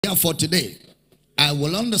Therefore today, I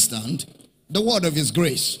will understand the word of his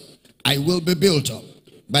grace. I will be built up.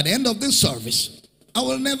 By the end of this service, I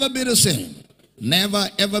will never be the same. Never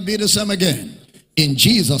ever be the same again. In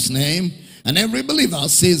Jesus' name, and every believer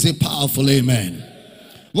says a powerful amen.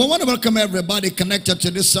 We want to welcome everybody connected to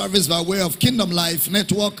this service by way of Kingdom Life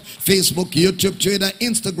Network, Facebook, YouTube, Twitter,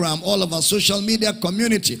 Instagram, all of our social media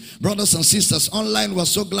community. Brothers and sisters online, we're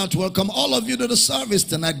so glad to welcome all of you to the service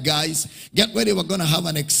tonight, guys. Get ready, we're going to have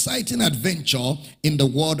an exciting adventure in the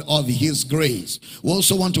word of his grace. We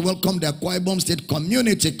also want to welcome the Akwa Ibom State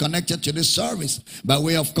community connected to this service by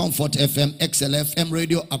way of Comfort FM, XL FM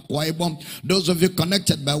Radio, Akwa Ibom. Those of you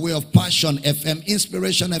connected by way of Passion FM,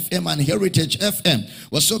 Inspiration FM, and Heritage FM.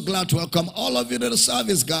 We're so glad to welcome all of you to the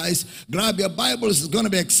service, guys. Grab your Bibles. It's going to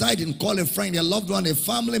be exciting. Call a friend, a loved one, a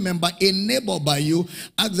family member, a neighbor by you.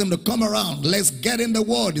 Ask them to come around. Let's get in the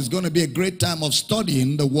word. It's going to be a great time of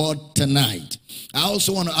studying the word tonight. I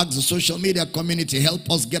also want to ask the social media community, help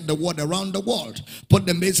us get the word around the world. Put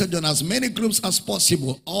the message on as many groups as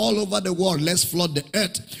possible all over the world. Let's flood the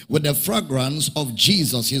earth with the fragrance of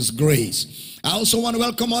Jesus, his grace. I also want to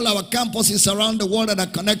welcome all our campuses around the world that are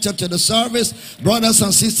connected to the service. Brothers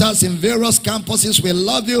and sisters in various campuses, we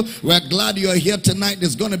love you. We're glad you're here tonight.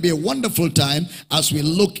 It's going to be a wonderful time as we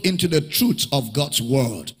look into the truths of God's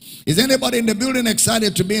word. Is anybody in the building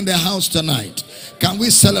excited to be in their house tonight? Can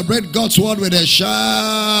we celebrate God's word with a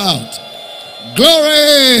shout?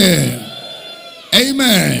 Glory!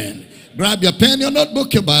 Amen. Grab your pen, your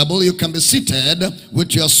notebook, your Bible. You can be seated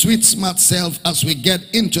with your sweet, smart self as we get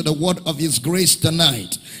into the word of his grace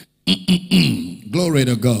tonight. Glory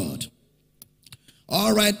to God.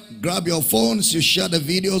 All right, grab your phones. You share the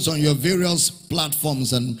videos on your various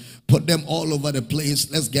platforms and put them all over the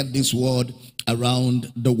place. Let's get this word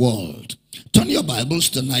around the world. Turn your Bibles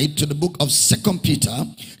tonight to the book of 2 Peter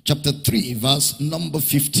chapter 3 verse number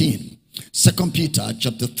 15. 2 Peter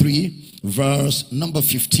chapter 3 verse number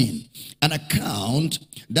 15. An account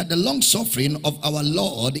that the long suffering of our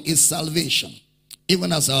Lord is salvation,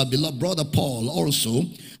 even as our beloved brother Paul also,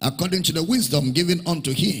 according to the wisdom given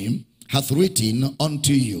unto him, hath written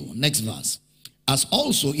unto you. Next verse. As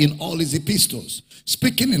also in all his epistles,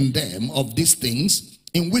 speaking in them of these things,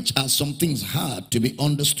 in which are some things hard to be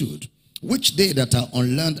understood, which they that are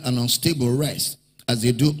unlearned and unstable rest, as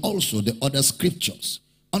they do also the other scriptures,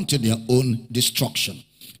 unto their own destruction.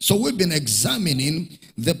 So we've been examining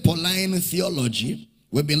the Pauline theology.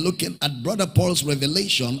 We've been looking at Brother Paul's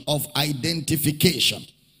revelation of identification.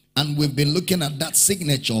 And we've been looking at that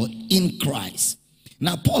signature in Christ.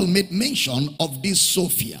 Now Paul made mention of this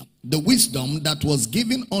Sophia, the wisdom that was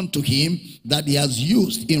given unto him that he has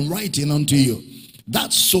used in writing unto you.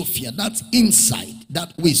 That Sophia, that insight,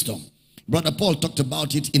 that wisdom. Brother Paul talked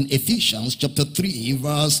about it in Ephesians chapter 3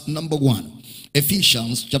 verse number 1.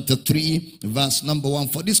 Ephesians chapter 3 verse number 1.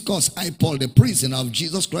 For this cause I, Paul, the prisoner of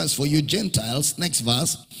Jesus Christ, for you Gentiles. Next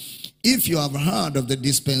verse. If you have heard of the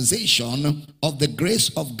dispensation of the grace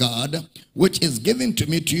of God, which is given to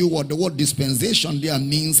me to you, what the word dispensation there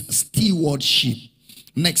means stewardship.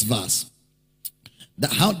 Next verse.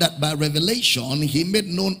 How that by revelation he made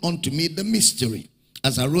known unto me the mystery,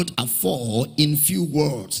 as I wrote afore in few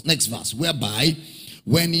words. Next verse. Whereby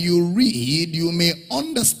when you read, you may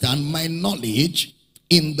understand my knowledge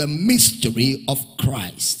in the mystery of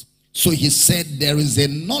Christ. So he said there is a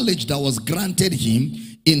knowledge that was granted him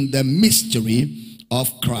in the mystery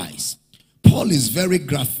of Christ. Paul is very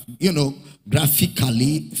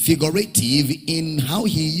graphically figurative in how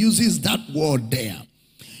he uses that word there.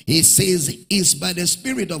 He says it's by the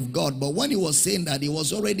Spirit of God, but when he was saying that, he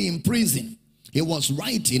was already in prison. He was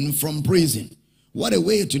writing from prison. What a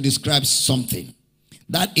way to describe something.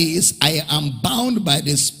 That is, I am bound by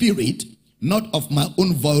the Spirit, not of my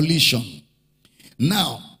own volition.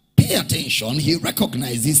 Now, pay attention. He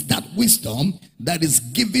recognizes that wisdom that is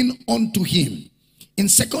given unto him. In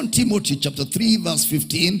 2 Timothy chapter 3 verse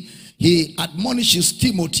 15, he admonishes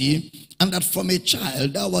Timothy, and that from a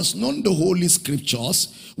child thou hast known the holy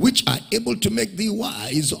scriptures, which are able to make thee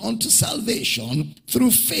wise unto salvation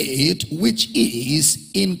through faith which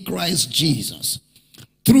is in Christ Jesus.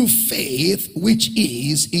 Through faith which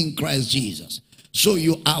is in Christ Jesus. So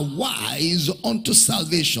you are wise unto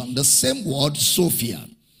salvation. The same word, Sophia.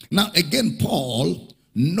 Now again, Paul,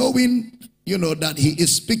 knowing, that he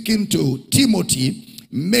is speaking to Timothy,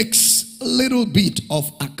 makes a little bit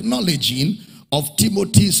of acknowledging of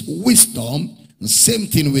Timothy's wisdom. Same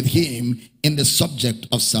thing with him in the subject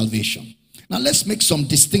of salvation. Now let's make some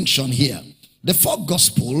distinction here. The four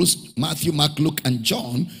Gospels, Matthew, Mark, Luke, and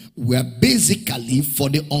John, were basically for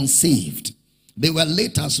the unsaved. They were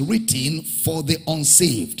letters written for the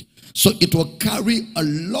unsaved. So it will carry a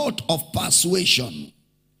lot of persuasion,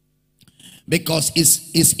 because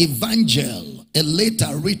it's evangel, a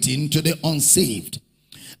letter written to the unsaved.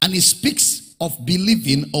 And it speaks of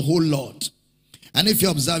believing a whole lot. And if you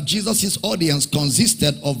observe, Jesus' audience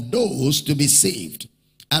consisted of those to be saved.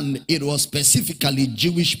 And it was specifically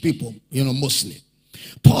Jewish people, mostly.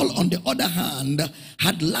 Paul, on the other hand,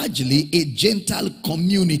 had largely a Gentile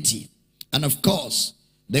community. And of course,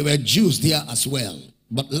 there were Jews there as well,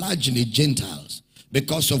 but largely Gentiles,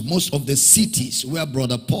 because of most of the cities where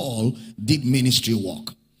Brother Paul did ministry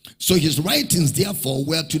work. So his writings, therefore,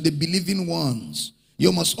 were to the believing ones.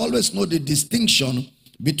 You must always know the distinction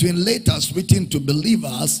between letters written to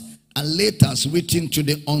believers and letters written to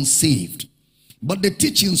the unsaved. But the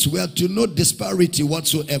teachings were to no disparity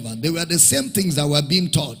whatsoever. They were the same things that were being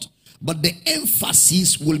taught, but the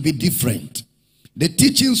emphasis will be different. The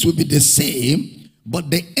teachings will be the same, but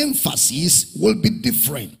the emphasis will be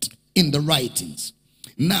different in the writings.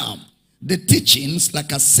 Now, the teachings,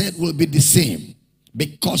 like I said, will be the same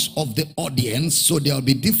because of the audience, so there will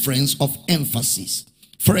be difference of emphasis.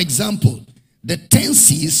 For example, the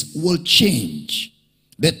tenses will change.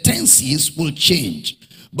 The tenses will change.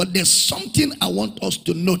 But there's something I want us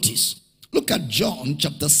to notice. Look at John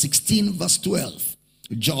chapter 16 verse 12.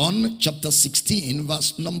 John chapter 16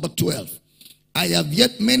 verse number 12. I have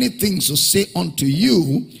yet many things to say unto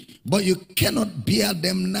you, but you cannot bear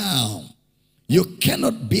them now. You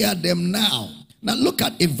cannot bear them now. Now look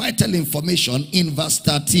at a vital information in verse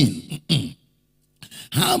 13.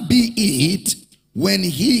 Howbeit, when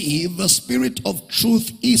he, the Spirit of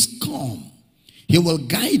truth, is come, he will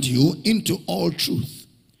guide you into all truth.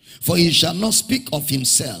 For he shall not speak of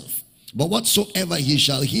himself, but whatsoever he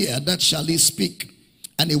shall hear, that shall he speak.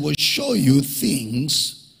 And he will show you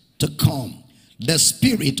things to come. The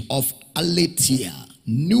spirit of aletheia,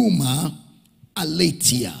 pneuma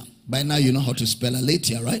aletheia. By now you know how to spell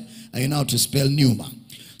aletheia, right? And you know how to spell pneuma.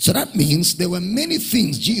 So that means there were many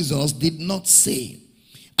things Jesus did not say.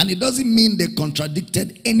 And it doesn't mean they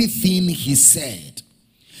contradicted anything he said.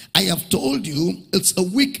 I have told you it's a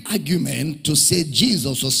weak argument to say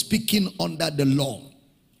Jesus was speaking under the law.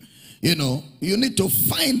 You need to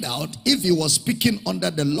find out if he was speaking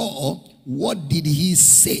under the law, what did he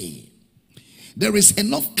say? There is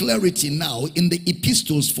enough clarity now in the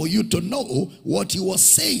epistles for you to know what he was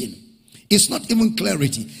saying. It's not even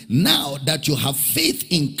clarity. Now that you have faith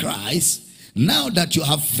in Christ, now that you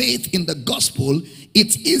have faith in the gospel,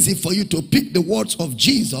 it's easy for you to pick the words of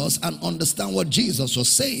Jesus and understand what Jesus was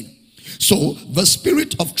saying. So the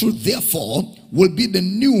Spirit of truth, therefore, will be the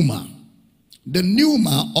pneuma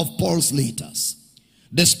of Paul's letters.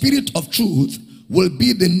 The Spirit of truth will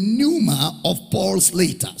be the pneuma of Paul's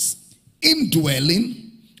letters,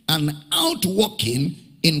 indwelling and outworking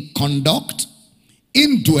in conduct,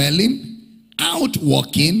 indwelling,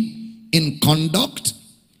 outworking in conduct,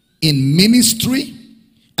 in ministry,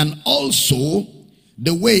 and also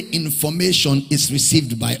the way information is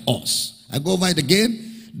received by us. I go over it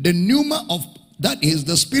again. The pneuma of, that is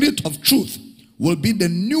the Spirit of truth, will be the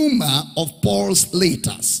pneuma of Paul's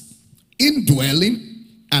letters, indwelling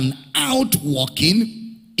and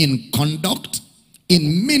outworking in conduct,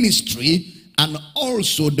 in ministry, and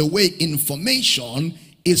also the way information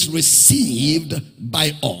is received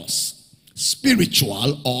by us,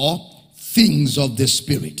 spiritual or things of the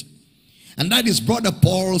Spirit. And that is Brother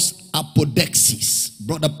Paul's apodexis.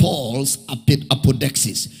 Brother Paul's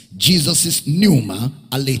apodexis. Jesus' pneuma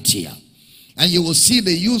aletheia. And you will see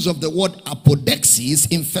the use of the word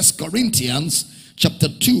apodexis in 1 Corinthians chapter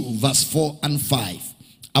 2 verse 4 and 5.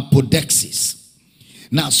 Apodexis.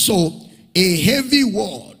 Now, so a heavy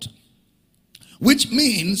word, which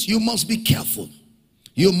means you must be careful.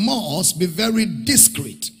 You must be very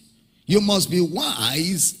discreet. You must be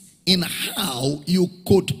wise in how you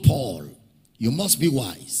quote Paul. You must be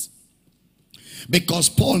wise. Because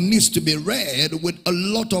Paul needs to be read with a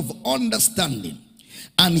lot of understanding.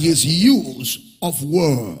 And his use of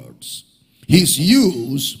words. His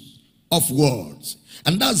use of words.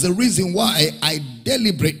 And that's the reason why I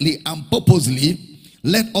deliberately and purposely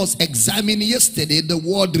let us examine yesterday the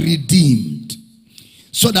word redeemed.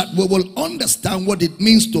 So that we will understand what it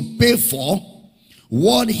means to pay for,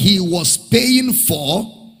 what he was paying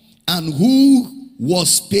for, and who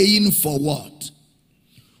was paying for what.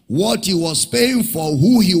 What he was paying for,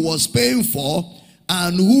 who he was paying for,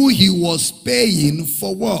 and who he was paying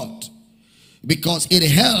for what. Because it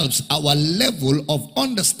helps our level of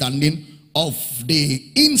understanding of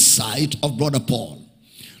the insight of Brother Paul.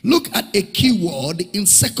 Look at a key word in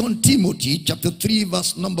 2 Timothy chapter 3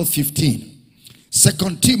 verse number 15. 2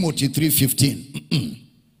 Timothy 3:15.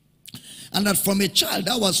 And that from a child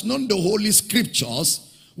thou hast known the holy scriptures,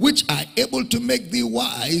 which are able to make thee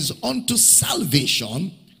wise unto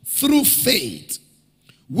salvation through faith,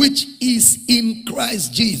 which is in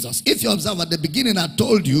Christ Jesus. If you observe at the beginning, I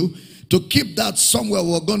told you to keep that somewhere.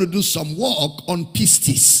 We're going to do some work on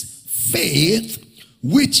pistis. Faith,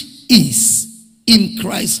 which is in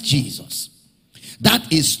Christ Jesus.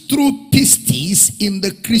 That is through pistis in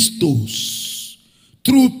the Christos.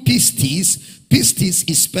 Through pistis. Pistis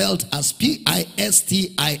is spelled as P-I-S-T-I-S.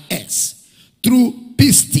 Through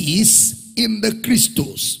pistis in the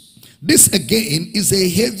Christos. This again is a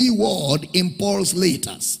heavy word in Paul's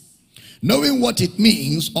letters. Knowing what it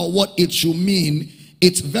means or what it should mean,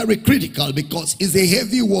 it's very critical because it's a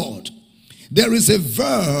heavy word. There is a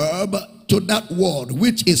verb to that word,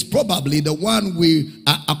 which is probably the one we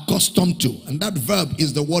are accustomed to. And that verb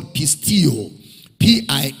is the word pistio.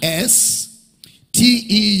 P-I-S-T-E-U-O.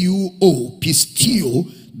 Pistio,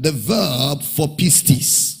 the verb for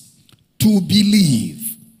pistis. To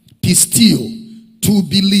believe. Pistio, to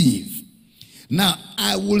believe. Now,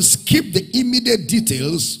 I will skip the immediate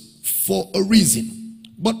details for a reason.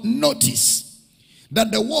 But notice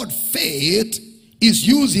that the word faith is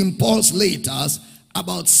used in Paul's letters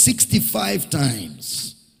about 65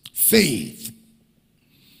 times. Faith.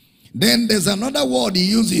 Then there's another word he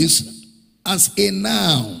uses as a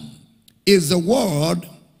noun. Is the word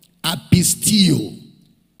apistio.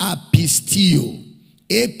 Apistio.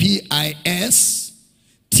 A-P-I-S-T-E-U-O.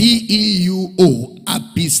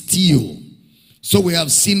 Apistio. So we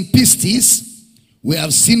have seen pistis. We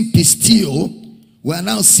have seen pistio. We are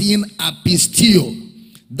now seeing apistio.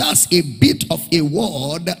 That's a bit of a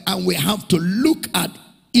word, and we have to look at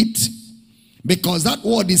it because that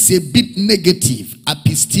word is a bit negative.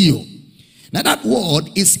 Apistio. Now that word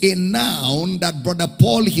is a noun that Brother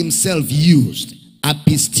Paul himself used.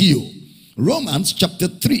 Apistio. Romans chapter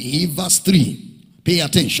 3 verse 3. Pay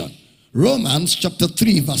attention. Romans chapter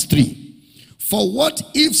 3 verse 3. For what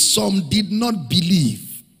if some did not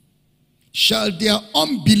believe? Shall their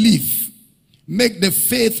unbelief make the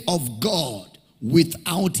faith of God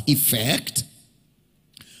without effect?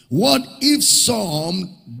 What if some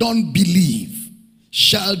don't believe?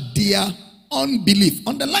 Shall their unbelief,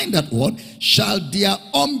 underline that word, shall their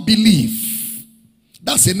unbelief,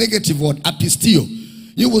 that's a negative word, apistio.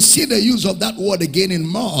 You will see the use of that word again in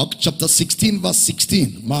Mark chapter 16 verse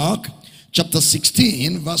 16. Mark chapter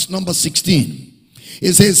 16 verse number 16.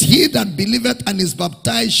 It says, he that believeth and is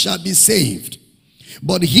baptized shall be saved,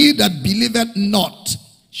 but he that believeth not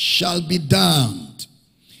shall be damned.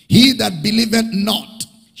 He that believeth not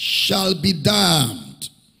shall be damned.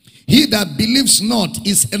 He that believes not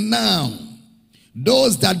is a noun.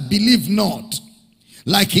 Those that believe not,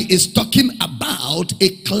 like he is talking about a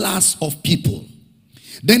class of people.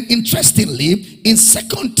 Then interestingly, in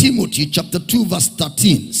 2 Timothy chapter 2 verse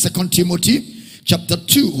 13, 2 Timothy chapter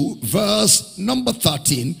 2 verse number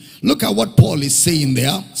 13, look at what Paul is saying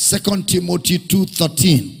there. 2 Timothy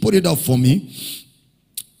 2:13. Put it up for me.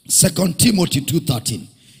 2 Timothy 2:13.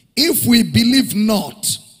 If we believe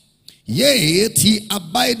not, yet he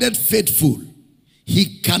abideth faithful,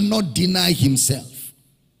 he cannot deny himself.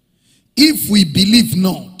 If we believe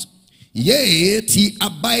not, yet he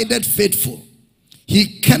abideth faithful,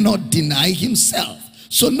 he cannot deny himself.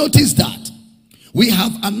 So notice that we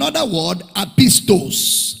have another word,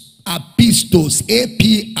 apistos. Apistos.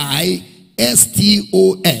 A-P-I-S-T-O-S.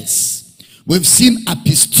 We've seen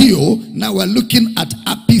apistio. Now we're looking at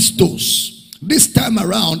apistos. This time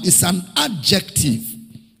around it's an adjective.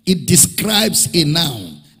 It describes a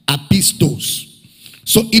noun. Apistos.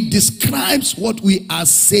 So it describes what we are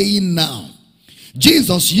saying now.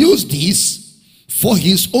 Jesus used this for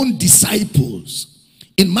his own disciples.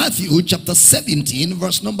 In Matthew chapter 17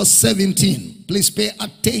 verse number 17. Please pay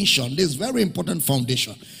attention. This is very important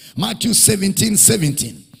foundation. Matthew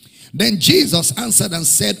 17:17. Then Jesus answered and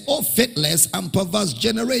said, O faithless and perverse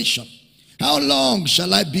generation, how long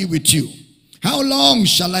shall I be with you? How long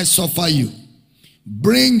shall I suffer you?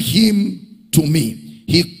 Bring him to me.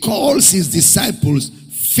 He calls his disciples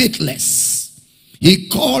faithless. He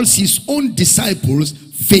calls his own disciples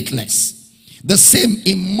faithless. The same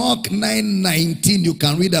in Mark 9:19. You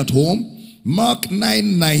can read at home. Mark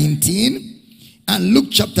 9:19 and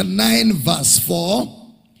Luke chapter 9 verse 4.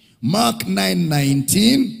 Mark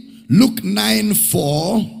 9:19, Luke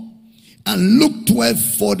 9:4, and Luke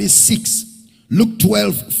 12:46. Luke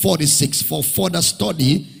 12:46 for further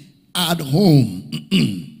study at home.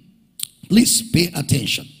 Please pay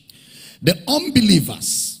attention. The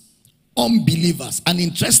unbelievers, and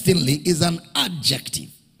interestingly is an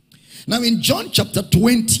adjective. Now in John chapter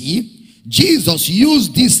 20, Jesus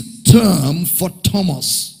used this term for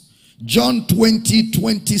Thomas. John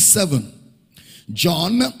 20:27.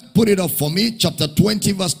 John, put it up for me, chapter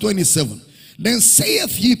 20, verse 27. Then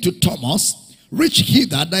saith he to Thomas, reach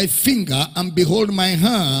hither thy finger, and behold my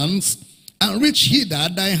hands, and reach hither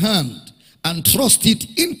thy hand, and thrust it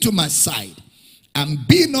into my side, and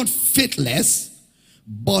be not faithless,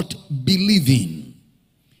 but believing.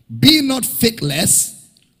 Be not faithless,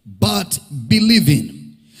 but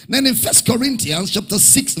believing. Then in 1 Corinthians chapter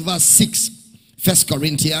 6, verse 6. 1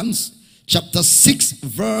 Corinthians chapter 6,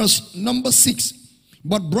 verse number 6.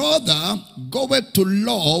 But brother goeth to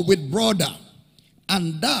law with brother,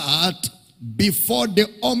 and that before the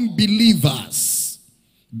unbelievers.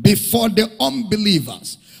 Before the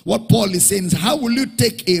unbelievers. What Paul is saying is, how will you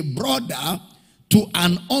take a brother to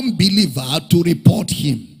an unbeliever to report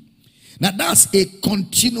him? Now that's a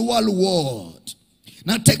continual word.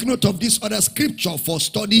 Now take note of this other scripture for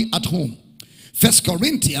study at home. 1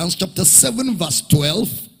 Corinthians chapter 7, verse 12,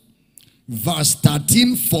 verse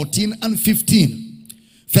 13, 14, and 15.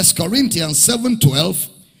 1 Corinthians 7, 12,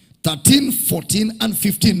 13, 14, and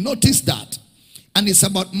 15. Notice that. And it's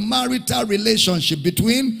about marital relationship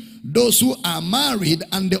between those who are married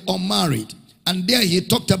and the unmarried. And there he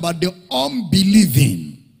talked about the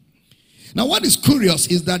unbelieving. Now what is curious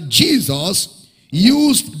is that Jesus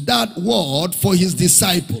used that word for his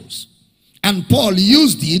disciples. And Paul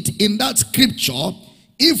used it in that scripture.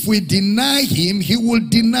 If we deny him, he will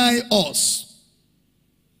deny us.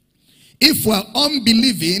 If we're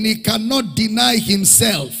unbelieving, he cannot deny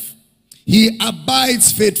himself. He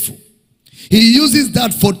abides faithful. He uses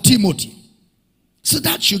that for Timothy. So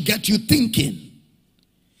that should get you thinking.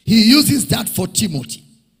 He uses that for Timothy.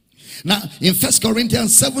 Now, in 1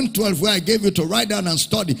 Corinthians 7:12, where I gave you to write down and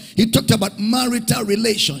study, he talked about marital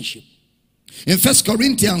relationship. In 1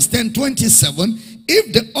 Corinthians 10:27,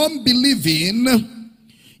 if the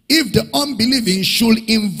unbelieving should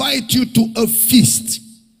invite you to a feast,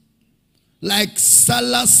 like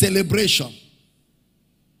Salah celebration,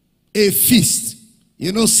 a feast,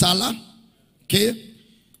 you know Salah, okay,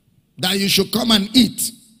 that you should come and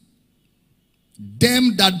eat,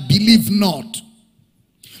 them that believe not.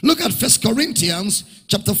 Look at 1 Corinthians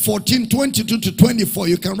chapter 14, 22 to 24.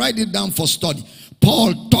 You can write it down for study.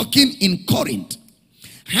 Paul talking in Corinth.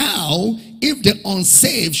 How if the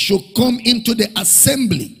unsaved should come into the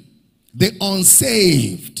assembly? The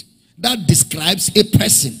unsaved. That describes a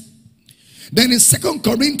person. Then in 2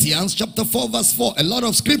 Corinthians chapter 4 verse 4. A lot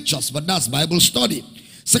of scriptures, but that's Bible study.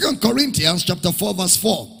 2 Corinthians chapter 4 verse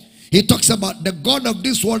 4. He talks about the God of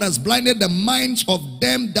this world has blinded the minds of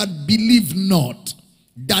them that believe not.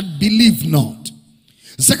 That believe not.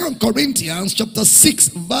 2 Corinthians chapter 6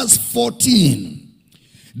 verse 14.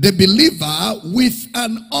 The believer with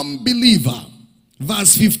an unbeliever.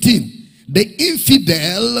 Verse 15. The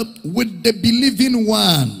infidel with the believing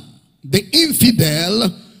one. The infidel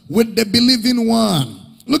with the believing one.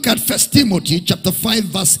 Look at 1 Timothy chapter 5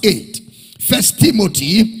 verse 8. 1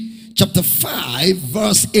 Timothy chapter 5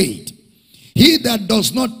 verse 8. He that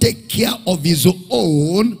does not take care of his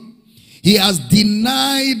own, he has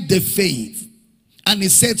denied the faith. And he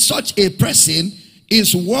said such a person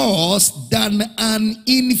is worse than an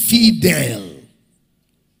infidel.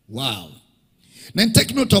 Wow. Then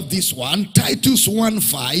take note of this one. Titus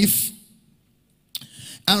 1:5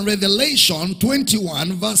 and Revelation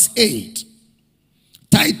 21 verse 8.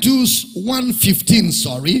 Titus 1:15,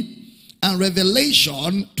 sorry, and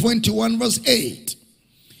Revelation 21 verse 8.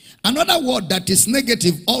 Another word that is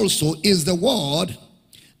negative also is the word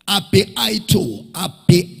apeito.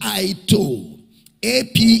 Apeito.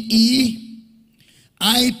 A-P-E-I-T-H-O.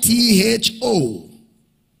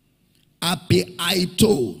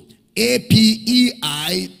 Apeito. A-P-E-I-T-H-O.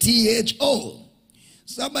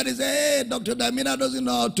 Somebody say, hey, Dr. Damina doesn't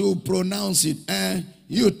know how to pronounce it.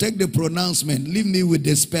 You take the pronouncement. Leave me with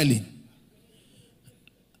the spelling.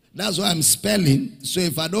 That's why I'm spelling. So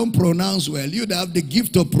if I don't pronounce well, you'd have the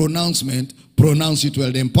gift of pronouncement. Pronounce it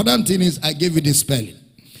well. The important thing is I gave you the spelling.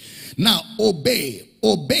 Now, obey.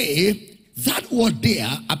 Obey. That word there,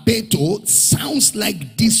 apeto, sounds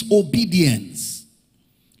like disobedience.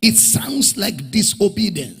 It sounds like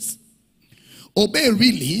disobedience. Obey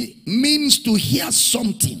really means to hear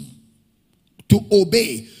something. To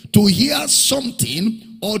obey. To hear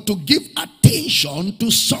something or to give attention to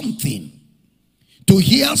something. To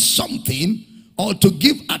hear something or to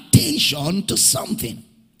give attention to something.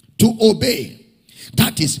 To obey.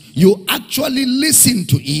 That is, you actually listen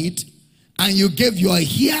to it and you gave your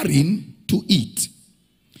hearing to it.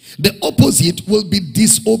 The opposite will be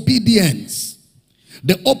disobedience.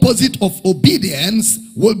 The opposite of obedience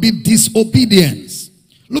will be disobedience.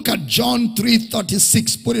 Look at John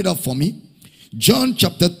 3:36. Put it up for me. John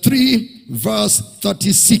chapter 3 verse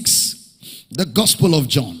 36. The Gospel of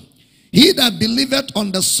John. He that believeth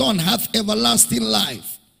on the Son hath everlasting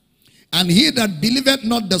life, and he that believeth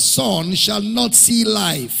not the Son shall not see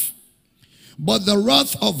life, but the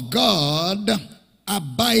wrath of God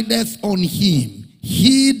abideth on him.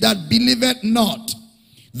 He that believeth not,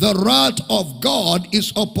 the wrath of God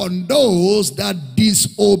is upon those that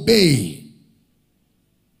disobey.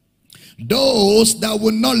 Those that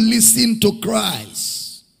will not listen to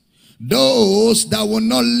Christ. Those that will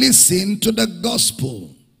not listen to the gospel.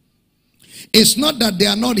 It's not that they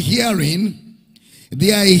are not hearing.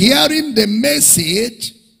 They are hearing the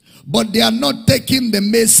message, but they are not taking the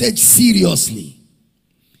message seriously.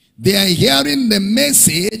 They are hearing the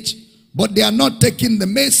message, but they are not taking the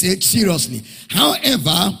message seriously.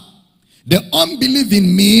 However, the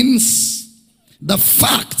unbelieving means the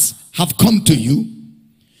facts have come to you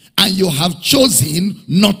and you have chosen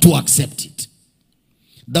not to accept it.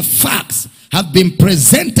 The facts have been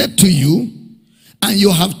presented to you and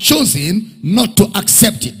you have chosen not to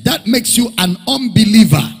accept it. That makes you an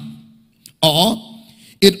unbeliever. Or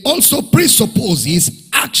it also presupposes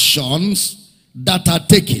actions that are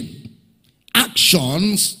taken.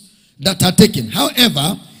 Actions that are taken.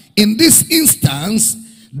 However, in this instance,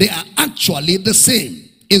 they are actually the same.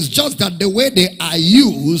 It's just that the way they are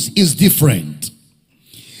used is different.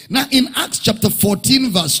 Now in Acts chapter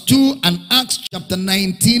 14 verse 2 and Acts chapter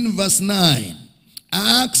 19 verse 9.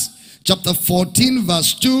 Acts chapter 14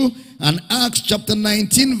 verse 2 and Acts chapter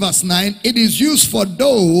 19 verse 9. It is used for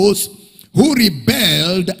those who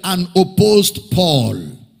rebelled and opposed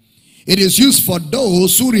Paul. It is used for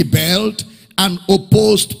those who rebelled and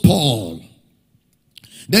opposed Paul.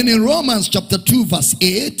 Then in Romans chapter 2 verse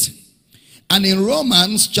 8 and in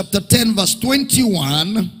Romans chapter 10 verse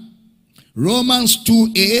 21, Romans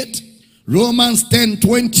 2:8, Romans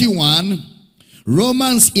 10:21,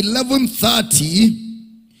 Romans 11:30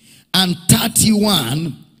 and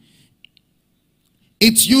 31,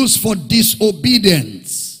 it's used for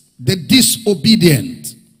disobedience, the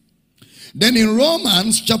disobedient. Then in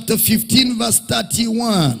Romans chapter 15 verse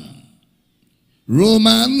 31,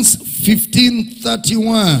 Romans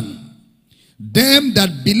 15:31, them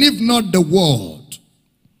that believe not the word,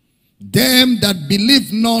 them that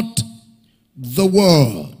believe not the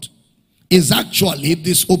word, is actually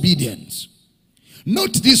disobedience.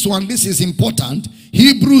 Note this one, this is important.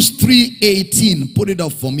 Hebrews 3:18. Put it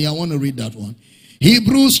up for me, I want to read that one.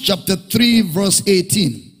 Hebrews chapter 3 verse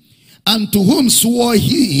 18. And to whom swore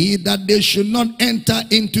he that they should not enter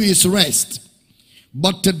into his rest,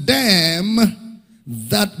 but to them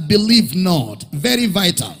that believe not. Very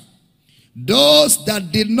vital. Those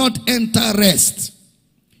that did not enter rest,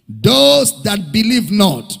 those that believe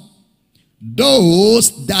not,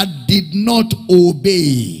 those that did not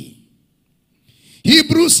obey.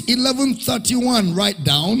 Hebrews 11:31, write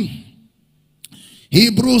down.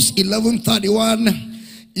 Hebrews 11:31.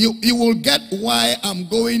 You will get why I'm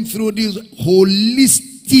going through this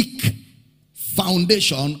holistic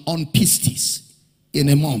foundation on pistis in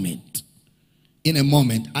a moment. In a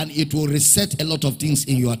moment. And it will reset a lot of things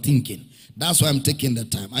in your thinking. That's why I'm taking the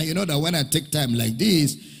time. And you know that when I take time like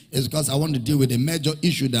this, it's because I want to deal with a major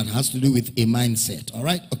issue that has to do with a mindset. All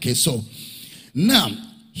right? Okay, so now,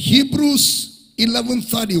 Hebrews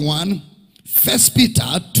 11:31, 1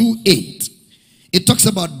 Peter 2:8. It talks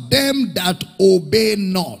about them that obey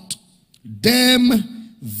not.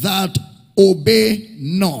 Them that obey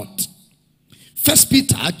not. 1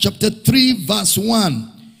 Peter chapter 3 verse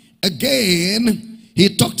 1. Again,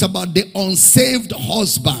 he talked about the unsaved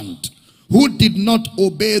husband who did not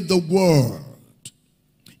obey the word.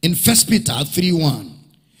 In 1 Peter 3:1.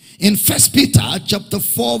 In 1 Peter chapter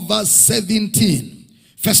 4 verse 17.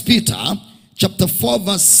 1 Peter chapter 4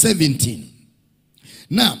 verse 17.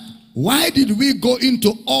 Now, why did we go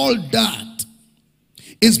into all that?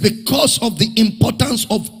 It's because of the importance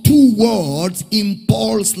of two words in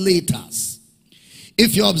Paul's letters.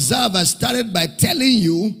 If you observe, I started by telling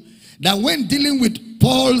you that when dealing with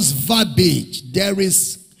Paul's verbiage, there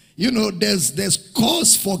is, there's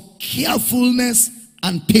cause for carefulness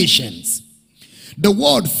and patience. The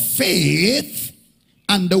word faith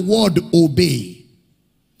and the word obey.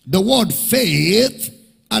 The word faith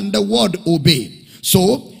and the word obey.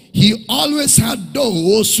 So, he always had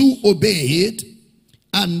those who obeyed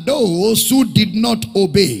and those who did not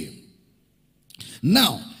obey.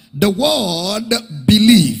 Now, the word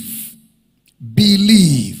believe,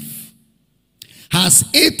 has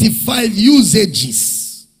 85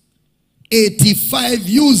 usages. 85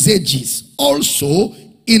 usages also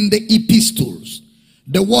in the epistles.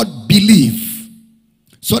 The word believe.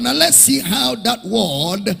 So now let's see how that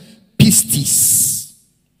word pistis.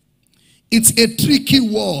 It's a tricky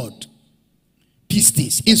word.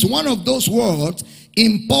 Pistis is one of those words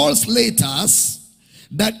in Paul's letters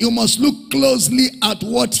that you must look closely at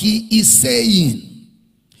what he is saying.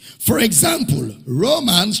 For example,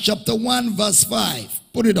 Romans chapter 1 verse 5.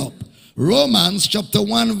 Put it up. Romans chapter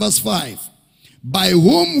 1 verse 5. By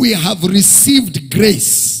whom we have received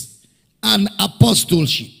grace and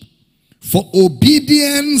apostleship for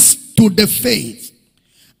obedience to the faith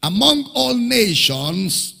among all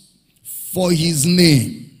nations for his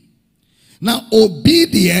name. Now,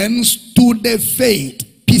 obedience to the faith,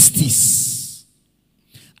 pistis,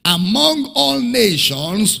 among all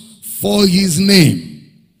nations for his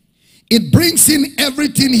name. It brings in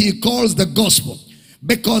everything he calls the gospel.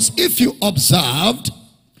 Because if you observed,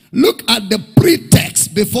 look at the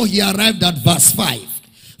pretext before he arrived at verse 5.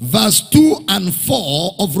 Verse 2 and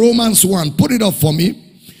 4 of Romans 1. Put it up for me.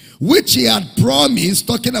 Which he had promised,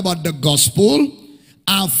 talking about the gospel,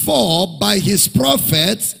 afore by his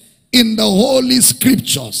prophets in the holy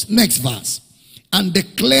scriptures. Next verse. And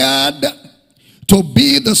declared to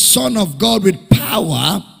be the Son of God with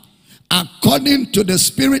power according to the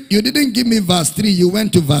Spirit. You didn't give me verse 3, you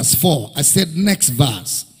went to verse 4. I said next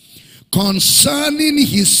verse. Concerning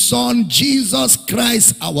his Son Jesus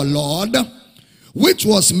Christ our Lord, which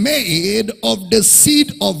was made of the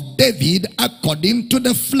seed of David according to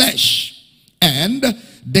the flesh, and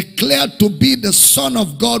declared to be the Son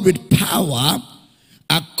of God with power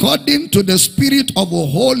according to the Spirit of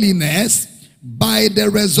holiness by the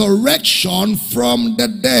resurrection from the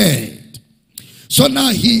dead. So now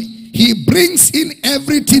he brings in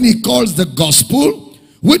everything he calls the gospel,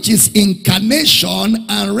 which is incarnation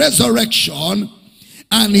and resurrection,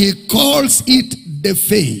 and he calls it the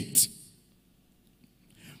faith.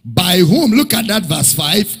 By whom, look at that verse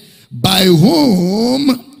 5, by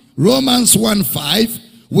whom, Romans 1:5,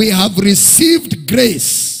 we have received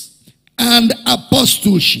grace and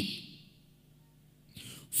apostleship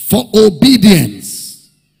for obedience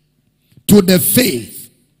to the faith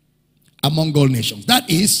among all nations. That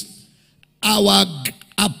is, our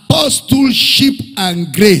apostleship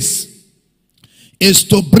and grace is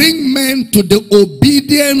to bring men to the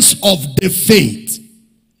obedience of the faith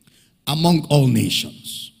among all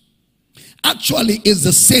nations. Actually, it's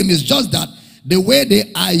the same. It's just that the way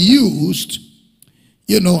they are used,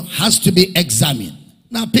 has to be examined.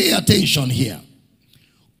 Now, pay attention here.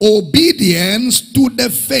 Obedience to the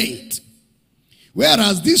faith.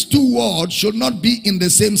 Whereas these two words should not be in the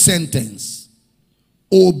same sentence.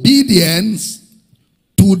 Obedience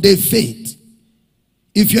to the faith.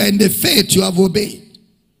 If you are in the faith, you have obeyed.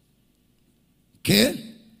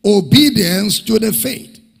 Okay? Obedience to the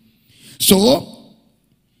faith. So,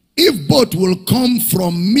 if both will come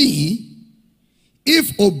from me,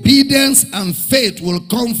 if obedience and faith will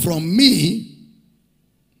come from me,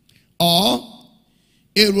 or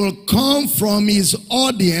it will come from his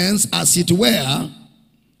audience, as it were.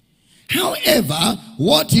 However,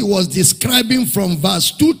 what he was describing from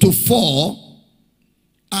verse 2 to 4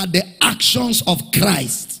 are the actions of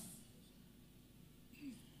Christ.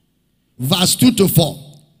 Verse 2 to 4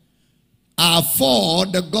 are for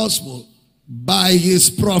the gospel by his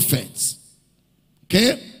prophets.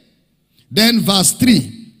 Okay? Then verse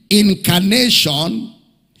 3, incarnation.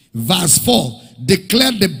 Verse 4,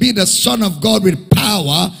 declared to be the Son of God with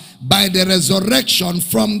power by the resurrection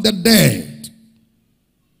from the dead.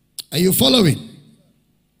 Are you following?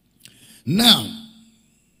 Now,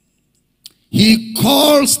 he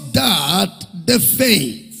calls that the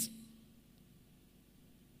faith.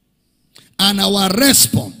 And our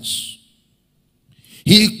response.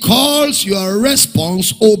 He calls your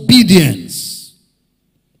response obedience.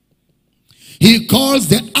 He calls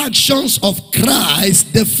the actions of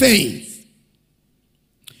Christ the faith.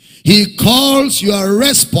 He calls your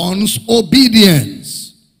response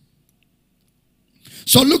obedience.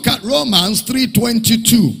 So look at Romans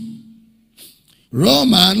 3:22.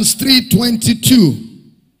 Romans 3:22.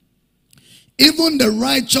 Even the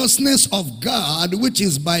righteousness of God, which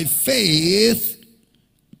is by faith.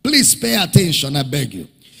 Please pay attention, I beg you.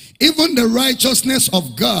 Even the righteousness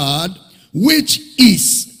of God, which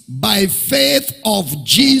is by faith of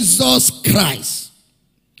Jesus Christ,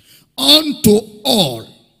 unto all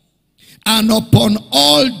and upon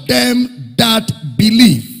all them that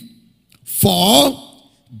believe. For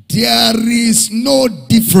there is no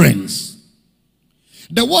difference.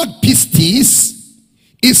 The word pistis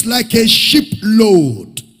is like a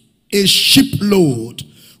shipload. A shipload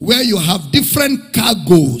where you have different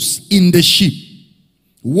cargoes in the ship.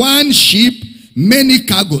 One ship, many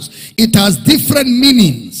cargoes. It has different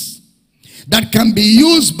meanings that can be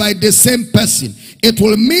used by the same person. it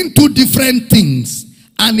will mean two different things,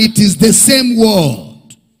 and it is the same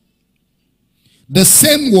word. The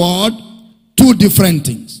same word, two different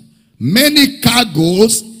things. Many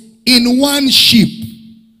cargoes in one ship.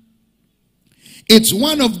 It's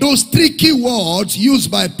one of those tricky words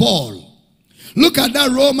used by Paul. Look at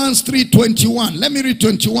that, Romans 3:21. Let me read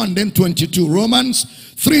 21, then 22. Romans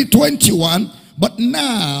 3:21. But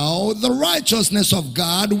now the righteousness of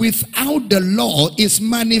God without the law is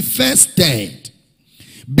manifested,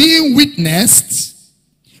 being witnessed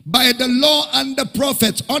by the law and the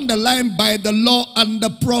prophets. Underlined, by the law and the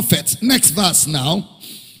prophets. Next verse now.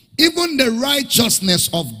 Even the righteousness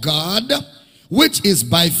of God, which is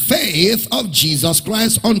by faith of Jesus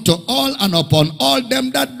Christ unto all and upon all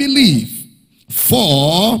them that believe.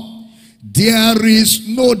 For there is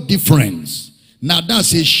no difference. Now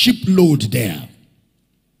that's a shipload there.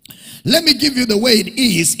 Let me give you the way it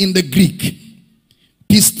is in the Greek.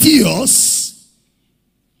 Pistios,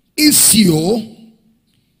 isio,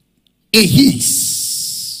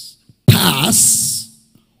 ehis, pass,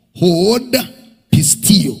 hold,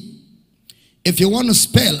 pistio. If you want to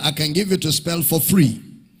spell, I can give you to spell for free.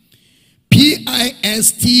 P-I-S-T-E-U-S,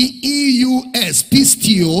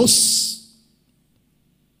 pistios.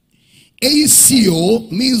 A-C-O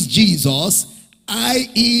means Jesus.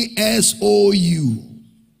 I-E-S-O-U.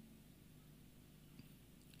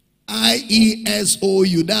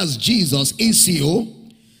 I-E-S-O-U, that's Jesus. A-C-O.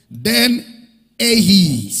 Then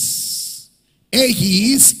Ehis.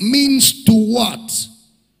 Ehis means to what?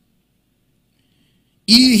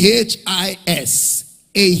 E-H-I-S.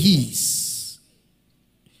 Ehis.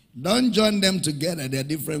 Don't join them together, they're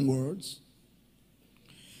different words.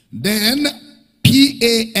 Then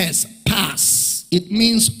P-A-S, pass. It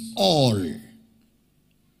means all.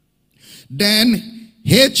 Then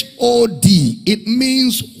H-O-D, it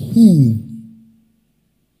means who.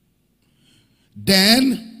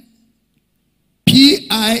 Then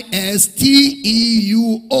P-I-S-T-E-U-O,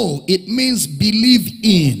 it means believe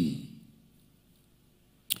in.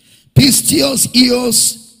 Pistios,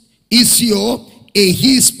 Eos, Isio,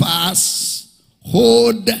 Ehis, pass,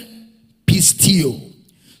 hold, pistio.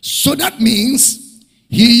 So that means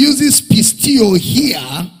he uses pistio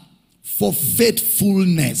here for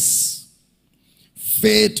faithfulness.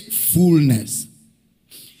 Faithfulness.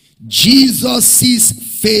 Jesus'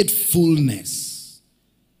 faithfulness.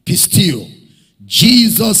 Pistio.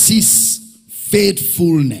 Jesus'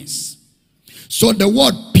 faithfulness. So the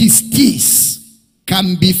word pistis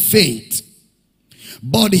can be faith.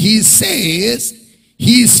 But he says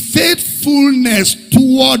his faithfulness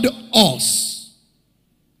toward us.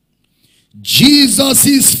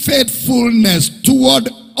 Jesus' faithfulness toward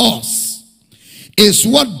us is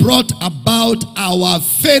what brought about our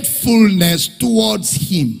faithfulness towards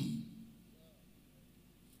him.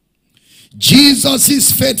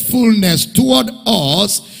 Jesus' faithfulness toward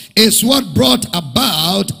us is what brought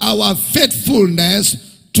about our faithfulness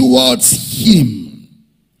towards him.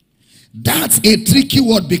 That's a tricky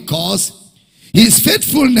word because his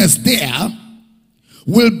faithfulness there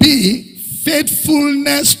will be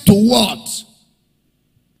faithfulness to what?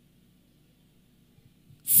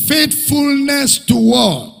 Faithfulness to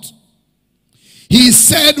what? He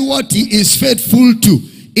said what he is faithful to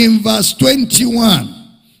in verse 21.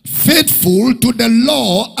 Faithful to the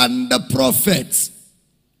law and the prophets.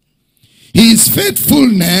 His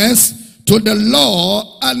faithfulness to the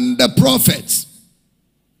law and the prophets.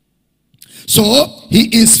 So he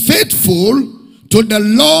is faithful to the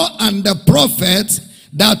law and the prophets,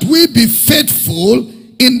 that we be faithful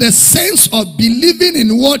in the sense of believing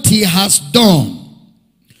in what he has done.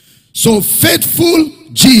 So faithful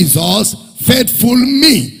Jesus, faithful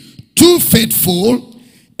me. Two faithful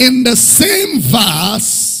in the same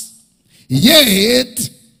verse, yet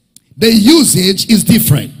the usage is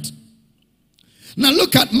different. Now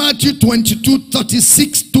look at Matthew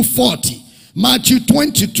 22:36-40. Matthew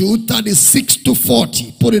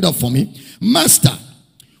 22:36-40. Put it up for me. Master,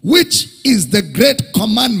 which is the great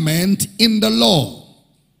commandment in the law?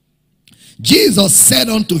 Jesus said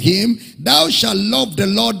unto him, thou shalt love the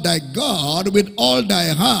Lord thy God with all thy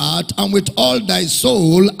heart, and with all thy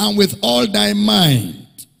soul, and with all thy mind.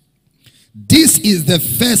 This is the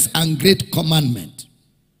first and great commandment.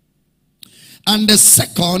 And the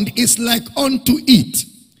second is like unto it.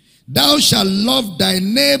 Thou shalt love thy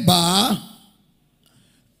neighbor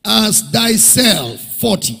as thyself.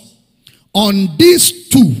 40. On these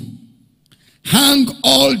two hang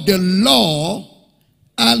all the law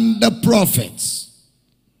and the prophets.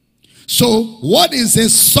 So what is a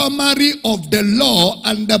summary of the law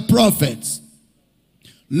and the prophets?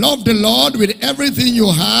 Love the Lord with everything you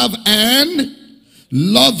have and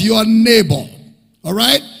love your neighbor All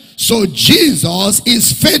right? So Jesus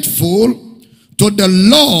is faithful to the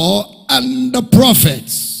law and the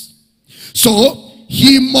prophets. So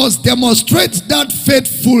he must demonstrate that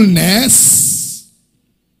faithfulness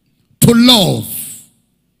to love.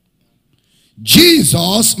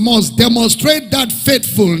 Jesus must demonstrate that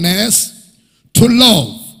faithfulness to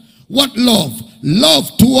love. What love?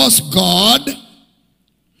 Love towards God,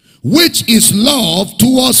 which is love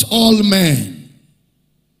towards all men.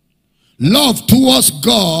 Love towards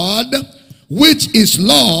God, which is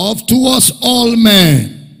love towards all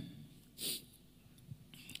men.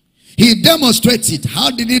 He demonstrates it.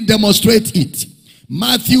 How did he demonstrate it?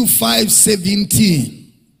 Matthew 5:17.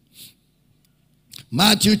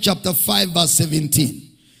 Matthew chapter 5 verse 17.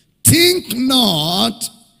 Think not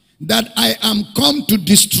that I am come to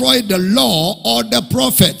destroy the law or the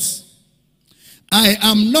prophets. I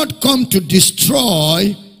am not come to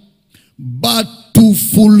destroy, but to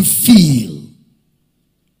fulfill.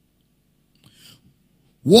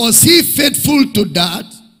 Was he faithful to that?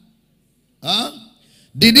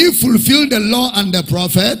 Did he fulfill the law and the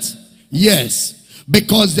prophets? Yes.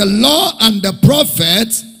 Because the law and the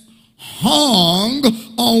prophets hung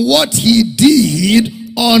on what he did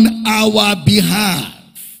on our behalf.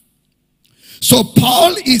 So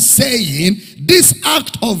Paul is saying this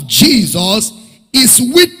act of Jesus is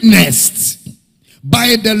witnessed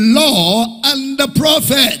by the law and the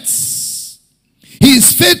prophets.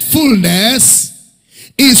 His faithfulness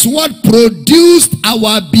is what produced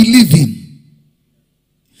our believing.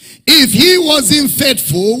 If he wasn't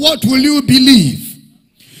faithful, what will you believe?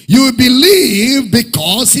 You believe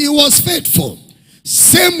because he was faithful.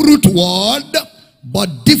 Same root word,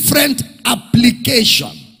 but different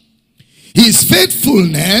application. His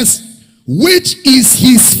faithfulness, which is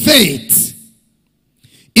his faith,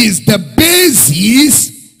 is the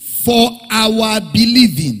basis for our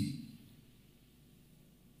believing.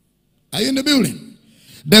 Are you in the building?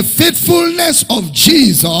 The faithfulness of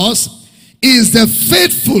Jesus is the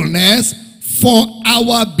faithfulness for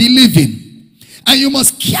our believing. And you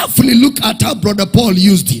must carefully look at how Brother Paul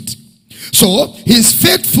used it. So, his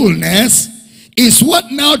faithfulness is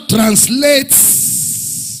what now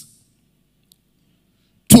translates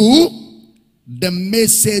to the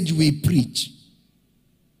message we preach.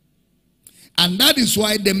 And that is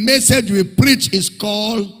why the message we preach is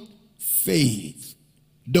called faith.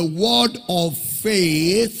 The word of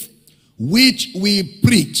faith which we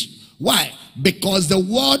preach. Why? Because the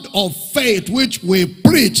word of faith which we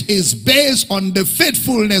preach is based on the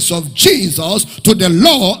faithfulness of Jesus to the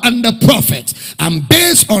law and the prophets. And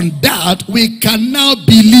based on that, we can now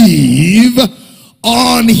believe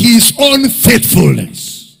on his own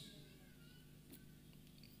faithfulness.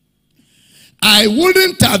 I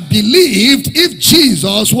wouldn't have believed if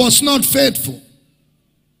Jesus was not faithful.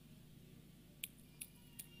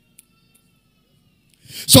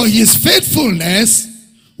 So his faithfulness,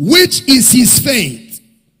 which is his faith.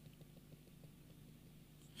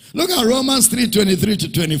 Look at Romans 3:23 to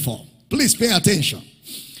 24. Please pay attention.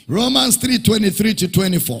 Romans 3:23 to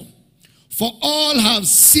 24. For all have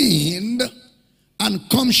sinned and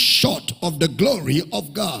come short of the glory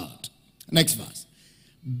of God. Next verse.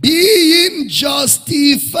 Being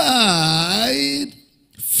justified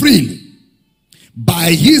freely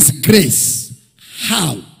by his grace.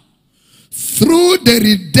 How? Through the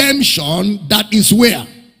redemption that is where?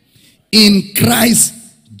 In Christ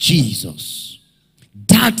Jesus.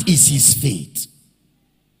 That is his faith.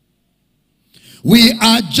 We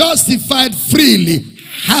are justified freely.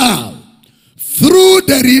 How? Through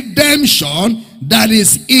the redemption that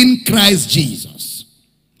is in Christ Jesus.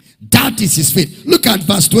 That is his faith. Look at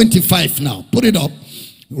verse 25 now. Put it up.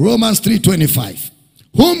 Romans 3:25.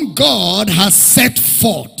 Whom God has set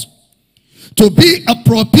forth to be a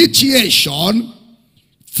propitiation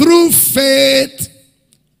through faith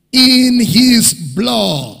in his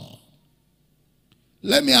blood.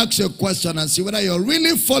 Let me ask you a question and see whether you're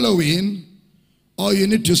really following or you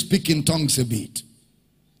need to speak in tongues a bit.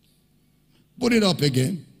 Put it up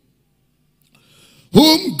again.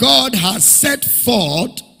 Whom God has set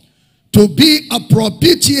forth to be a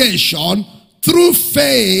propitiation through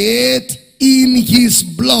faith in his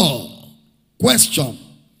blood. Question.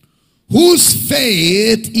 Whose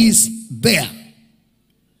faith is there?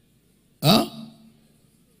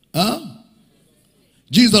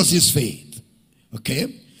 Jesus' faith.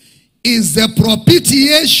 Okay. Is the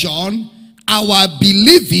propitiation our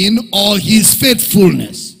believing or his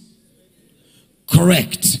faithfulness?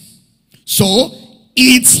 Correct. So,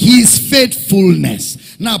 it's his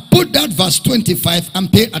faithfulness. Now, put that verse 25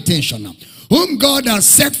 and pay attention now. Whom God has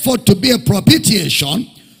set forth to be a propitiation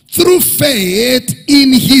through faith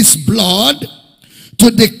in his blood, to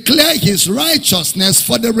declare his righteousness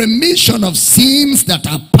for the remission of sins that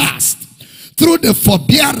are past, through the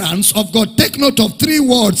forbearance of God. Take note of 3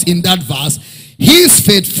 words in that verse: his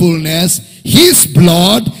faithfulness, his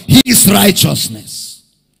blood, his righteousness.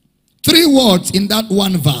 3 words in that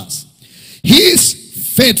one verse. His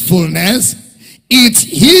faithfulness, it's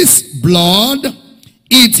his blood,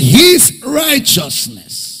 it's his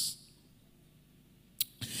righteousness.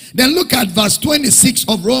 Then look at verse 26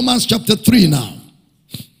 of Romans chapter 3 now.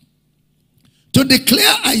 To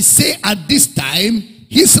declare, I say, at this time,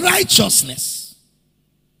 his righteousness,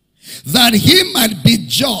 that he might be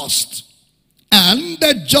just and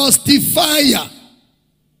the justifier.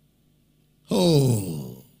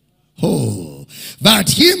 That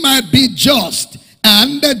he might be just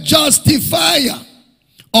and the justifier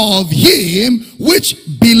of him which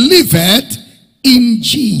believeth in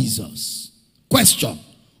Jesus. Question: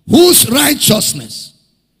 whose righteousness?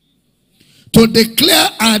 To declare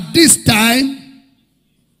at this time,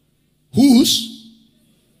 whose?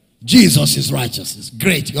 Jesus' righteousness.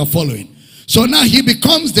 Great, you're following. So now he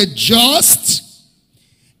becomes the just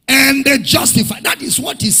and the justified. That is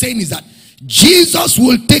what he's saying, is that Jesus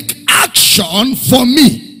will take action for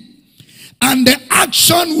me, and the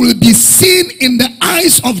action will be seen in the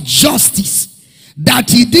eyes of justice, that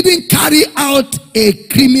he didn't carry out a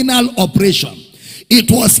criminal operation.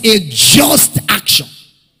 It was a just action.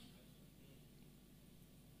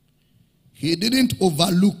 He didn't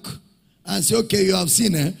overlook and say, okay, you have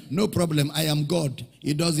seen, no problem, I am God,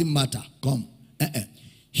 it doesn't matter, come.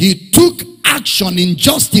 He took action in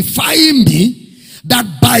justifying me, that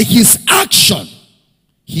by his action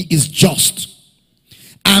he is just,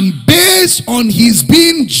 and based on his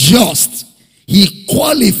being just, he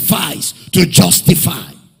qualifies to justify.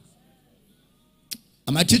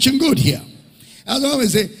 Am I teaching good here? As I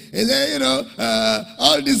always say, you know,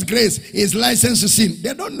 all this grace is licensed to sin.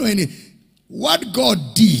 They don't know any. What God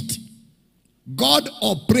did, God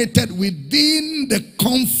operated within the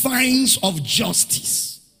confines of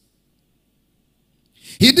justice.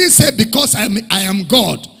 He didn't say, because I am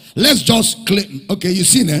God, let's just claim, okay, you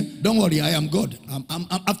see, don't worry, I am God.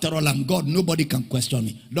 After all, I'm God. Nobody can question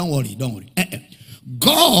me. Don't worry, don't worry.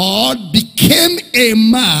 God became a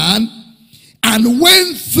man and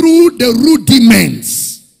went through the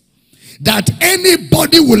rudiments that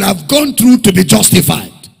anybody will have gone through to be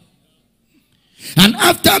justified. And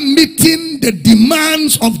after meeting the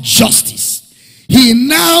demands of justice, he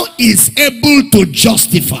now is able to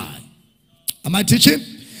justify. Am I teaching?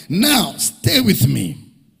 Now, stay with me.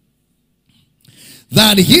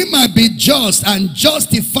 That he might be just and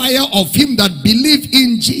justifier of him that believe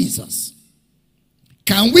in Jesus.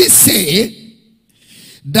 Can we say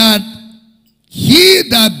that he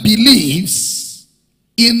that believes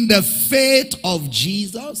in the faith of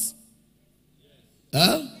Jesus?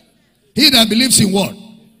 He that believes in what?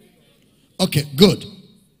 Okay, good.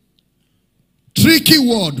 Tricky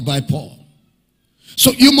word by Paul.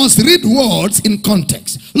 So you must read words in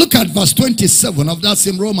context. Look at verse 27 of that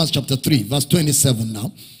same Romans chapter 3, verse 27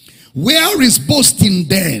 now. Where is boasting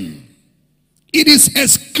then? It is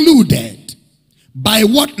excluded. By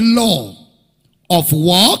what law? Of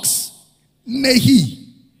works?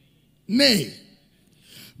 Nay.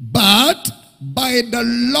 But by the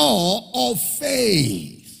law of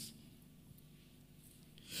faith.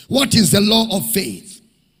 What is the law of faith?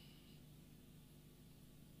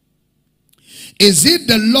 Is it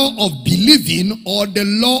the law of believing or the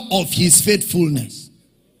law of his faithfulness?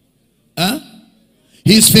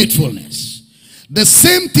 His faithfulness. The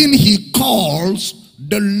same thing he calls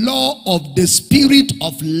the law of the spirit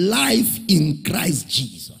of life in Christ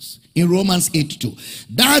Jesus. In Romans 8:2.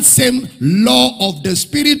 That same law of the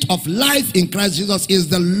spirit of life in Christ Jesus is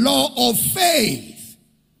the law of faith.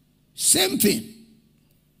 Same thing.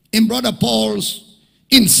 In Brother Paul's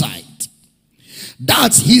insight.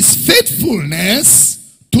 That's his faithfulness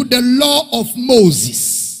to the law of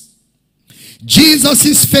Moses.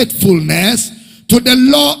 Jesus' faithfulness to the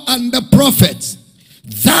law and the prophets.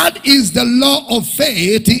 That is the law of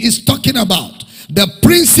faith he is talking about. The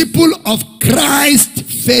principle of Christ's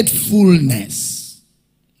faithfulness.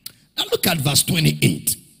 Now look at verse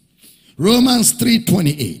 28. Romans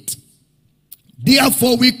 3:28.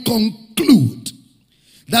 Therefore we conclude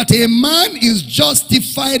that a man is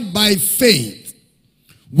justified by faith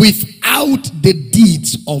without the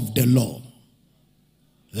deeds of the law.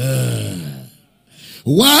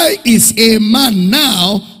 Why is a man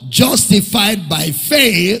now justified by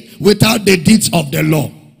faith without the deeds of the law?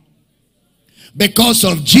 Because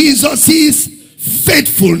of Jesus'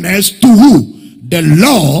 faithfulness to who? The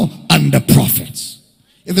law and the prophets.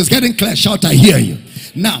 If it's getting clear, shout, I hear you.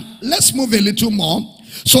 Now, let's move a little more.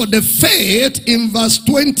 So the faith in verse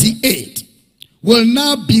 28 will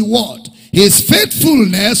now be what? His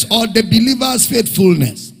faithfulness or the believer's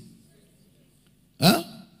faithfulness? Huh?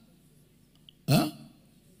 Huh?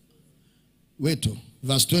 Wait,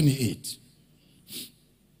 verse 28.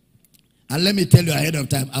 And let me tell you ahead of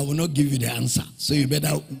time, I will not give you the answer. So you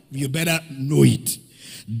better know it.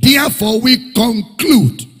 Therefore, we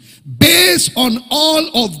conclude, based on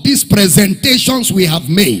all of these presentations we have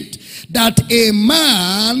made, that a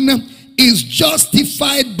man is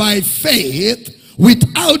justified by faith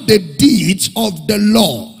without the deeds of the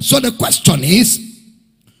law. So the question is,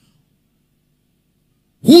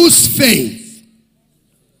 whose faith?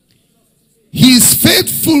 His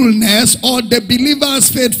faithfulness or the believer's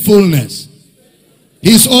faithfulness?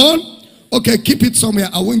 His own? Okay, keep it somewhere.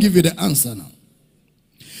 I won't give you the answer now.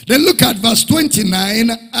 Then look at verse 29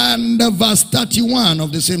 and verse 31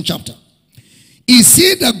 of the same chapter. Is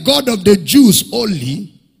he the God of the Jews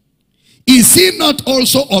only? Is he not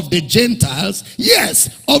also of the Gentiles? Yes,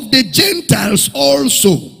 of the Gentiles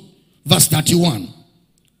also. Verse 31.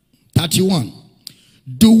 31.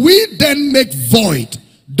 Do we then make void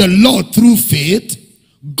the law through faith?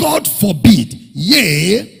 God forbid.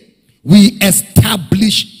 Yea, we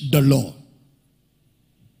establish the law.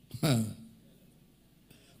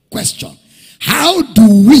 Question. How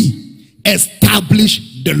do we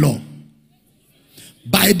establish the law?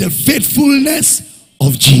 By the faithfulness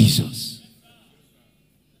of Jesus.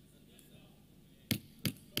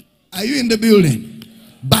 Are you in the building?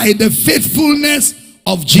 By the faithfulness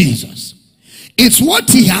of Jesus. It's what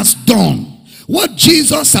he has done. What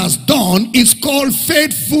Jesus has done is called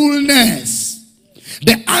faithfulness.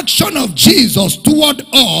 The action of Jesus toward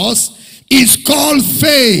us is called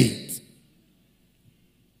faith.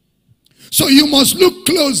 So you must look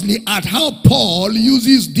closely at how Paul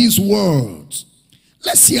uses these words.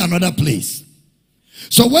 Let's see another place.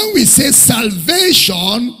 So when we say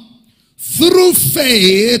salvation through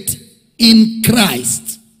faith in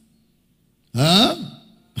Christ,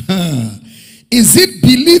 is it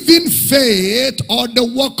believing faith or the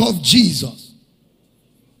work of Jesus?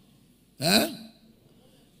 Now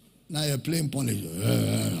you're playing Polish.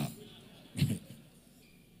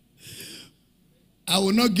 I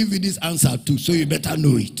will not give you this answer too, so you better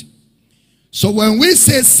know it. So when we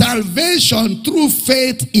say salvation through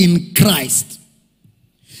faith in Christ,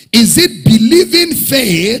 is it believing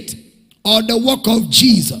faith or the work of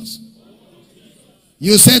Jesus?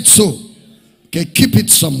 You said so. Okay, keep it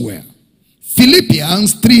somewhere.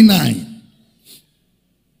 Philippians 3:9.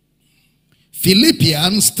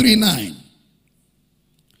 Philippians 3:9.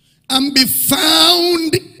 And be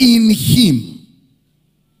found in him,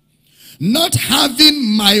 not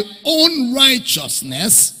having my own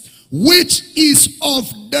righteousness, which is of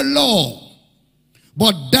the law,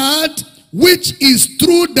 but that which is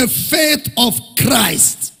through the faith of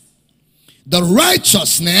Christ, the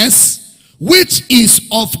righteousness which is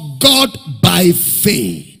of God by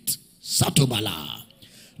faith. Satobala.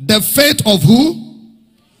 The faith of who?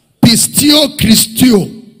 Pistio Christio.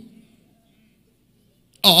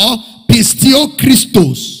 Or Pistio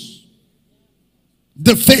Christos.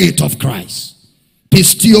 The faith of Christ.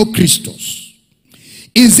 Pistio Christos.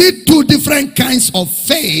 Is it two different kinds of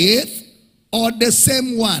faith or the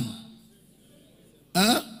same one?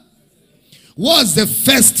 What's the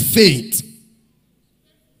first faith?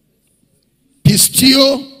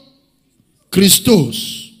 Pistio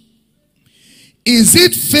Christos. Is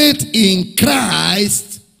it faith in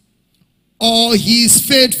Christ or his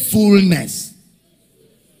faithfulness?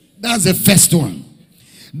 That's the first one.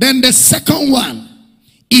 Then the second one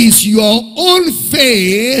is your own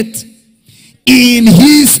faith in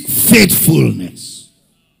his faithfulness.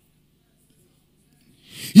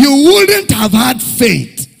 You wouldn't have had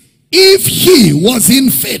faith if he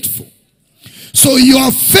wasn't faithful. So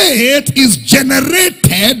your faith is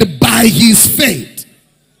generated by his faith.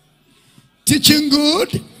 Teaching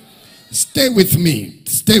good? Stay with me.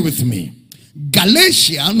 Stay with me.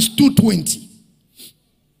 Galatians 2:20.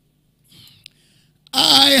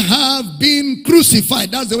 I have been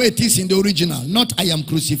crucified. That's the way it is in the original. Not I am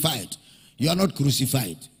crucified. You are not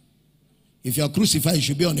crucified. If you are crucified, you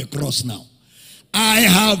should be on a cross now. I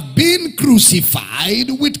have been crucified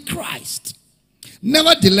with Christ.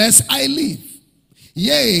 Nevertheless, I live.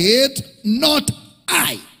 Yet not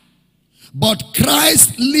I, but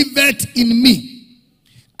Christ liveth in me.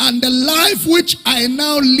 And the life which I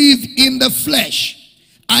now live in the flesh,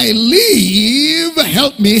 I live,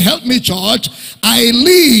 help me church, I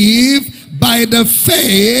live by the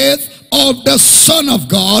faith of the Son of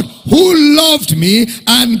God who loved me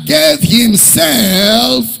and gave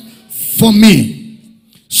himself for me.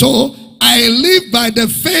 So I live by the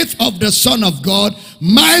faith of the Son of God,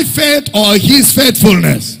 my faith or his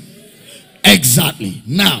faithfulness. Exactly.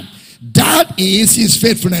 Now, that is his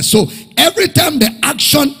faithfulness. So every time the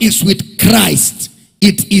action is with Christ,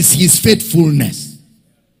 it is his faithfulness.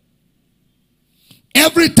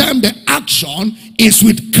 Every time the action is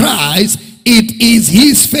with Christ, it is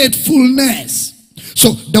his faithfulness.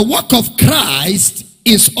 So the work of Christ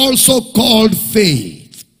is also called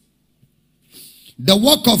faith. The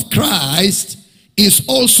work of Christ is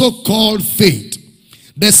also called faith.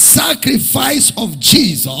 The sacrifice of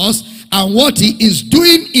Jesus and what he is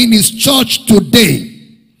doing in his church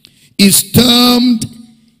today is termed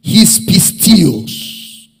his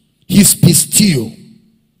pistios. His pistio.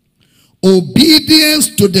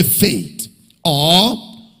 Obedience to the faith, or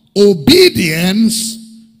obedience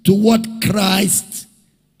to what Christ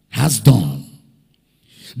has done.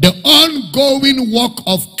 The ongoing work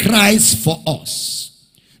of Christ for us.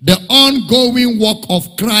 The ongoing work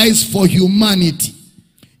of Christ for humanity.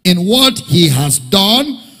 In what he has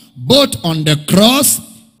done, both on the cross,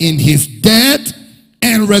 in his death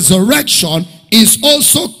and resurrection, is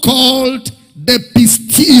also called the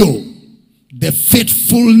pistio. The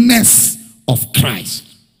faithfulness of Christ.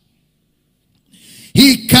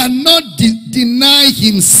 He cannot deny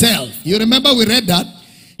himself. You remember we read that?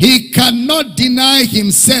 He cannot deny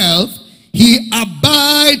himself. He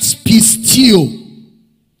abides pistio.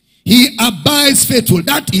 He abides faithful.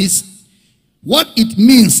 That is, what it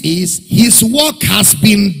means is his work has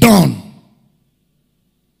been done.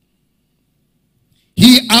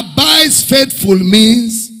 He abides faithful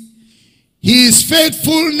means his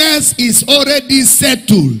faithfulness is already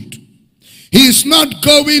settled. He is not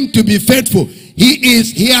going to be faithful.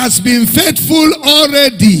 He has been faithful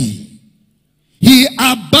already. He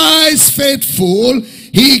abides faithful.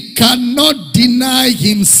 He cannot deny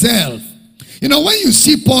himself. You know, when you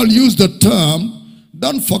see Paul use the term,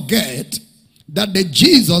 don't forget that the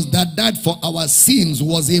Jesus that died for our sins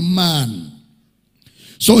was a man.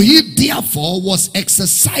 So he therefore was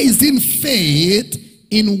exercising faith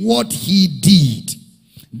in what he did.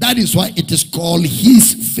 That is why it is called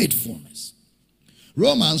his faithfulness.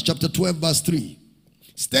 Romans chapter 12 verse 3.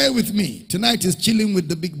 Stay with me. Tonight is chilling with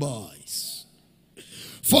the big boys.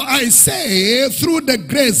 For I say, through the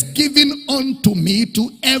grace given unto me,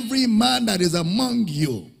 to every man that is among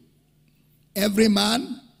you, every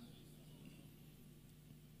man,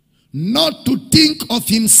 not to think of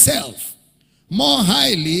himself more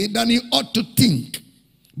highly than he ought to think,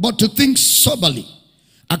 but to think soberly,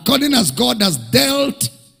 according as God has dealt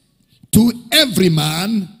to every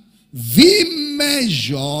man the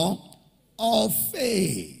measure of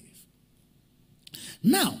faith.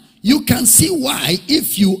 Now, you can see why,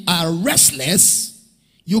 if you are restless,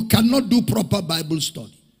 you cannot do proper Bible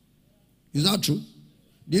study. Is that true?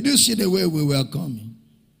 Did you see the way we were coming?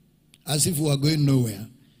 As if we were going nowhere.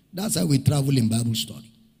 That's how we travel in Bible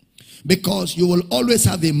study. Because you will always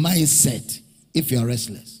have a mindset if you are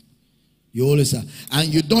restless. You always have.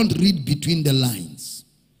 And you don't read between the lines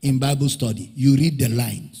in Bible study. You read the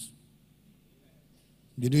lines.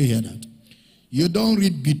 Did you hear that? You don't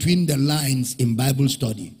read between the lines in Bible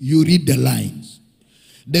study. You read the lines.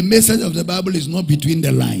 The message of the Bible is not between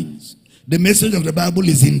the lines. The message of the Bible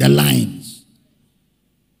is in the lines.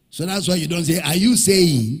 So that's why you don't say, are you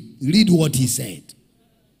saying, read what he said?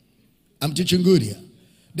 I'm teaching good here.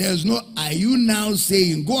 There's no, are you now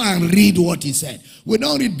saying, go and read what he said? We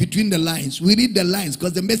don't read between the lines. We read the lines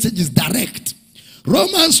because the message is direct.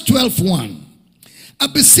 Romans 12:1. I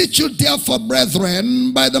beseech you therefore,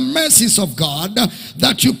 brethren, by the mercies of God,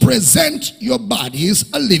 that you present your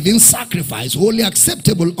bodies a living sacrifice, wholly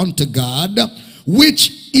acceptable unto God,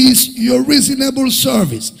 which is your reasonable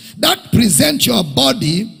service. That present your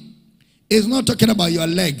body is not talking about your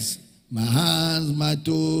legs. My hands, my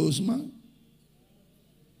toes, my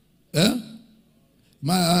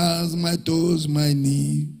hands, my toes, my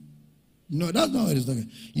knee. No, that's not what it's talking.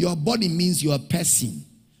 Your body means your person.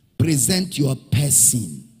 Present your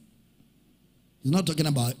person. It's not talking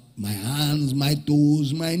about my hands, my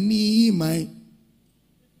toes, my knee, my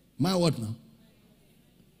what now?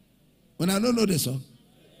 When I don't know this song.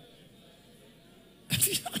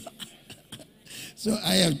 So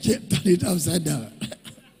I have turned it upside down.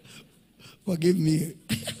 Forgive me.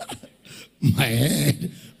 My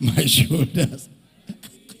head, my shoulders.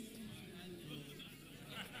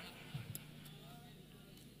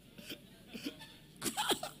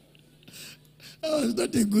 I was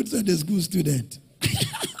not a good Sunday school student.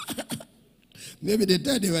 Maybe the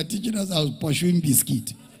time they were teaching us, I was pursuing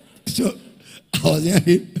biscuit. So I was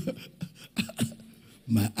hearing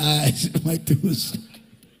my eyes, my toes.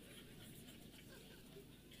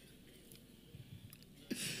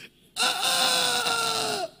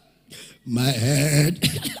 my head.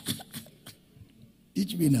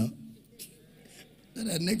 Teach me now. So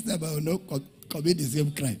that next time I will not commit the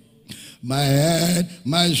same crime. My head,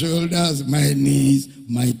 my shoulders, my knees,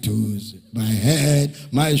 my toes. My head,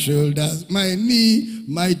 my shoulders, my knee,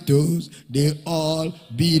 my toes. They all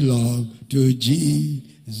belong to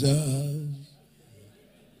Jesus.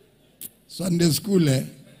 Sunday school, eh?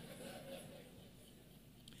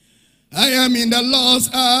 I am in the Lord's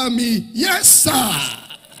army. Yes, sir.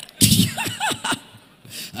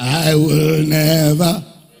 I will never.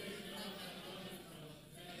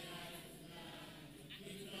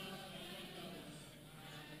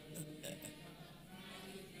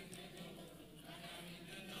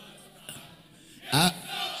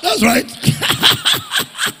 That's right.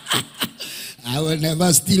 I will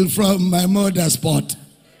never steal from my mother's pot.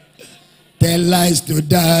 Tell lies to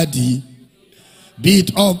daddy.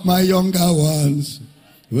 Beat up my younger ones.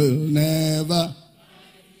 Will never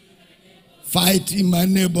fight in my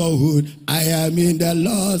neighborhood. I am in the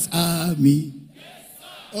Lord's army.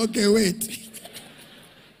 Okay, wait.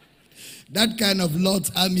 That kind of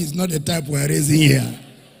Lord's army is not the type we're raising here.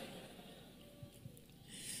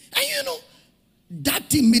 And you know, that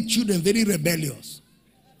thing made children very rebellious.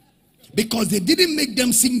 Because they didn't make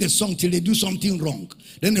them sing the song till they do something wrong.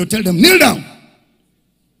 Then they'll tell them, kneel down.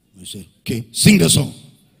 I say, okay, sing the song.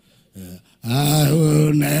 I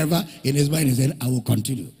will never. In his mind he said, I will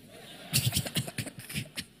continue.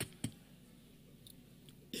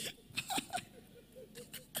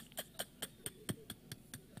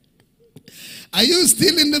 Are you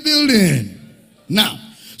still in the building? Now,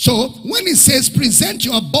 so when he says present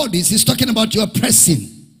your bodies, he's talking about your pressing.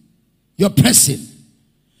 Your pressing.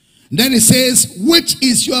 Then it says, which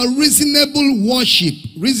is your reasonable worship,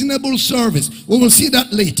 reasonable service. We will see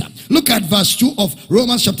that later. Look at verse 2 of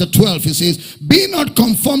Romans chapter 12. It says, be not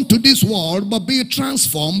conformed to this world, but be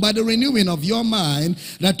transformed by the renewing of your mind,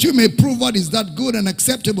 that you may prove what is that good and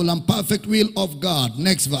acceptable and perfect will of God.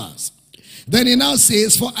 Next verse. Then he now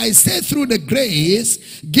says, for I say through the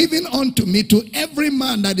grace given unto me to every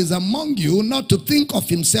man that is among you, not to think of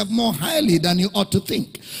himself more highly than he ought to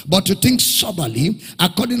think, but to think soberly,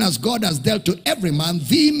 according as God has dealt to every man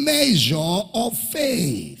the measure of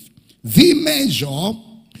faith. The measure.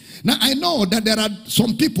 Now I know that there are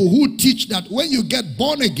some people who teach that when you get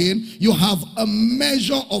born again, you have a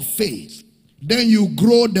measure of faith. Then you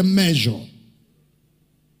grow the measure.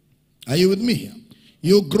 Are you with me here?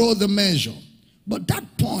 You grow the measure. But that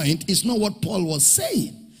point is not what Paul was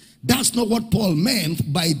saying. That's not what Paul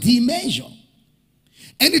meant by the measure.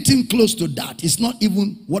 Anything close to that is not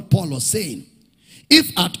even what Paul was saying.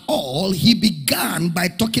 If at all, he began by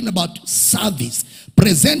talking about service.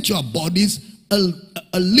 Present your bodies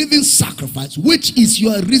a living sacrifice, which is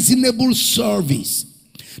your reasonable service.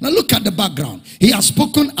 Now look at the background. He has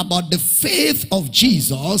spoken about the faith of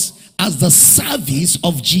Jesus as the service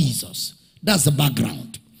of Jesus. That's the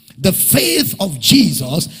background. The faith of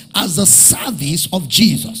Jesus as the service of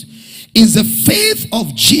Jesus. Is the faith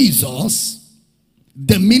of Jesus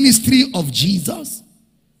the ministry of Jesus?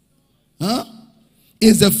 Huh?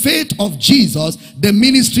 Is the faith of Jesus the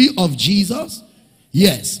ministry of Jesus?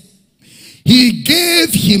 Yes. He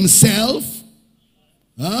gave himself.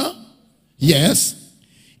 Huh? Yes.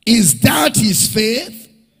 Is that his faith?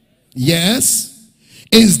 Yes.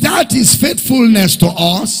 Is that his faithfulness to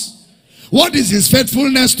us? What is his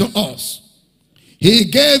faithfulness to us? He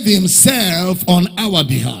gave himself on our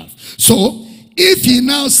behalf. So, if he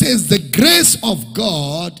now says the grace of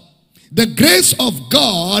God, the grace of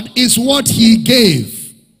God is what he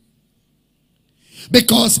gave.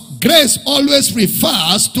 Because grace always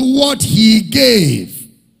refers to what he gave.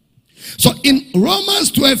 So in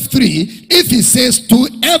Romans 12:3, if he says to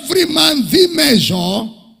every man the measure,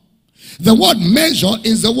 the word measure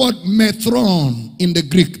is the word metron in the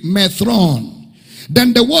Greek, metron.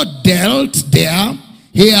 Then the word dealt there,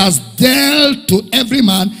 he has dealt to every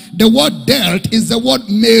man. The word dealt is the word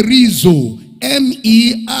merizo,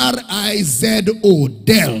 M-E-R-I-Z-O,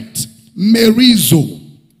 dealt, merizo.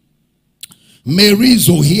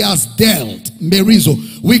 Merizo, he has dealt, merizo.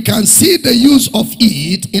 We can see the use of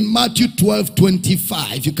it in Matthew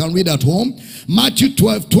 12:25. You can read at home. Matthew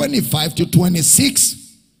 12:25 to 26.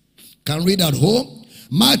 Can read at home.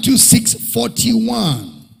 Matthew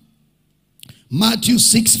 6:41. Matthew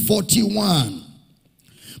 6:41.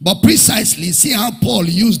 But precisely, see how Paul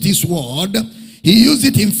used this word. He used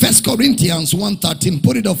it in 1 Corinthians 1:13.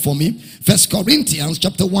 Put it up for me. 1 Corinthians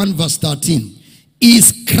chapter 1 verse 13.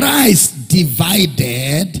 Is Christ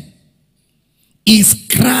divided? Is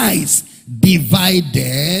Christ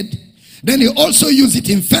divided? Then he also used it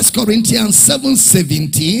in 1 Corinthians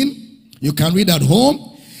 7:17. You can read at home.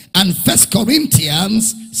 and 1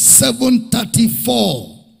 Corinthians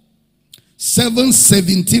 7:34.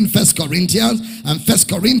 7:17, 1 Corinthians, and 1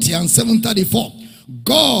 Corinthians 7:34.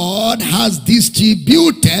 God has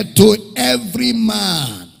distributed to every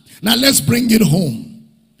man. Now let's bring it home.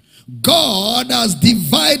 God has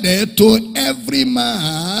divided to every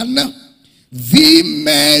man the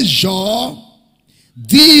measure,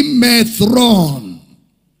 the metron.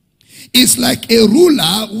 It's like a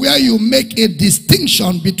ruler where you make a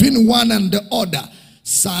distinction between one and the other,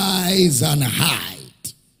 size and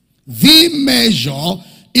height. The measure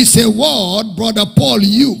is a word Brother Paul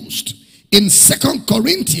used in 2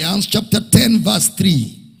 Corinthians chapter 10 verse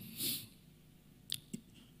 3.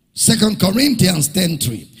 2 Corinthians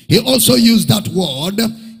 10:3. He also used that word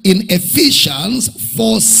in Ephesians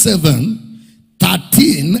 4:7,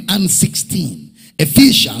 13 and 16.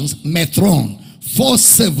 Ephesians, metron,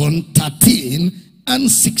 4:7, 13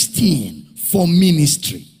 and 16 for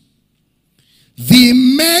ministry. The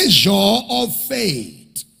measure of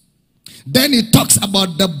faith. Then it talks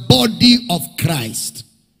about the body of Christ.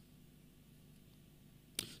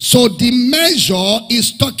 So the measure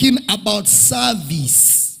is talking about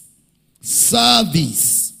service.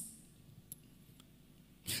 Service.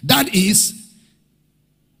 That is,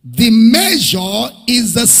 the measure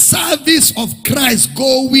is the service of Christ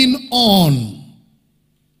going on.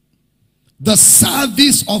 The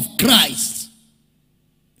service of Christ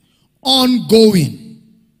ongoing.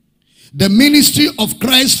 The ministry of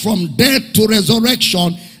Christ from death to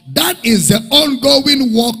resurrection, that is the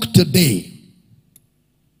ongoing work today.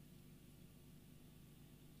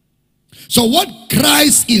 So what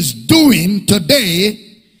Christ is doing today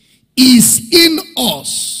is in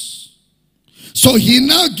us. So he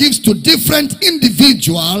now gives to different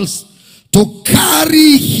individuals to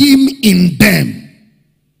carry him in them.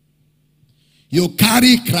 You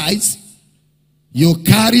carry Christ, you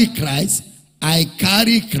carry Christ, I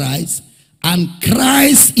carry Christ, and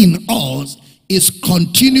Christ in us is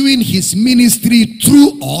continuing his ministry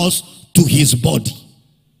through us to his body.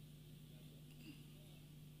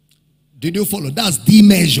 Did you follow? That's the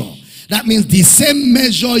measure. That means the same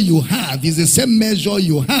measure you have is the same measure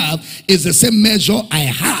you have, is the same measure I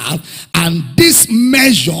have, and this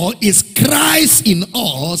measure is Christ in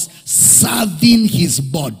us serving his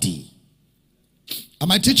body.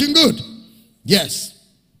 Am I teaching good? Yes.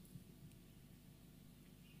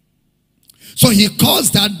 So he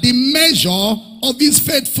calls that the measure of his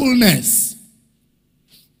faithfulness.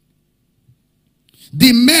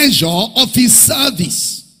 The measure of his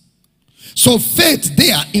service. So faith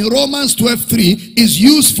there in Romans 12:3 is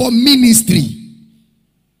used for ministry.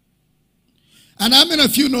 And how many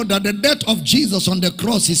of you know that the death of Jesus on the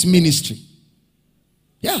cross is ministry?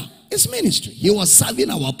 Yeah, it's ministry. He was serving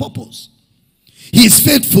our purpose. His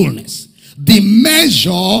faithfulness. The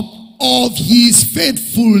measure of his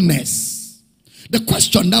faithfulness. The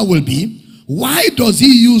question now will be, why does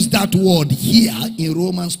he use that word here in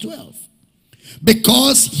Romans 12?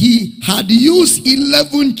 Because he had used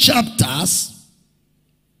 11 chapters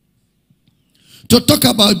to talk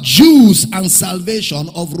about Jews and salvation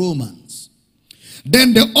of Romans.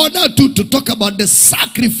 Then the other two to talk about the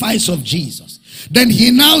sacrifice of Jesus. Then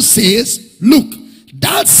he now says, look,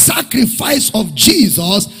 that sacrifice of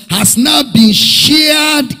Jesus has now been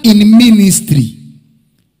shared in ministry.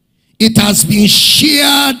 It has been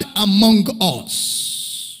shared among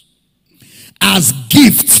us as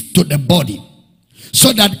gifts to the body,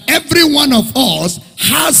 so that every one of us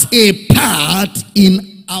has a part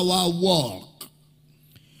in our work.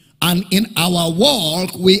 And in our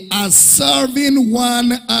work, we are serving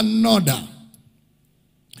one another.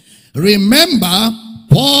 Remember,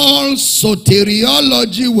 Paul's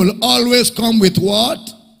soteriology will always come with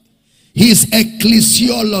what? His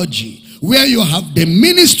ecclesiology. Where you have the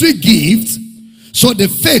ministry gifts, so the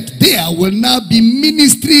faith there will now be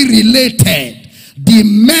ministry related. The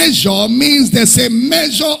measure means there's a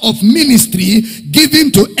measure of ministry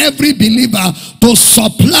given to every believer to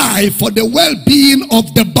supply for the well-being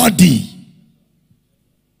of the body.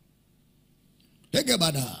 Think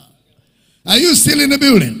about that. Are you still in the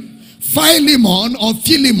building? Philemon or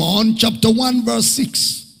Philemon chapter 1 verse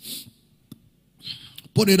 6.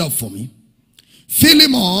 Put it up for me.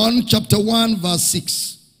 Philemon chapter 1 verse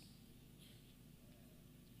 6.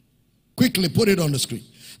 Quickly put it on the screen.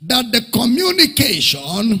 That the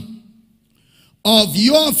communication of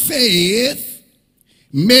your faith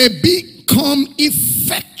may become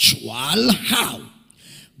effectual. How?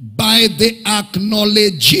 By the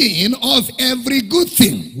acknowledging of every good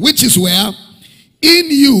thing, which is where? In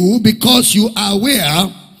you, because you are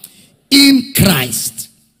where? In Christ.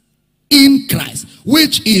 In Christ.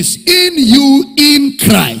 which is in you in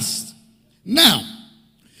Christ. Now,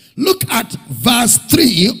 look at verse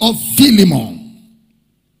 3 of Philemon.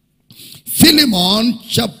 Philemon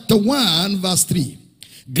chapter 1 verse 3.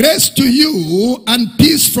 Grace to you and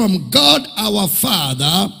peace from God our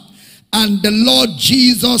Father and the Lord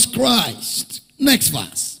Jesus Christ. Next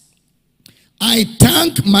verse. I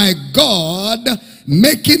thank my God,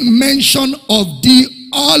 making mention of thee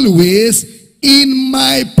always in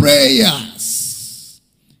my prayers.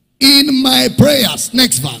 In my prayers.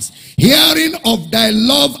 Next verse. Hearing of thy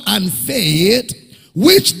love and faith,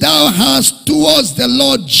 which thou hast towards the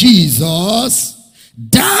Lord Jesus,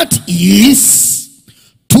 that is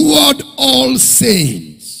toward all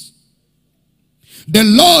saints. The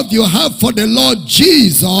love you have for the Lord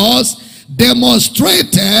Jesus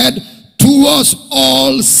demonstrated towards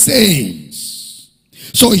all saints.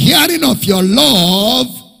 So hearing of your love,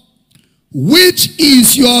 which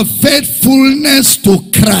is your faithfulness to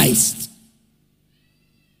Christ.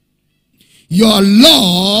 Your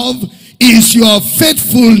love is your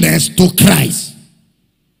faithfulness to Christ.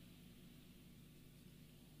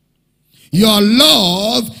 Your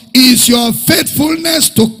love is your faithfulness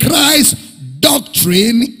to Christ's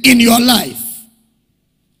doctrine in your life.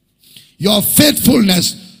 Your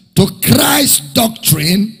faithfulness to Christ's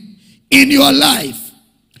doctrine in your life,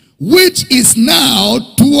 which is now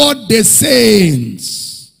toward the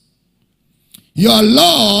saints. Your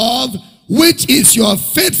love, which is your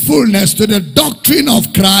faithfulness to the doctrine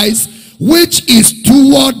of Christ, which is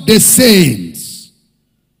toward the saints.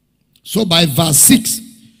 So by verse 6,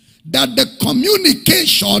 that the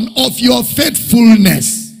communication of your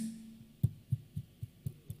faithfulness,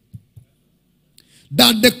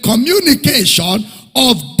 that the communication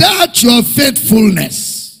of that your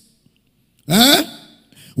faithfulness,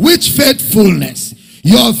 which faithfulness?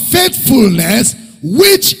 Your faithfulness,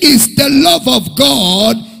 which is the love of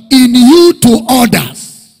God in you to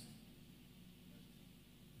others,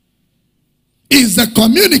 is the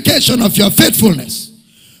communication of your faithfulness,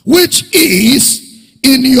 which is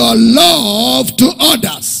in your love to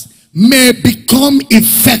others, may become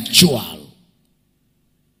effectual.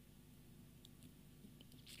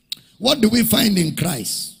 What do we find in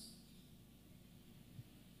Christ?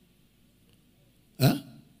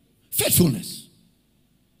 Faithfulness.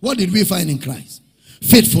 What did we find in Christ?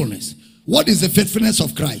 Faithfulness. What is the faithfulness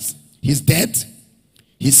of Christ? His death,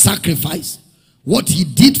 his sacrifice, what he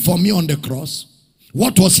did for me on the cross,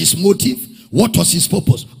 what was his motive, what was his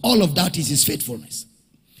purpose. All of that is his faithfulness.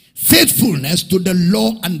 Faithfulness to the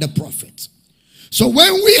law and the prophets. So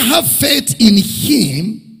when we have faith in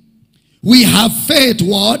him, we have faith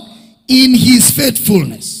what? In his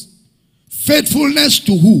faithfulness. Faithfulness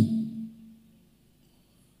to who?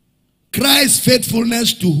 Christ's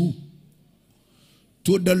faithfulness to who?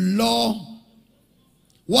 To the law.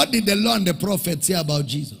 What did the law and the prophets say about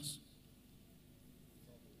Jesus?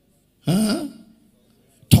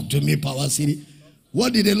 Talk to me, Power City.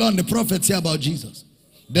 What did the law and the prophets say about Jesus?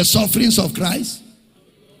 The sufferings of Christ.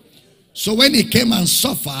 So when he came and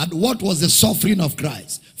suffered, what was the suffering of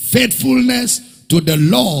Christ? Faithfulness to the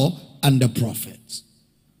law and the prophets.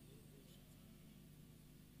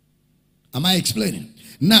 Am I explaining?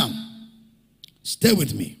 Now, stay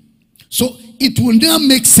with me. So it will now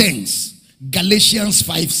make sense. Galatians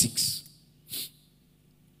 5:6.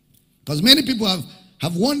 Because many people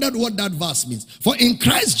have wondered what that verse means. For in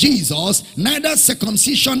Christ Jesus, neither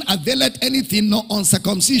circumcision availeth anything nor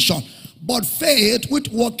uncircumcision, but faith which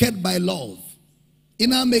worketh by love. It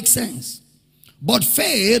now makes sense. But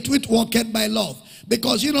faith which worketh by love.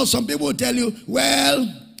 Because you know, some people will tell you, well,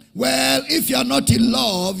 if you are not in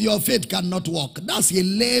love, your faith cannot work. That's a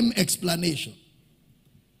lame explanation.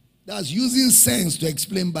 That's using sense to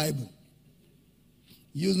explain Bible.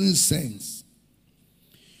 Using sense.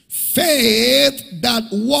 Faith that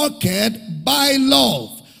worketh by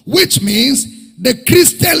love, which means the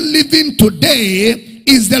Christian living today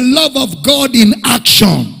is the love of God in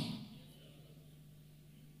action.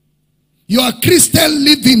 Your Christian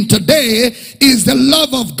living today is the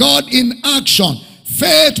love of God in action.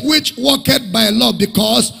 Faith which worketh by love,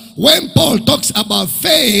 because when Paul talks about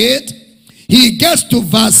faith, he gets to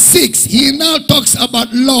verse 6. He now talks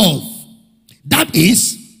about love. That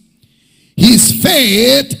is, his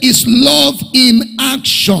faith is love in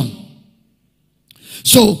action.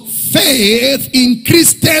 So faith in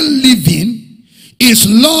Christian living is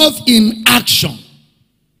love in action.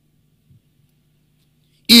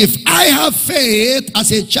 If I have faith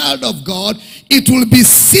as a child of God, it will be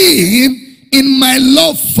seen in my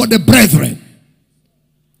love for the brethren.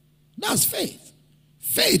 That's faith.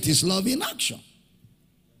 Faith is love in action.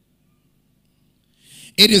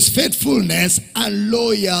 It is faithfulness and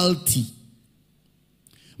loyalty.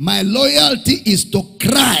 My loyalty is to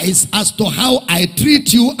Christ as to how I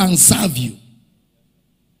treat you and serve you.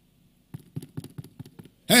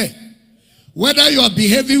 Hey, whether you are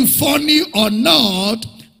behaving funny or not,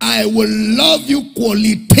 I will love you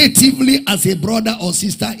qualitatively as a brother or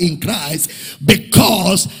sister in Christ,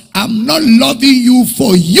 because I'm not loving you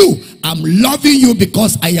for you. I'm loving you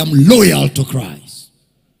because I am loyal to Christ.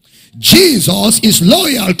 Jesus is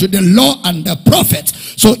loyal to the law and the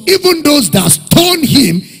prophets. So even those that stoned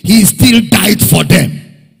him, he still died for them.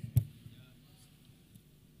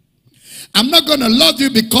 I'm not going to love you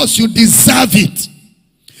because you deserve it,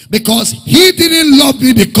 because he didn't love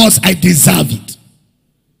me because I deserve it.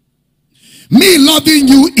 Me loving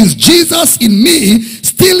you is Jesus in me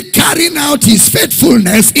still carrying out his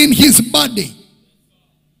faithfulness in his body.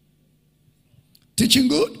 Teaching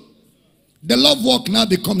good? The love walk now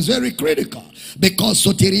becomes very critical, because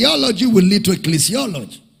soteriology will lead to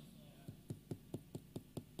ecclesiology.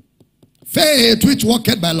 Faith which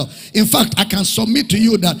walketh by love. In fact, I can submit to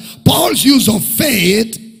you that Paul's use of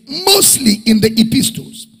faith, mostly in the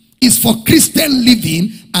epistles, is for Christian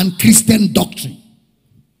living and Christian doctrine.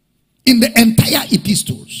 In the entire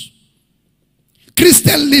epistles,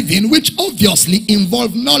 Christian living, which obviously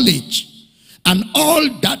involve knowledge and all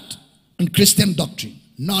that, and Christian doctrine,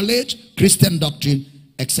 knowledge, Christian doctrine,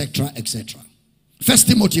 etc., etc. 1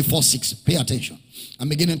 Timothy 4:6. Pay attention. I'm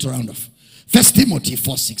beginning to round off. 1 Timothy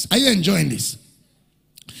 4:6. Are you enjoying this?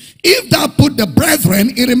 If thou put the brethren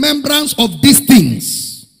in remembrance of these things,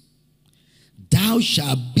 thou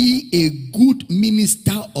shalt be a good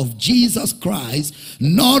minister of Jesus Christ,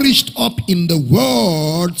 nourished up in the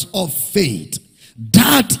words of faith.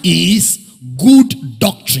 That is good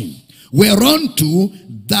doctrine, whereunto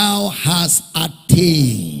thou hast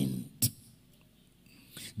attained.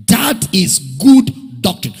 That is good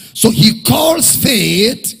doctrine. So he calls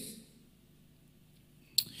faith.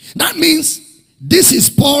 That means this is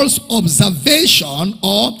Paul's observation,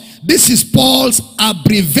 or this is Paul's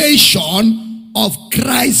abbreviation of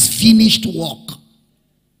Christ's finished work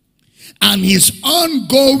and his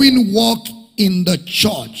ongoing work in the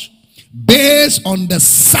church based on the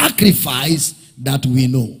sacrifice that we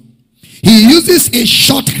know. He uses a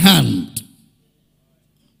shorthand.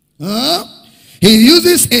 He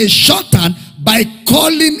uses a shorthand by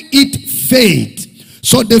calling it faith.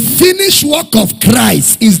 So the finished work of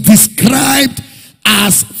Christ is described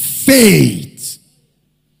as faith.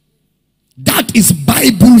 That is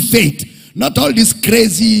Bible faith. Not all this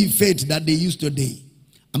crazy faith that they use today.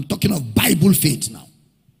 I'm talking of Bible faith now.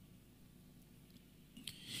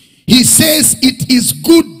 He says it is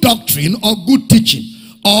good doctrine or good teaching,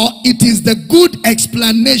 or it is the good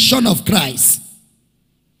explanation of Christ.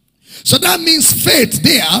 So that means faith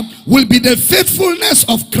there will be the faithfulness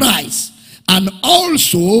of Christ and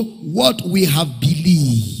also what we have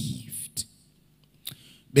believed.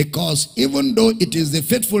 Because even though it is the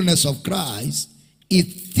faithfulness of Christ, it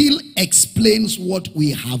still explains what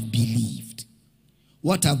we have believed.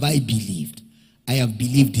 What have I believed? I have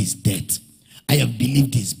believed his death. I have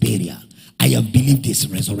believed his burial. I have believed his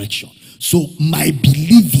resurrection. So my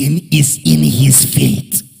believing is in his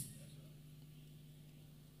faith.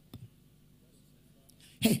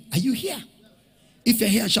 Hey, are you here? If you're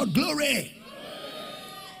here, shout glory.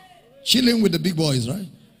 Chilling with the big boys, right?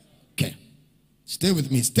 Okay. Stay with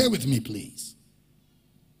me. Stay with me, please.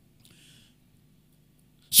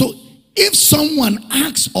 So if someone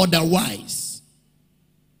acts otherwise,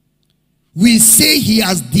 we say he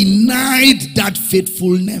has denied that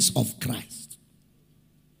faithfulness of Christ.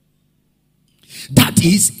 That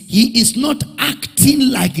is, he is not acting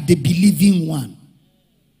like the believing one.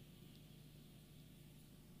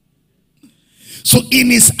 So in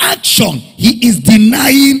his action, he is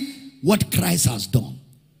denying what Christ has done.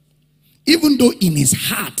 Even though in his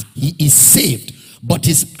heart he is saved, but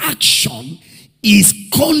his action is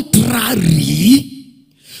contrary.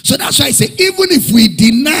 So that's why I say, even if we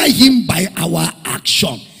deny him by our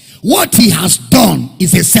action, what he has done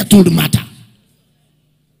is a settled matter.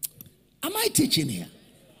 Am I teaching here?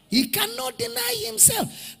 He cannot deny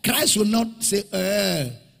himself. Christ will not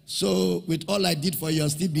say, so with all I did for you, you're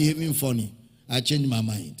still behaving funny. I changed my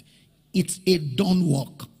mind. It's a done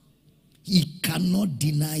work. He cannot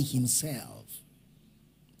deny himself.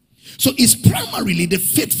 So it's primarily the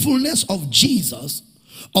faithfulness of Jesus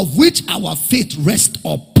of which our faith rests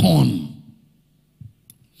upon.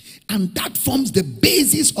 And that forms the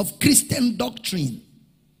basis of Christian doctrine.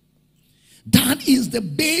 That is the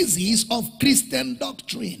basis of Christian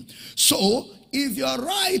doctrine. So if you're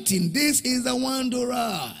writing, this is the one to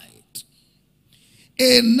write.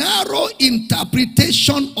 a narrow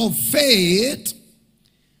interpretation of faith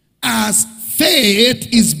as faith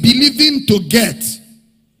is believing to get.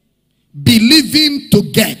 Believing to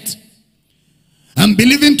get. I'm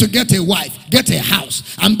believing to get a wife, get a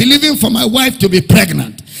house. I'm believing for my wife to be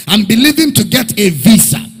pregnant. I'm believing to get a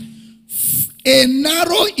visa. A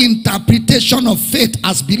narrow interpretation of faith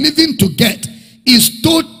as believing to get is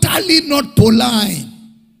totally not Pauline.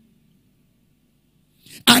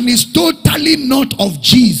 And is totally not of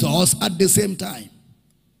Jesus at the same time.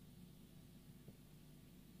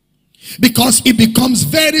 Because it becomes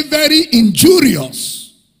very, very injurious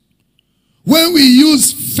when we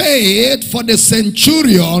use faith for the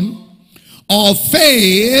centurion or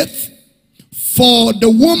faith for the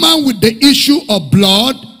woman with the issue of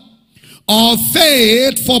blood or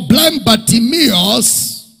faith for blind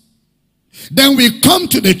Bartimaeus. Then we come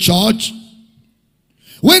to the church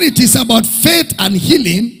when it is about faith and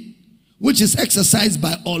healing, which is exercised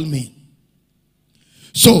by all men.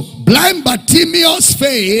 So blind Bartimaeus'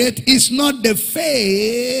 faith is not the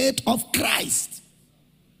faith of Christ.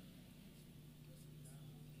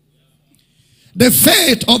 The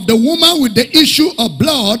faith of the woman with the issue of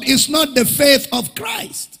blood is not the faith of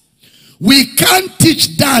Christ. We can't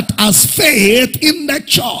teach that as faith in the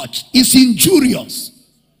church. It's injurious.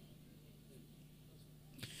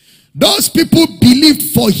 Those people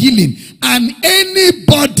believed for healing, and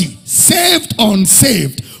anybody, saved,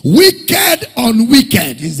 unsaved, wicked,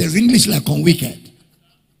 unwicked, is the English like unwicked.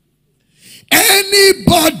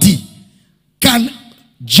 Anybody can,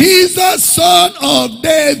 Jesus, son of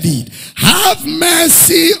David, have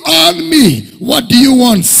mercy on me. What do you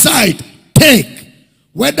want? Sight, take,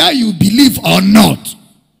 whether you believe or not.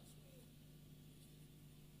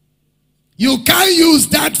 You can't use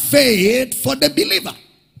that faith for the believer.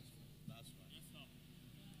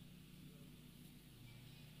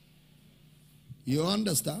 You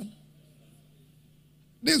understand?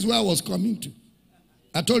 This is where I was coming to.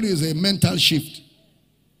 I told you it's a mental shift.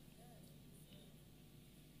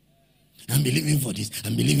 I'm believing for this.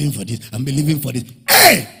 I'm believing for this. I'm believing for this.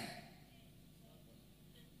 Hey!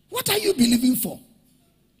 What are you believing for?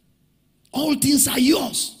 All things are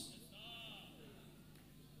yours.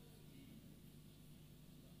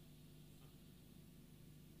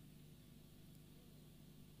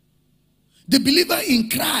 The believer in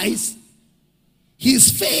Christ,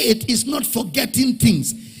 his faith is not forgetting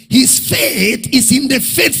things. His faith is in the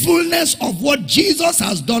faithfulness of what Jesus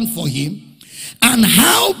has done for him, and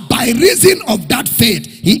how by reason of that faith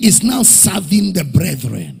he is now serving the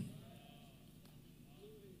brethren.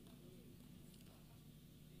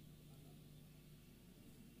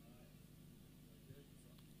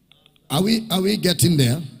 Are we getting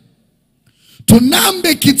there? To now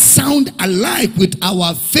make it sound alike with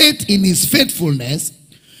our faith in his faithfulness,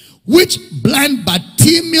 which blind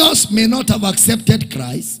Bartimaeus may not have accepted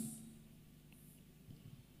Christ.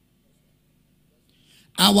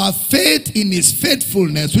 Our faith in his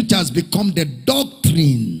faithfulness, which has become the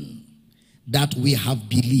doctrine that we have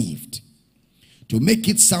believed. To make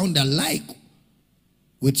it sound alike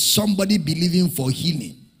with somebody believing for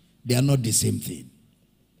healing, they are not the same thing.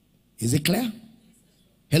 Is it clear?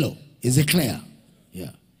 Hello, is it clear?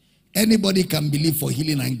 Yeah. Anybody can believe for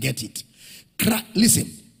healing and get it.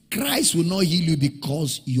 Listen. Christ will not heal you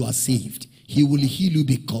because you are saved. He will heal you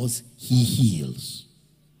because he heals.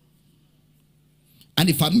 And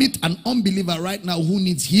if I meet an unbeliever right now who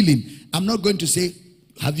needs healing, I'm not going to say,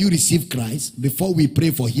 have you received Christ? Before we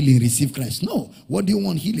pray for healing, receive Christ. No. What do you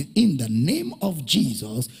want healing? In the name of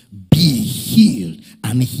Jesus, be healed,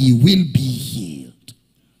 and he will be healed.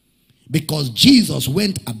 Because Jesus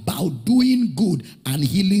went about doing good and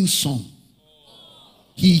healing some.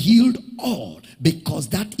 He healed all, because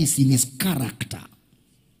that is in his character.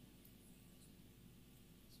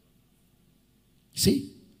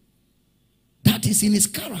 See? That is in his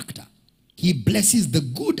character. He blesses the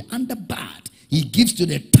good and the bad. He gives to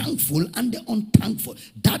the thankful and the unthankful.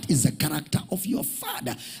 That is the character of your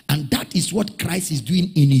Father. And that is what Christ is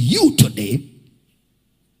doing in you today.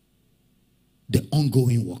 The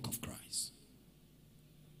ongoing work of Christ.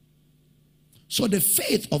 So the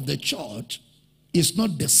faith of the church is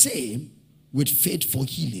not the same with faith for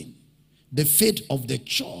healing. The faith of the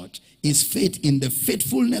church is faith in the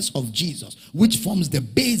faithfulness of Jesus, which forms the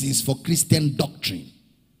basis for Christian doctrine.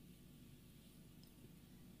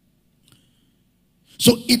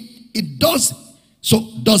 So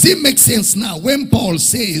does it make sense now when Paul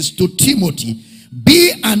says to Timothy,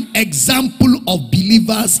 be an example of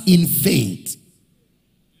believers in faith?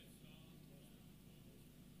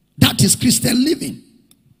 That is Christian living.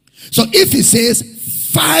 So if he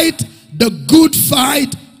says, fight the good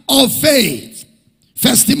fight of faith,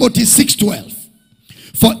 1 Timothy 6:12.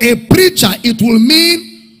 For a preacher, it will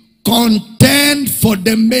mean contend for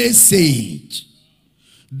the message.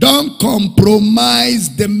 Don't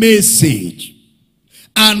compromise the message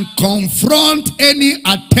and confront any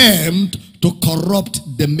attempt to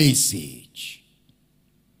corrupt the message.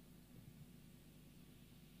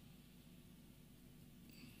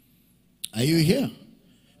 Are you here?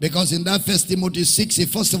 Because in that 1 Timothy 6, he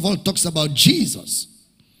first of all talks about Jesus.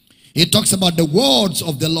 He talks about the words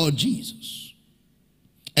of the Lord Jesus.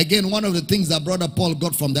 Again, one of the things that Brother Paul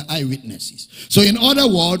got from the eyewitnesses. So in other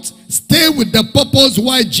words, stay with the purpose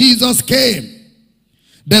why Jesus came.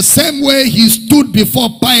 The same way he stood before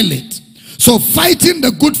Pilate. So fighting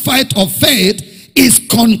the good fight of faith is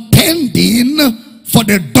contending for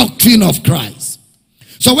the doctrine of Christ.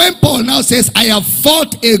 So when Paul now says, I have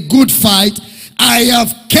fought a good fight, I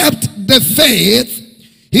have kept the faith,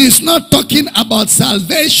 he is not talking about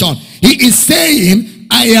salvation. He is saying,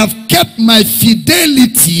 I have kept my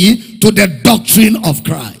fidelity to the doctrine of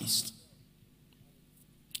Christ.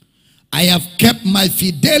 I have kept my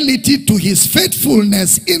fidelity to his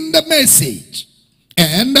faithfulness in the message.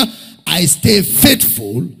 And I stay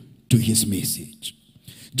faithful to his message.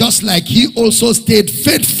 Just like he also stayed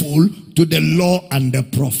faithful to the law and the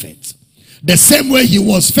prophets. The same way he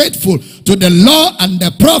was faithful to the law and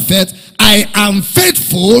the prophets, I am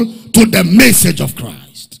faithful to the message of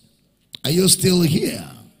Christ. Are you still here?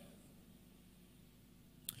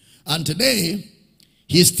 And today,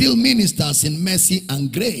 he still ministers in mercy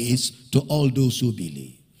and grace to all those who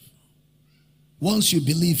believe. Once you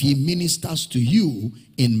believe, he ministers to you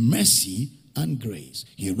in mercy and grace.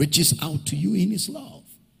 He reaches out to you in his love.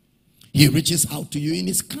 He reaches out to you in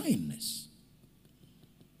his kindness.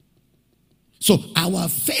 So our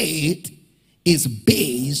faith is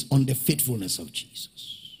based on the faithfulness of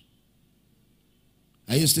Jesus.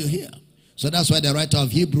 Are you still here? So that's why the writer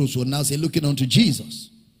of Hebrews will now say, looking unto Jesus.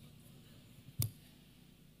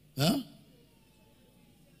 Huh?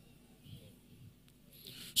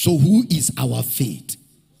 So who is our faith?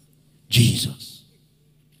 Jesus.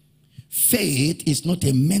 Faith is not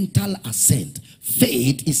a mental assent.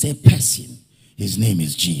 Faith is a person. His name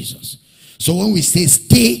is Jesus. So when we say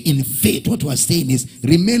stay in faith, what we're saying is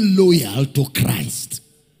remain loyal to Christ.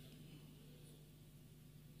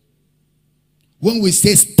 When we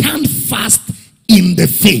say stand fast in the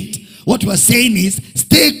faith, what we're saying is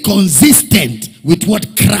stay consistent with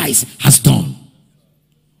what Christ has done.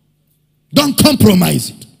 Don't compromise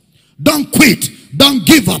it. Don't quit. Don't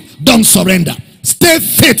give up. Don't surrender. Stay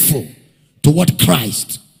faithful to what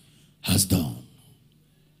Christ has done.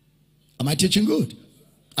 Am I teaching good?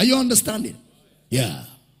 Are you understanding? Yeah.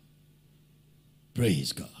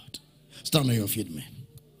 Praise God. Stand on your feet, man.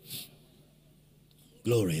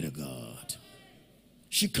 Glory to God.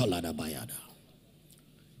 Shikalada bayada.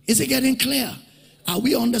 Is it getting clear? Are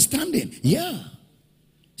we understanding? Yeah.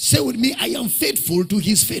 Say with me, I am faithful to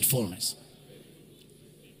his faithfulness.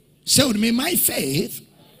 Say with me, my faith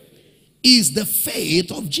is the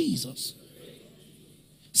faith of Jesus.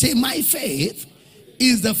 Say, my faith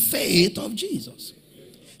is the faith of Jesus.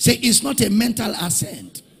 Say, it's not a mental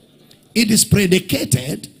assent. It is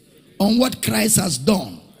predicated on what Christ has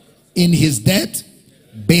done in his death,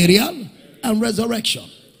 burial, and resurrection.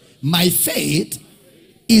 My faith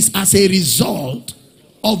is as a result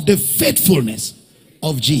of the faithfulness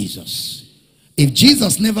of Jesus. If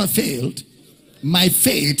Jesus never failed, my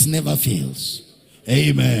faith never fails.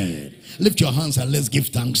 Amen. Lift your hands and let's give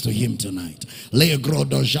thanks to him tonight. I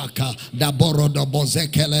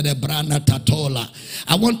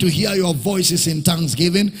want to hear your voices in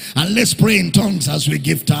thanksgiving, and let's pray in tongues as we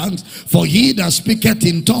give thanks. For he that speaketh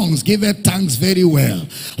in tongues giveth thanks very well.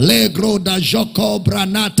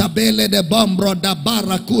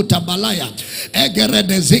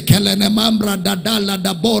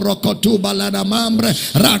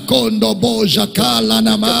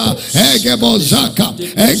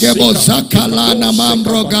 Zakalana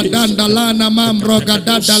mambro gadanda lana mambro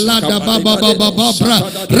gadada lada baba baba babra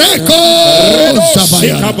reko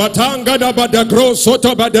sabaya batanga da bada grosso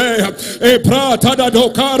to bade e prata da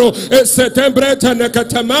dokaro e settembre tene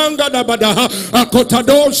katamanga da bada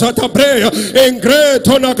akotado shatabre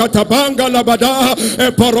engreto na katabanga la bada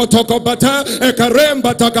e porotoko bata e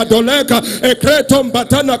karemba tagadoleka e kretom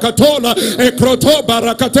batana katola e kroto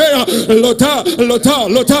barakatea lota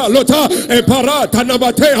e parata na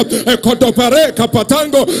batea Kodopare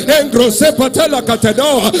Kapatango, Engrose Patela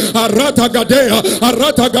Katedoa, Arata Gadea,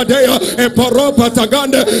 Emporopa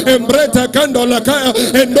Tagande, Embreta Kandolakaya,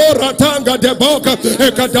 Endora Tanga de Boca,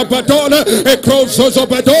 Ekatapatola,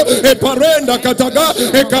 Ekrosozobedo, Eparenda Kataga,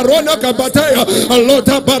 Ekarona Kabatea,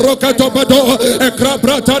 Alota Baroka Tobado,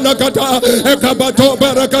 Ekrabrata Nakata, Ekabato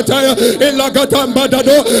Barakataya, Elagatam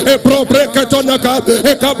Badado, Eprobrecatonaka,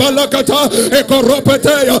 Ekabalakata,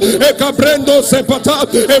 Ekoropetea, Ekabrendo Sepata,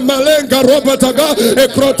 Emalenga Robataga,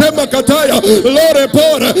 Ekrotema Kataya, Lore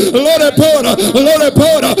Pora,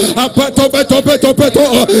 Apato Beto,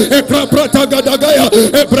 Ekraprata Gadagaya,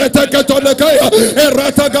 Epreta Katonakaya,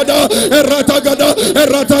 Eratagada,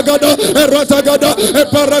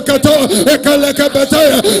 Eparakato,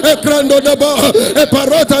 Ekalekabetea, Ekrando Naba,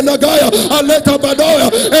 Eparota Nagaya, Aleta Badoya,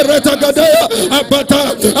 Eretagadea,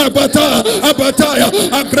 Abataya,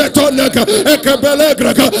 Agretoneka,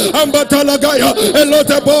 Ekabelegraka, Ambatalagaya,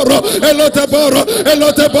 Elote Boro,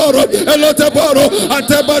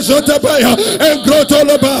 Ateba Jotebea,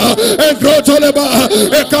 Engrotoleba,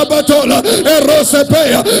 Ekabatola,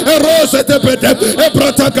 Erosepea, Erosetepete,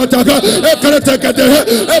 Epratakataga, Ekretekade,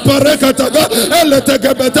 Eparekataga,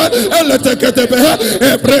 Eletekebeta,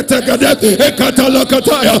 Ebretekade,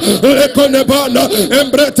 Ekatalakataya, Ekonebana,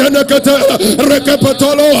 Embretenekatela,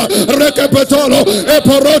 Rekapatolo,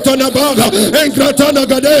 Eporota Nabaga, Engratana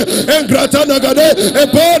Gade,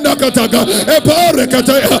 Ebona Kataga,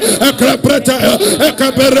 Eparekataya, Ekrapretea,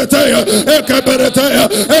 Ekaberetea,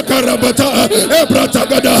 Ekarabata,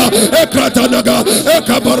 Ebratagada, Ekratanaga,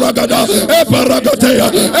 Ekabaragada, Eparagatea,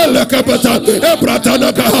 Elekabata,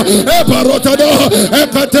 Ebratanaga, Eparotado,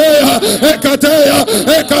 Ekatea,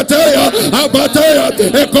 Abatea,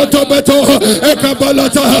 Ekotobeto,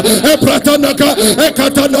 Ekabalata, Ebratanaga,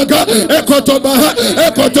 Ekatanaga, Ekotomaha,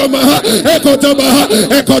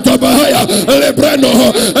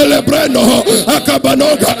 Lebreno,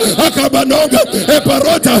 Akabanoga,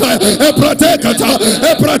 Eparota, Epratekata,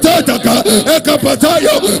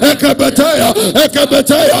 Ekapatayo, Ekabetea,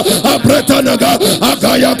 Abretanaga,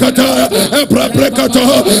 Akayakata, Eprabrekato,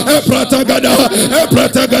 Epratagada,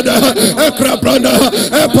 Ekrabranda,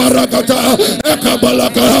 Eparakata,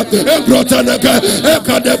 Ekabalaka, Ekrotanaga,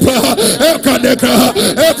 Ekadeka,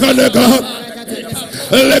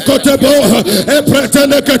 Lekotebo,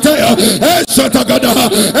 Epretenekatea, Eshatagada,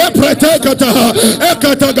 Epretekata,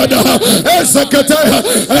 Ekatagada, Esakatea.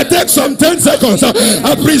 Take some 10 seconds.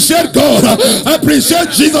 Appreciate God. Appreciate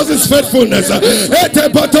Jesus' faithfulness.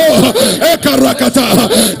 Etebato, Ekarakata.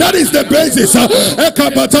 That is the basis.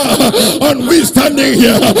 Ekabata. On we standing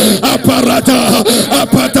here. Aparata,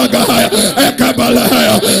 Apatagaya,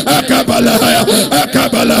 Ekabalaya,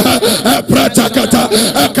 Epratakata,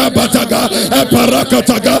 Ekabataga,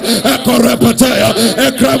 Parakataga, Ekorepatea,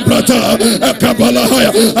 Ekrambrata,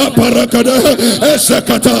 Ekabalahaya, Aparakada,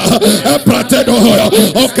 Esekata, Epratedohoya,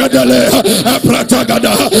 Okadale,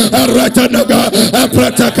 Epratagada, Eretanaga,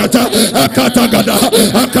 Epratakata, Ekatagada,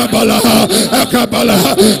 Ekabalaha,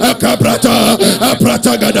 Ekabrata,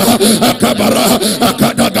 Epratagada, Ekabara,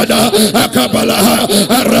 Ekadagada, Ekabalaha,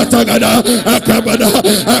 Eratagada, Ekabada,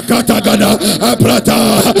 Ekatagada, Eprata,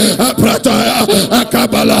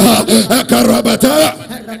 Ekabalaha, Karabata,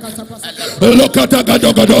 Lokatagado,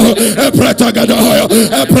 Epratagada,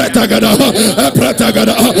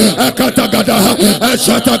 Akatagada,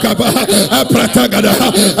 Shatakaba, Epratagada,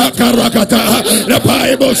 Akarakata. The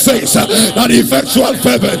Bible says that effectual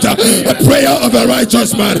fervent prayer of a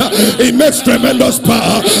righteous man, it makes tremendous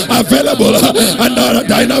power available and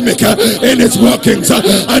dynamic in its workings.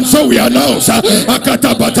 And so we announce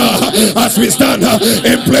Akatabata as we stand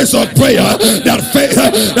in place of prayer that faith,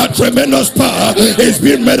 that tremendous power is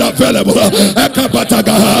being made available. Ekabata,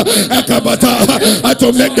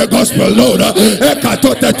 to make the gospel known.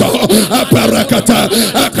 Ekatoteto, Aparakata,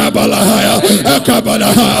 Akabalahaya,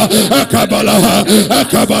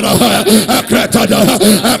 Akratada,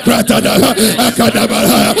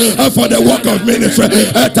 Akadabahaya, for the work of ministry.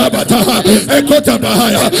 Etabata,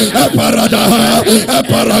 Ekotabahaya, Aparadahaya,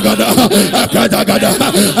 Aparagada, Akadagada,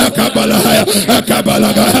 Akabalahaya,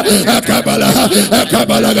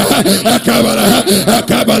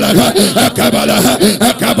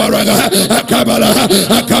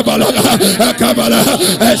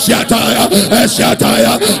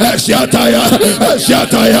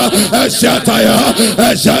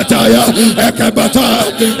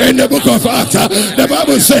 In the book of Acts, the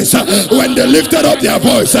Bible says when they lifted up their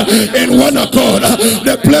voice in one accord,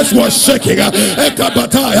 the place was shaking. And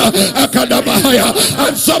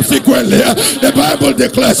subsequently, the Bible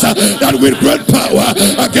declares that with great power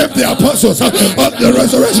gave the apostles of the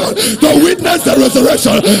resurrection to witness the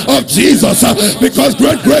resurrection of Jesus, because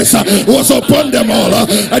great grace was upon them all.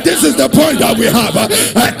 This is the point that we have.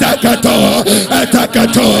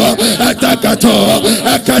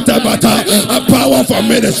 A power for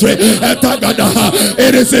ministry.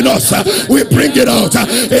 It is in us. We bring it out.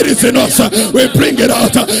 It is in us. We bring it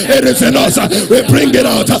out. It is in us. We bring it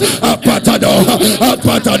out. Apatado.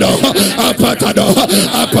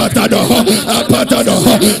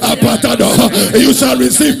 You shall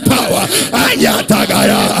receive power.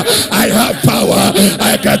 I have power.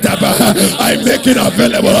 I make it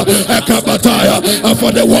available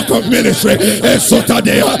for the work of ministry.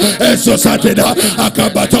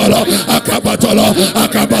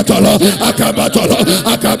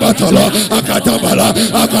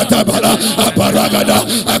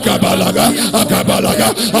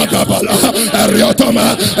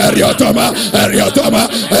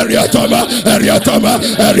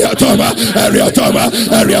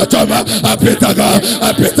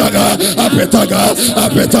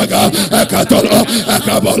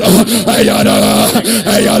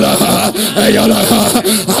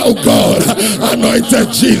 How God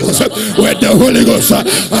anointed Jesus with the Holy Ghost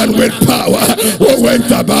and with power, who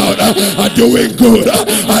went about doing good.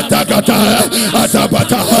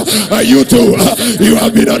 You too, you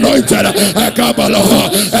have been anointed.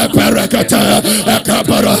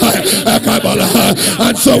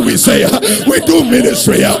 And so we say, we do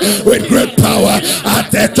ministry with great power at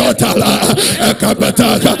the total.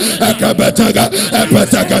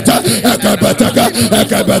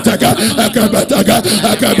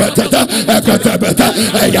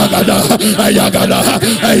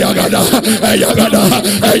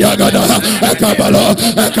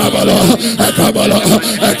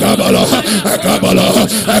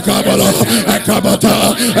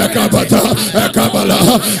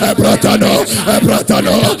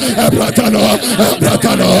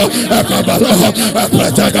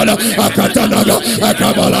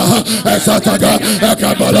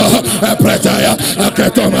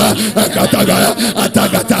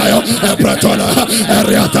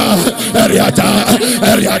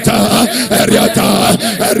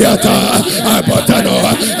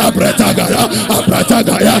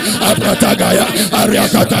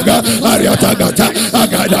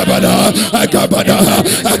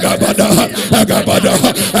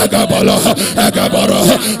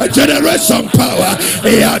 Generation power.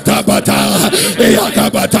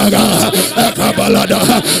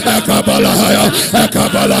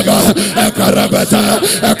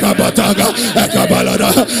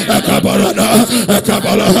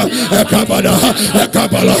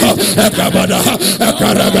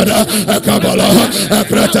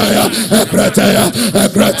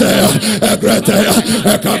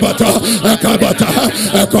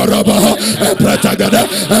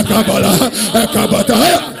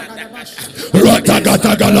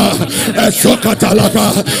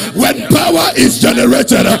 When power is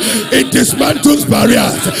generated, it dismantles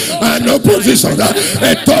barriers and opposition.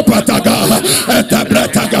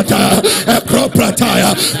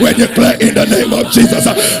 We declare in the name of Jesus,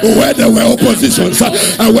 where there were oppositions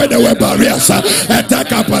and where there were barriers,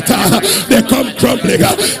 they come crumbling.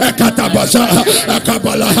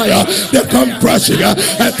 They come crushing.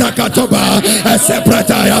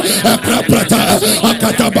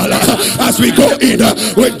 As we go in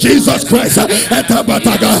with Jesus Christ, the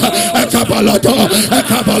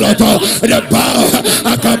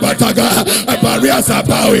barriers are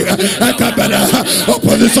bowing,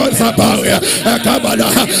 oppositions are bowing.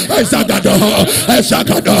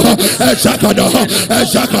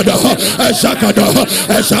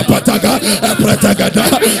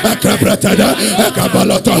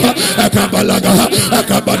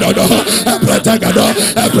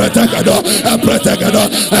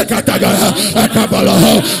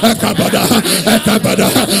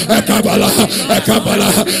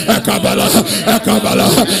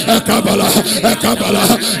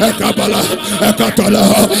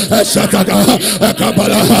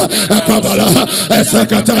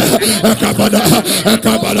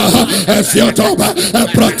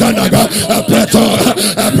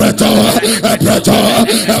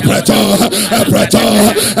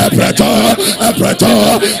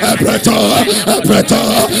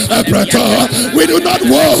 We do not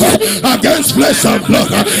war against flesh and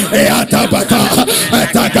blood.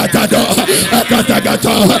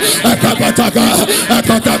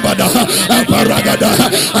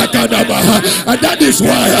 And that is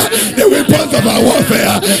why the weapons of our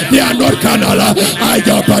warfare, they are not carnal.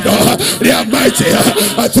 They are mighty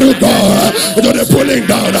through God to the pulling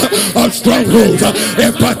down of strongholds.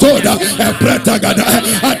 Epatoda, Epretagada,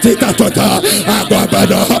 Atitatota,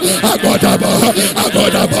 Agodaba,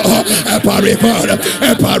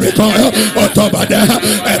 Eparicor, Otobada,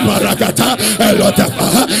 Eparagata, Elotapa,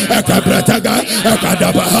 Ekabrataga,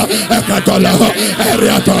 Ekadaba, Ekatola,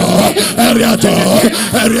 Eriato,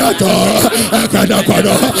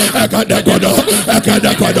 Ekadakodo,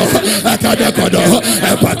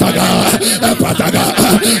 Epataga,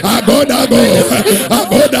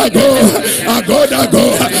 Agodago.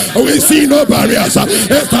 We see no barriers.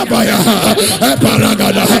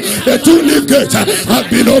 The two-leaf gates have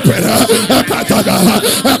been opened.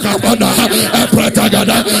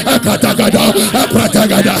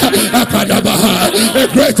 A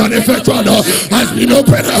great and effectual door has been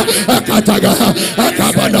opened.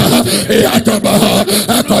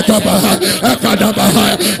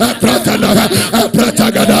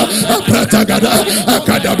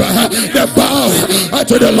 The bow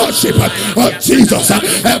to the Lordship of Jesus.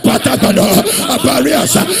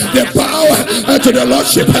 Barriers. The bow to the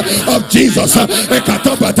Lordship of Jesus.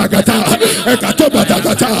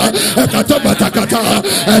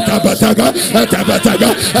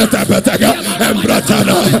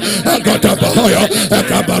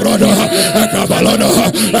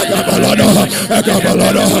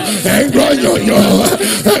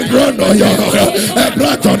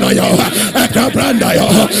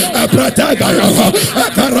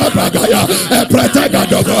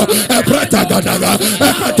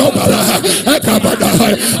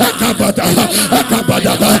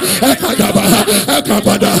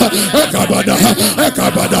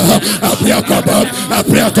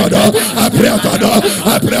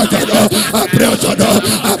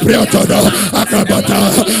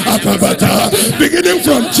 Beginning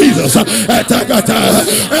from Jesus,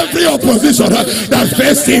 every opposition that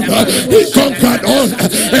faced him, he conquered on.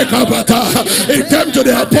 It came to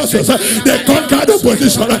the apostles, they conquered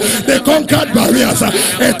opposition, they conquered barriers.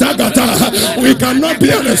 We cannot be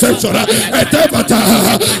an exception.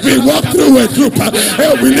 We walk through a troop,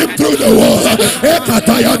 we live through the wall.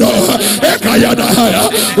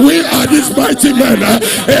 We are these mighty men.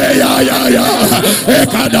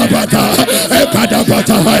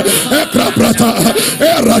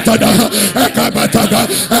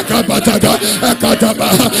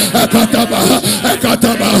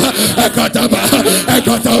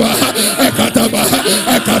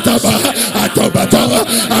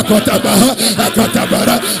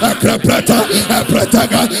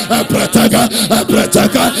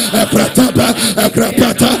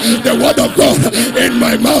 The word of God in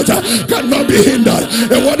my mouth cannot be hindered.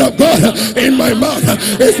 The word of God in my mouth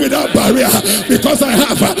is without barrier, because I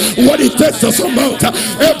have what it takes to surmount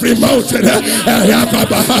every mountain.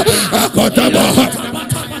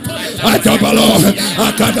 Akabala,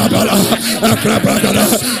 Akrabagala,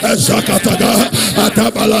 Zakataga,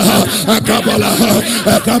 Atabala, Akabala,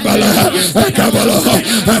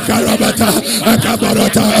 Akarabata,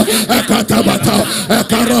 Akabarata, Akatabata,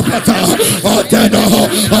 Akarapata, Otelo,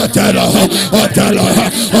 Atebata.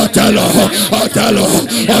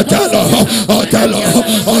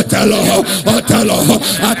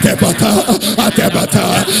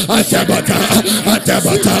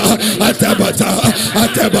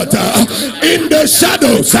 In the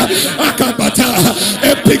shadows, Akabata,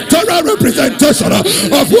 a pictorial representation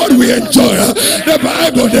of what we enjoy. The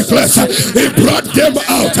Bible declares he brought them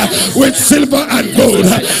out with silver and gold,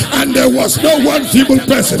 and there was no one feeble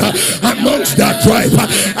person amongst that tribe.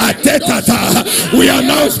 We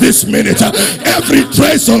announce this minute, every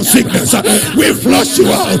trace of sickness, we flush you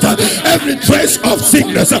out. Every trace of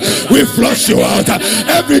sickness, we flush you out.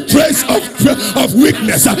 Every trace of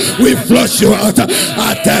weakness, we flush you out.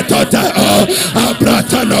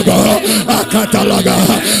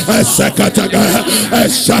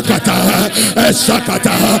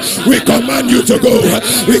 We command you to go.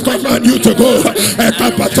 We command you to go.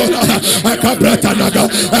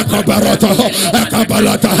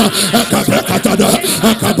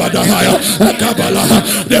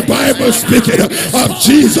 The Bible speaking of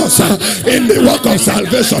Jesus in the work of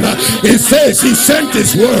salvation, it says he sent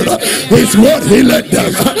his word he led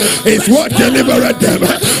them, his word delivered them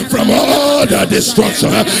from all the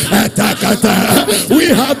destruction. We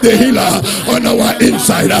have the healer on our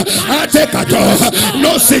inside.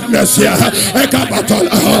 No sickness here,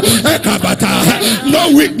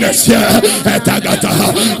 no weakness here,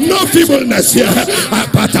 no feebleness here.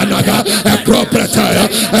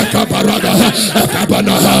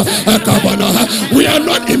 We are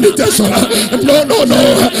not imitation. No.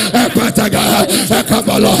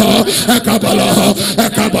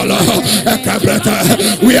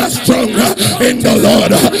 We are strong in the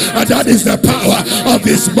Lord, and that is the power of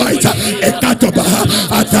his might.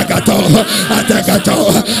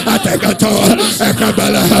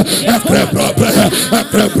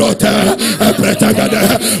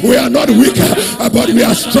 We are not weak, but we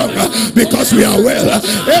are strong because we are well.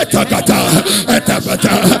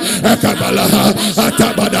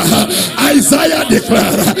 Isaiah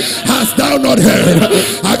declared, hast thou not heard?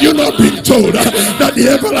 Have you not been told that the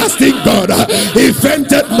everlasting God, he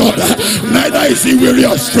fainted not, neither is he weary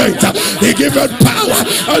of strength. He giveth power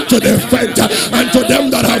unto the faint, and to them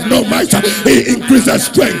that have no might he increases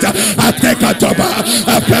strength.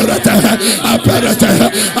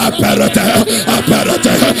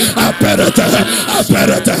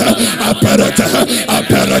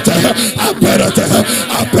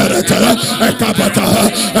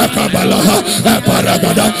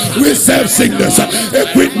 We serve sickness, a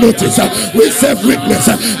quick notice. We serve weakness,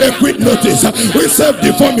 a quick notice. We serve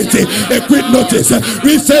deformity, a quick notice.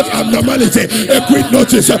 We serve abnormality, a quick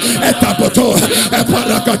notice.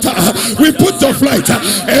 We put to flight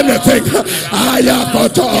anything.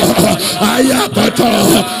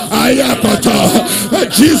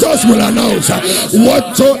 Jesus will announce,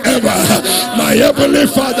 whatsoever my heavenly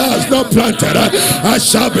Father has not planted, I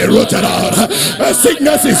shall be rooted out.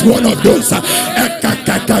 Sickness is one of those.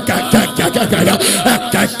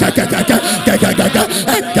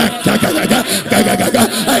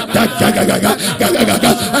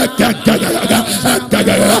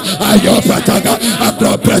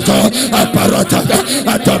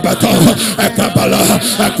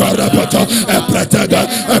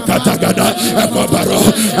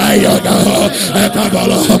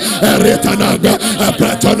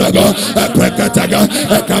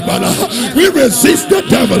 We resist the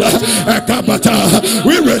devil.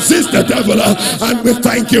 We resist the devil, and we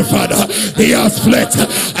thank you, Father. He has fled.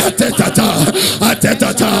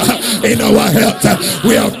 In our health,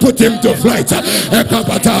 we have put him to flight.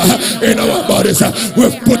 In our bodies,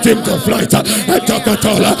 we've put him to flight.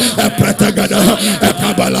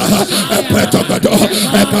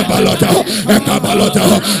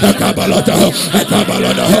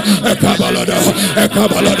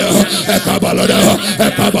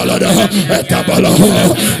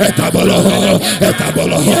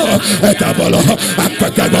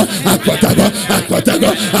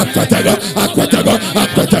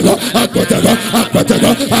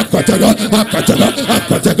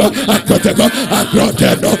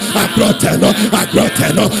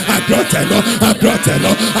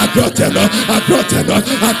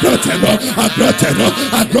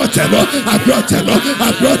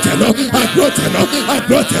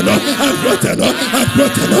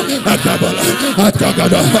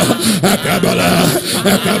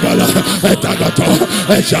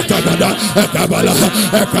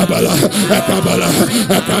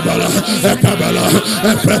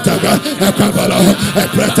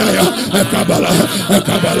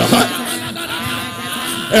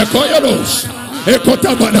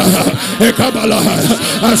 Ekotabana, Ekabala,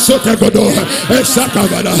 Asotegodo,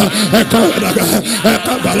 Esakabana, Ekabala,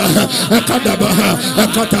 Ekabala, Ekadabaha,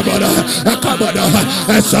 Ekatabala, Ekabada,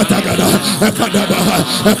 Esatagada, Ekadabaha,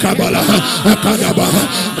 Ekabala, Ekadabaha.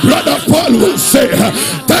 Brother Paul will say,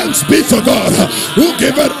 thanks be to God who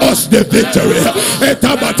giveth us the victory.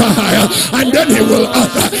 And then he will add,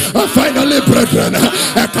 finally, brethren,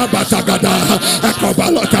 Ekabatagada,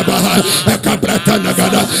 Ekabalotabaha,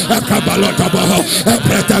 Ekabratanagada, Ekabalotabaha.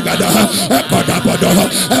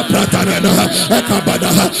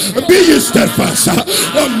 Be ye steadfast,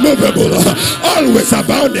 unmovable, always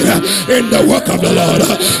abounding in the work of the Lord,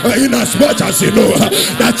 inasmuch as you know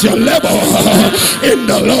that your labor in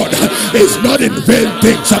the Lord is not in vain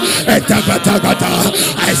things. I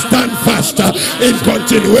stand fast in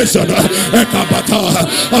continuation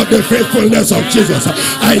of the faithfulness of Jesus.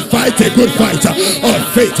 I fight a good fight of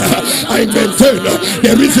faith. I maintain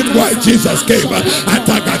the reason why Jesus came.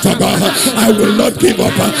 I will not give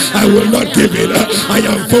up. I will not give in. I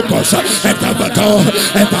am focused.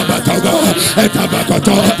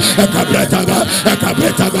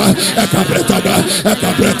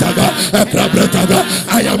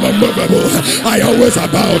 I am unmovable. I always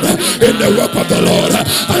abound in the work of the Lord.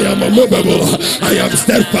 I am unmovable. I am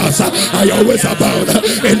steadfast. I always abound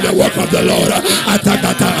in the work of the Lord.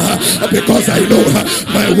 Because I know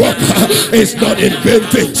my work is not in vain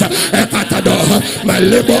things. My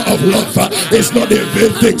labor of love is not in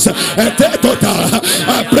vain things.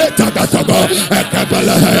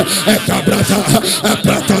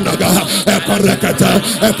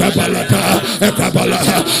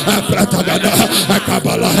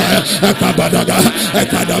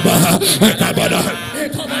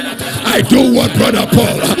 I do what Brother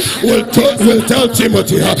Paul will tell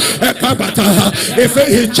Timothy. If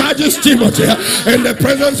he charges Timothy in the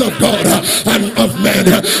presence of God and of men,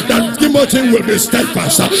 that Timothy will be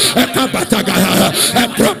steadfast,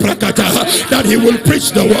 that he will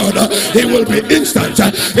preach the word, he will be instant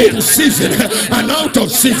in season and out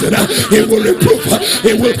of season. He will reprove,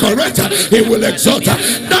 he will correct, he will exhort.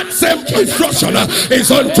 That same instruction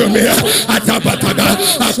is unto me.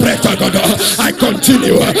 I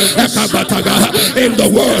continue in the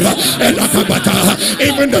word,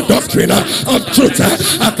 even the doctrine of truth.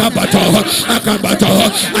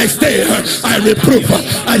 I stay, I reprove,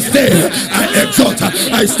 I stay, I exhort,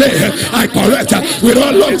 I stay, I correct with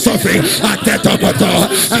all long suffering.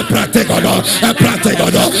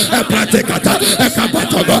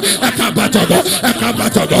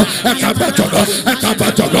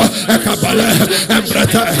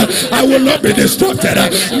 I will not be distracted.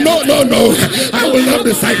 No, I will not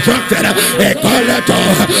be sidetracked.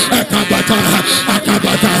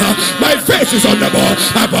 My face is on the ball.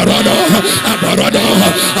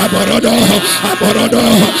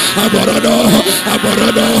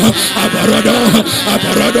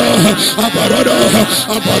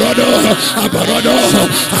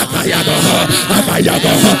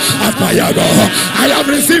 I have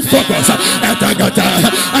received focus.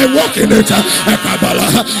 I walk in it.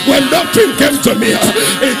 When doctrine came to me,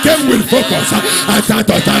 it came with focus.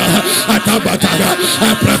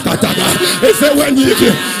 He said, when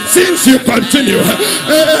since you continue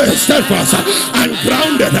steadfast and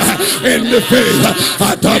grounded in the faith,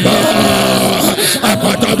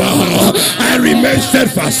 I remain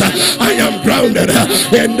steadfast. I am grounded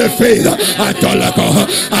in the faith.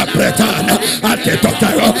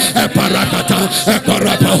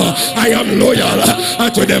 I am loyal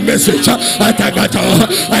to the message.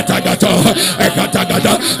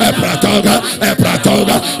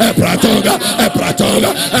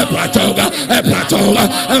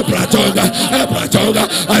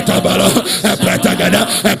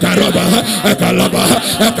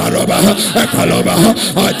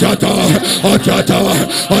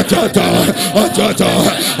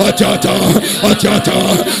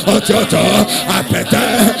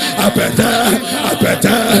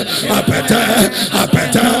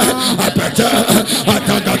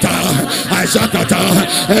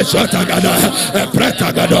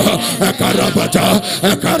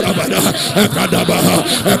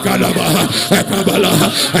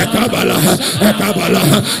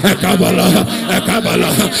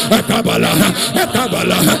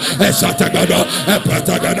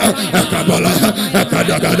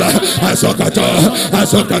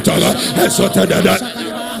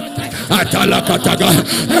 Atalakataga,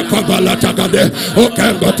 Ekobalatagade,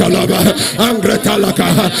 Okangotalaba, Angretalaka,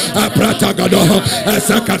 Apratagado,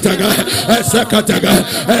 Esakataga,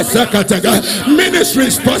 ministry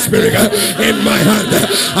is prospering in my hand.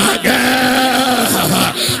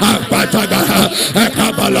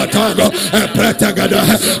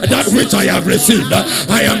 That which I have received,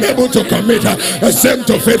 I am able to commit the same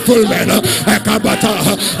to faithful men.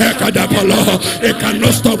 It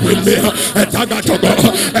cannot stop with me.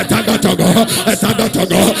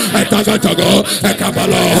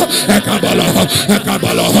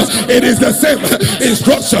 It is the same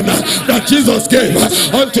instruction that Jesus gave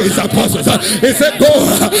unto his apostles. He said, go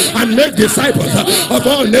and make disciples of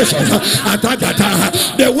all nations.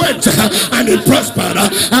 They went and it prospered.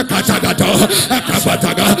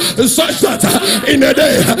 Such that in a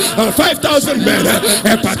day 5,000 men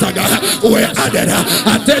were added.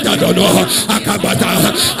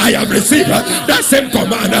 I have received that same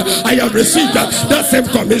command. I have received that same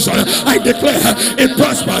commission. I declare it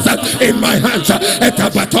prospers in my hands.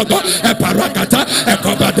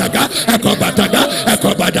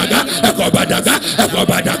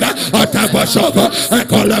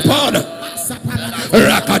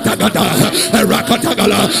 Rakatagada,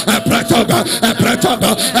 Rakatagala, Pretoga,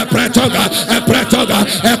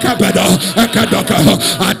 Ekabedo, Ekadoka,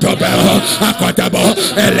 Atobel, Akotabo,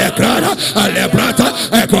 Elecrada, Alebrata,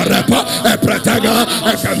 Ekorepa, Epretaga,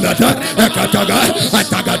 Ekamata, Ekataga,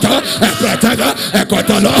 Atagata, Epretaga,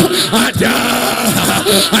 Ekotolo, Adia,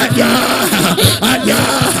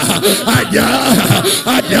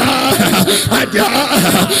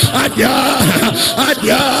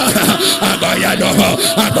 Abayano,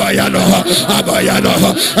 Abayano, Abayano,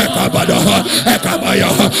 Ekabado,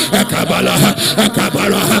 Ekabayo, Ekabala,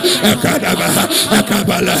 Ekabala, Ekadaba,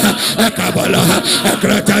 Ekabala, Ekabala,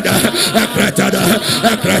 Ekretada, Ekretada,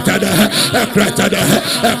 Ekretada, Ekretada,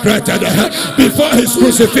 Ekretada. Before his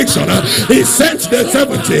crucifixion, he sent the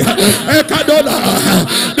 70.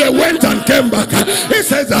 Ekadona, they went and came back. He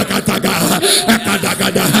says, Akataga,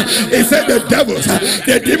 Akadagada. He said, the devils,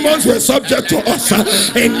 the demons were subject to us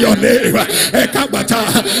in your name. Ekabata.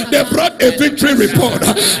 They brought a victory report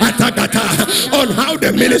Atagata, on how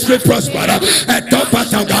the ministry prospered.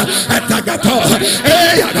 Etopataga, Atagato,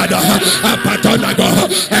 Apatonago,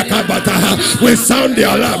 Ekabata. We sound the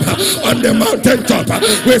alarm on the mountaintop.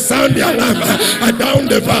 We sound the alarm down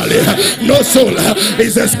the valley. No soul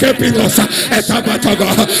is escaping us.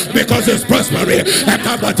 Etabatago, because it's prospering.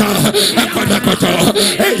 Ekabata, Ekanakoto,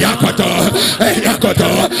 Eyakoto,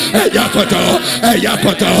 Eyakoto, Eyakoto,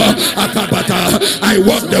 Eyakoto, Akabata. I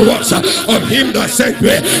walk the walks of him that sent me.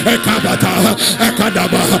 Ekabata,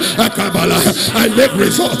 Ekadaba, Ekabala. I make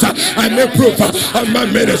results. I make proof of my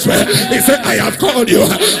ministry. He said, I have called you,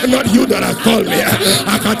 not you that have called me.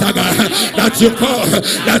 Akataga, that you call,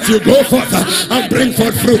 that you go forth and bring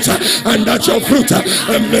forth fruit, and that your fruit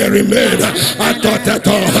may remain.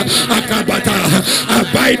 Atotato, Akabata,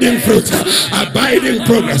 abiding fruit, abiding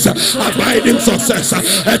progress, abiding success.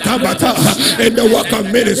 Ekabata, in the work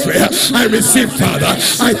of ministry, I receive, Father.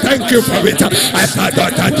 I thank you for it.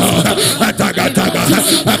 Akatatato, Atagataga,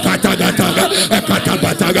 Akatagataga,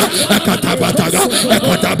 Akatabataga, Akatabataga,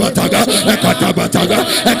 Akatabataga, Akatabataga,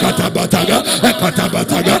 Akatabataga,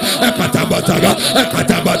 Akatabataga, Akatabataga,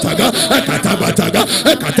 Akatabataga, Akatabataga,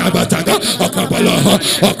 Akatabataga, Okabala,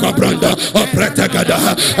 Okabranda, Opretagada,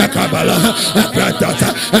 Akabala, Akratata,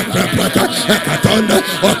 Akrapraka, Akatonda,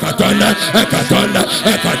 Okatonda, Akatonda,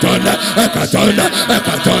 Akatonda, Akatonda,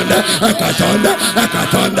 Akatonda, Akatonda,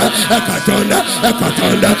 Akatonda, Akatonda,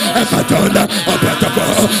 Akatonda, Akatonda, Opatago,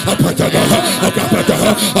 Opatago, Okapato,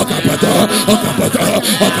 Okapato, Okapato,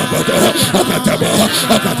 Okapato, Okatabo,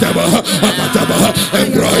 Okatabo, Okatabo,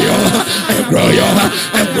 Engroyo, Engroyo,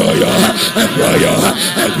 Engroyo, Engroyo,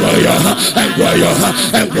 Engroyo, Engroyo,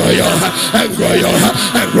 Engroyo, Engroyo,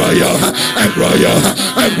 Engroyo, Engroyo,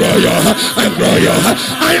 Engroyo, Engroyo.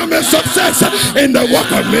 I am a success in the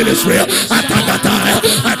work of ministry. Atagata,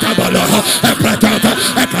 Atabalo, Epratata,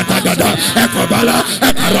 Ekatagada, Ekabala,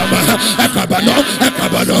 Ekarama, Ekabano,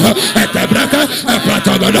 Ekabano, Etebraka,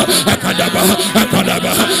 Epratagada, Ekadaba,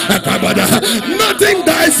 Ekadaba, Ekabada. Nothing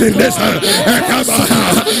dies in this Ekaba,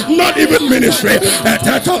 not even ministry.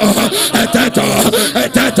 Etato, Etato,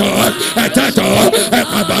 Etato, Etato,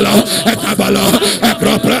 Ekabala, Ekabala,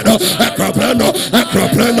 Ekroprano, Ekroprano,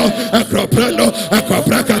 Ekroprano, Ekroprano,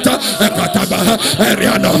 Ekoprakata, Ekataba,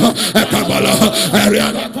 Eriano, Ekabala,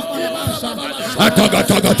 Eriano.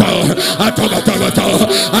 Atagata, Atagata, Atagata,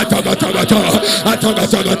 Atagata,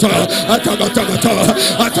 Atagata, Atagata,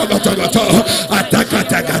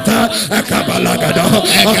 Atagata, Akabalagada,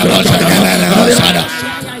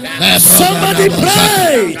 somebody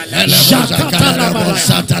pray.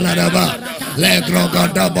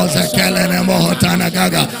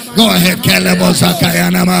 Go ahead, Kelebosa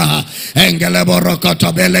Kayanamaha,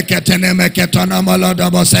 Engeleborokoto Beleketeneme Ketona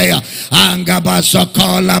Molodobosea,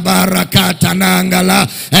 Angabasokola Barakata Nangala,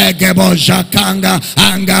 Egebo Jakanga,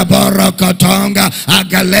 Angaborokotonga,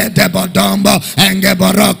 Agalete Bodombo,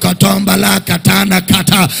 Engeborokotomba La Katana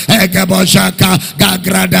Kata, Egebo Jaka,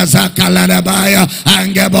 Gagrada Zakalanabaya,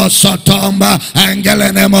 Angebo Sotomba,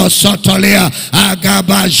 Angelenemo Sotolia,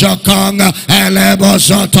 Agaba Jokonga, Elebo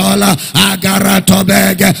Sotola,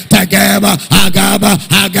 Agaratobege, Tegeba, Agaba,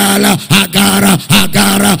 Agala, Agara,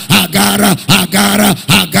 Agara, Agara, Agara,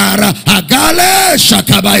 Agara, Agale,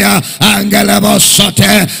 Shakabaya, Angelebo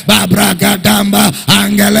Sote, Babragadamba,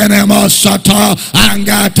 Angelenemo Soto,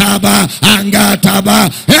 Angataba, Angataba,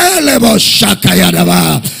 Elebo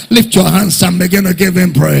Shakayadaba. Lift your hands and begin to give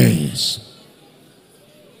him praise.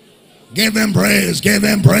 Give him praise, give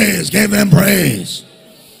him praise, give him praise.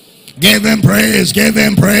 Give him praise, give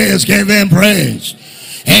him praise, give him praise.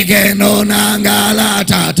 Egeno nangala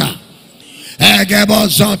tata. Egebo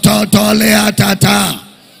soto tolea tata.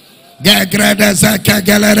 Gegrede zeke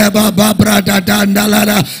gelere baba brada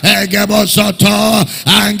dandalada. Egebo soto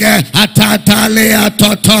ange atatalia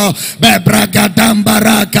toto. Bebraga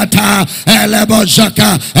dambarakata. Elebo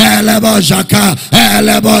jaka, elebo jaka,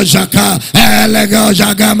 elebo jaka, elego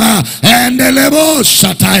jagama, and elebo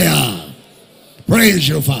sataya. Praise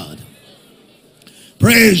you, Father.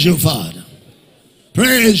 Praise you, Father.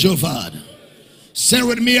 Praise you, Father. Say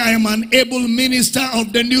with me, I am an able minister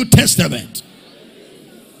of the New Testament.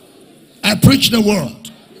 I preach the word.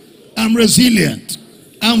 I'm resilient.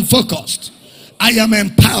 I'm focused. I am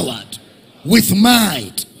empowered with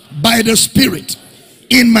might by the Spirit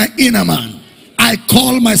in my inner man. I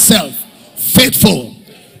call myself faithful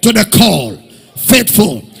to the call,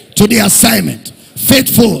 faithful to the assignment,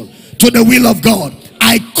 faithful to the will of God.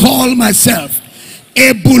 I call myself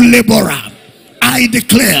able laborer. I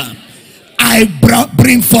declare I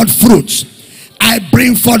bring forth fruits. I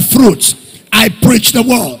bring forth fruits. I preach the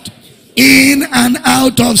word in and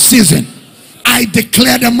out of season. I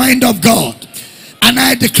declare the mind of God, and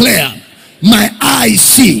I declare my eyes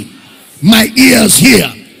see, my ears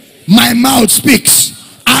hear, my mouth speaks.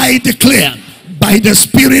 I declare by the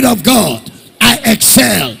Spirit of God I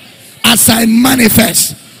excel as I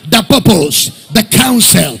manifest the purpose, the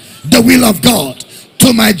counsel, the will of God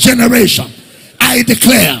to my generation. I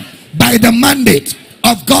declare by the mandate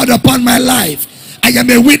of God upon my life, I am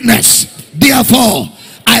a witness. Therefore,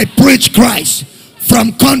 I preach Christ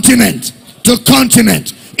from continent to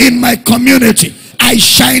continent in my community. I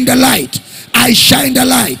shine the light. I shine the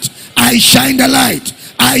light. I shine the light.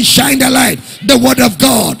 I shine the light. The word of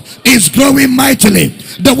God is growing mightily.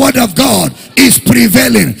 The word of God is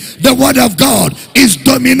prevailing. The word of God is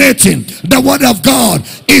dominating. The word of God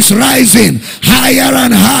is rising higher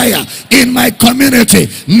and higher in my community.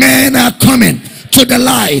 Men are coming to the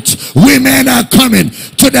light. Women are coming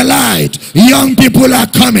to the light. Young people are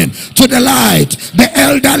coming to the light. The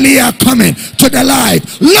elderly are coming to the light.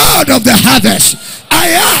 Lord of the harvest, I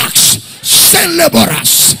ask, send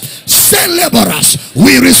laborers. Send laborers.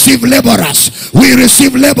 We receive laborers. We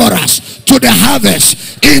receive laborers to the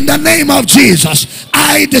harvest in the name of Jesus.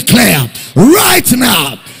 I declare right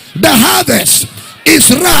now the harvest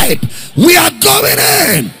is ripe. We are going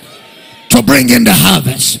in to bring in the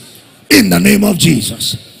harvest in the name of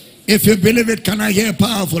Jesus. If you believe it, can I hear a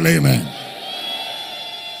powerful amen?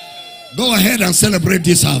 Go ahead and celebrate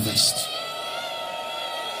this harvest.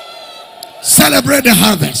 Celebrate the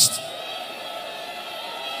harvest.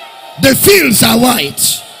 The fields are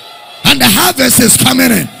white and the harvest is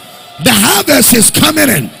coming in. The harvest is coming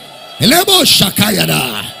in.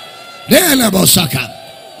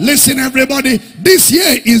 Listen, everybody, this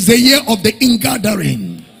year is the year of the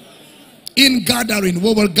ingathering. Ingathering,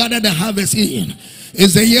 we will gather the harvest in.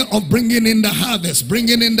 Is the year of bringing in the harvest.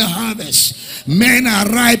 Bringing in the harvest. Men are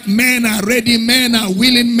ripe, men are ready, men are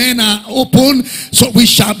willing, men are open. So we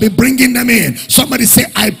shall be bringing them in. Somebody say,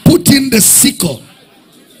 I put in the sickle,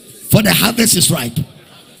 for the harvest is ripe,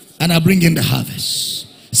 and I bring in the harvest.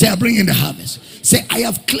 Say, I bring in the harvest. Say, I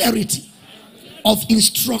have clarity of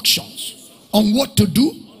instructions on what to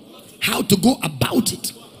do, how to go about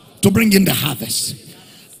it to bring in the harvest.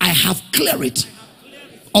 I have clarity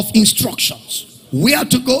of instructions, where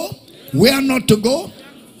to go, where not to go,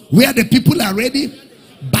 where the people are ready.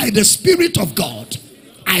 By the Spirit of God,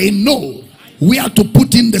 I know where to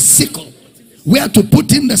put in the sickle, where to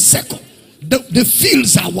put in the sickle. The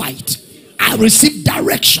fields are white. I receive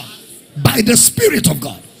direction by the Spirit of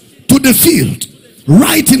God to the field.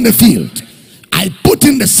 Right in the field, I put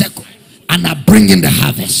in the sickle and I bring in the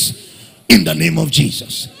harvest in the name of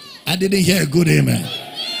Jesus. I didn't hear a good amen.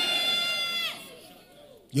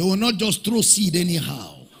 You will not just throw seed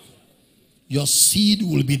anyhow. Your seed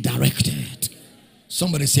will be directed.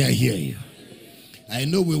 Somebody say, I hear you. I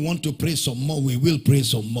know we want to pray some more. We will pray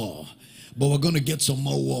some more. But we're going to get some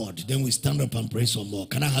more word. Then we stand up and pray some more.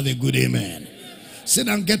 Can I have a good amen? Sit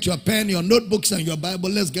down, get your pen, your notebooks, and your Bible.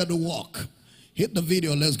 Let's get to work. Hit the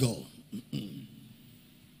video. Let's go.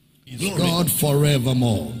 God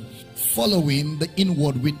forevermore. Following the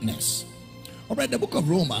inward witness. All right, the book of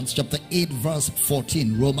Romans, chapter 8, verse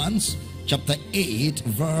 14. Romans, chapter 8,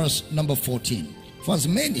 verse number 14. For as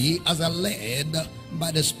many as are led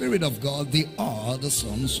by the Spirit of God, they are the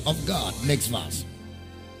sons of God. Next verse.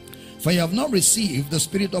 For you have not received the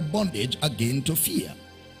spirit of bondage again to fear,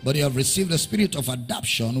 but you have received the spirit of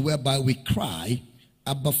adoption, whereby we cry,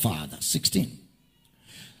 Abba, Father. 16.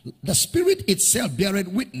 The Spirit itself beareth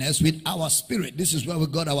witness with our spirit. This is where we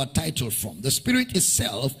got our title from. The Spirit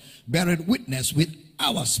itself beareth witness with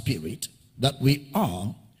our spirit that we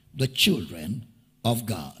are the children of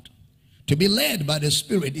God. To be led by the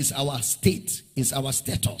Spirit is our state, is our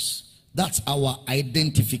status. That's our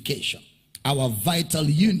identification, our vital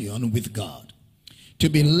union with God. To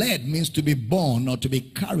be led means to be born or to be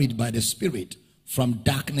carried by the Spirit from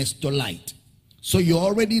darkness to light. So you're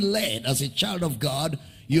already led as a child of God.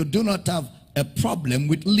 You do not have a problem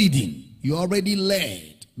with leading. You're already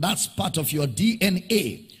led. That's part of your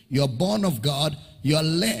DNA. You're born of God. You're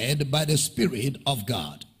led by the Spirit of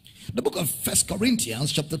God. The book of 1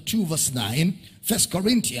 Corinthians chapter 2 verse 9. 1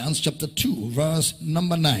 Corinthians chapter 2 verse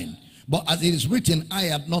number 9. But as it is written, I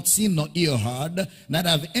have not seen nor ear heard, neither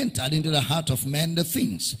have entered into the heart of man the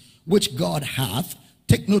things which God hath.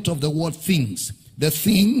 Take note of the word things. The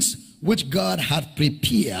things which God hath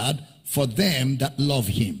prepared for them that love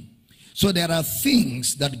him. So there are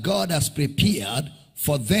things that God has prepared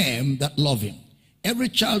for them that love him. Every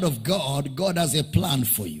child of God, God has a plan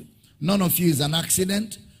for you. None of you is an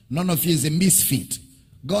accident. None of you is a misfit.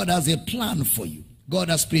 God has a plan for you. God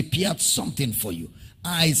has prepared something for you.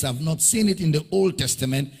 Eyes have not seen it in the Old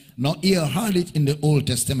Testament, nor ear heard it in the Old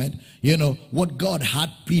Testament. You know, what God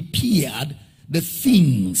had prepared, the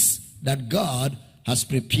things that God has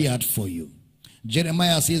prepared for you.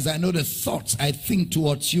 Jeremiah says, I know the thoughts I think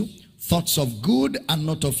towards you, thoughts of good and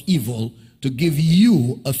not of evil, to give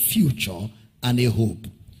you a future and a hope.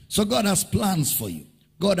 So God has plans for you.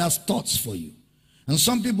 God has thoughts for you. And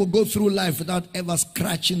some people go through life without ever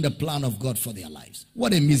scratching the plan of God for their lives.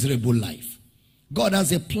 What a miserable life. God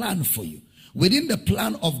has a plan for you. Within the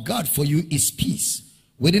plan of God for you is peace.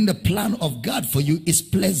 Within the plan of God for you is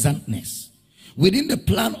pleasantness. Within the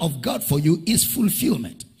plan of God for you is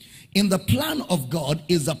fulfillment. In the plan of God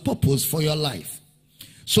is a purpose for your life.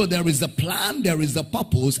 So there is a plan, there is a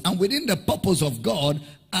purpose, and within the purpose of God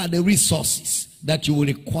are the resources that you will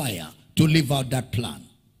require to live out that plan.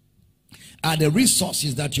 Are the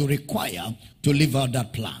resources that you require to live out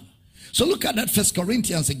that plan. So look at that 1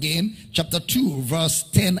 Corinthians again, chapter 2, verse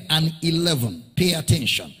 10 and 11. Pay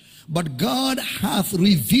attention. But God hath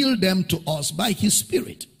revealed them to us by his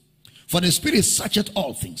Spirit. For the Spirit searcheth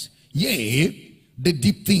all things, yea, the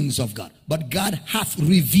deep things of God. But God hath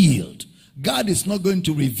revealed. God is not going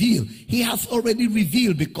to reveal. He hath already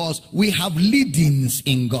revealed, because we have leadings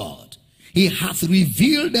in God. He hath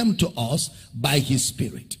revealed them to us by his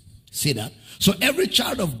Spirit. See that? So every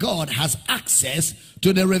child of God has access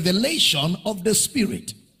to the revelation of the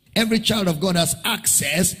Spirit. Every child of God has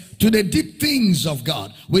access to the deep things of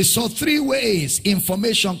God. We saw 3 ways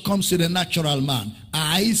information comes to the natural man: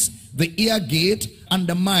 eyes, the ear gate, and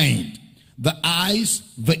the mind. The eyes,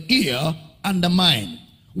 the ear, and the mind,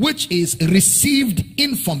 which is received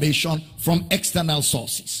information from external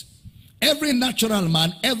sources. Every natural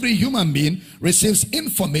man, every human being receives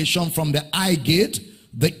information from the eye gate,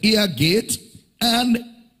 the ear gate, and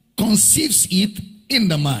conceives it in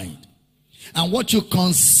the mind. And what you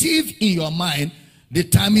conceive in your mind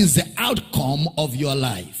determines the outcome of your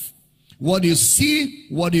life. What you see,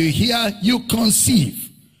 what you hear, you conceive.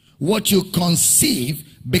 What you conceive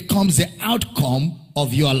becomes the outcome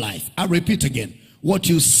of your life. I repeat again. What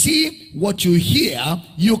you see, what you hear,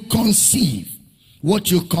 you conceive.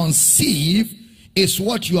 What you conceive is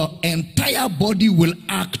what your entire body will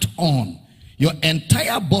act on. Your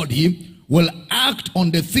entire body will act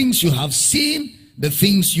on the things you have seen, the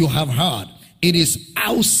things you have heard. It is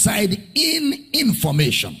outside in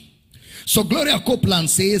information. So Gloria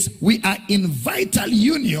Copeland says we are in vital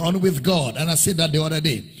union with God. And I said that the other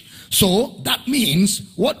day. So that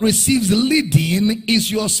means what receives leading is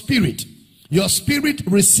your spirit. Your spirit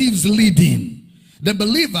receives leading. The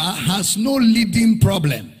believer has no leading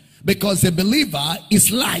problem, because the believer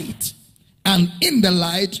is light. And in the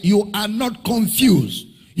light, you are not confused.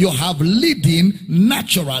 You have leading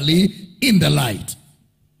naturally in the light.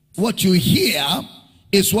 What you hear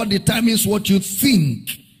is what determines what you think.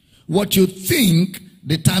 What you think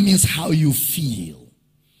determines how you feel.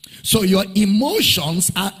 So your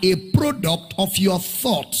emotions are a product of your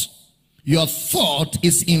thought. Your thought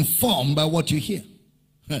is informed by what you hear.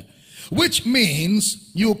 Which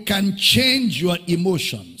means you can change your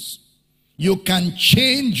emotions. You can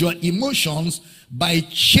change your emotions by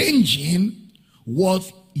changing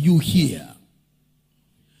what you hear.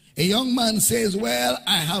 A young man says, well,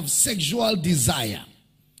 I have sexual desire.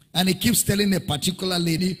 And he keeps telling a particular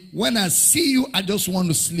lady, when I see you, I just want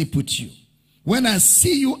to sleep with you. When I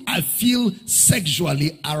see you, I feel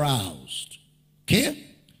sexually aroused. Okay?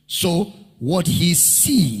 So what he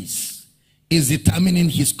sees is determining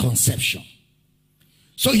his conception.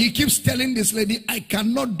 So he keeps telling this lady, I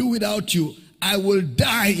cannot do without you. I will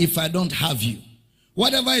die if I don't have you.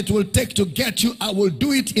 Whatever it will take to get you, I will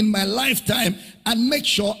do it in my lifetime and make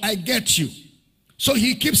sure I get you. So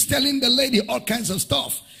he keeps telling the lady all kinds of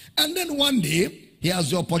stuff. And then one day, he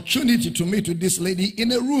has the opportunity to meet with this lady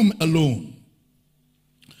in a room alone.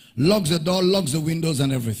 Locks the door, locks the windows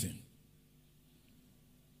and everything.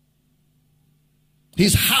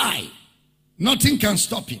 He's high. Nothing can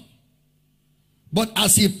stop him. But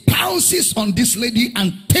as he pounces on this lady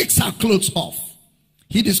and takes her clothes off,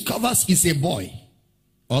 he discovers it's a boy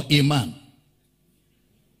or a man.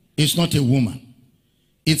 It's not a woman.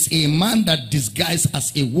 It's a man that disguised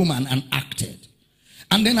as a woman and acted.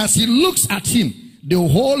 And then as he looks at him, the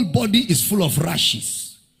whole body is full of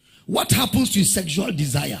rashes. What happens to his sexual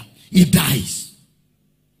desire? He dies.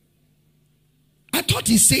 I thought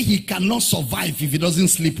he said he cannot survive if he doesn't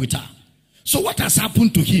sleep with her. So what has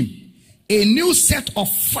happened to him? A new set of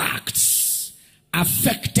facts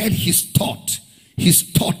affected his thought. His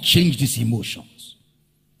thought changed his emotions.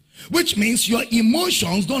 Which means your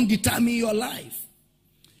emotions don't determine your life.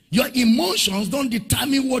 Your emotions don't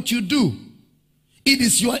determine what you do. It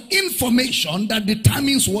is your information that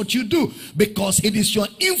determines what you do, because it is your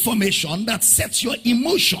information that sets your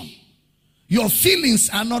emotion. Your feelings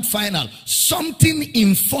are not final. Something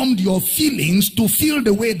informed your feelings to feel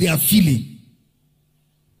the way they are feeling.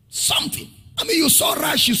 Something. I mean, you saw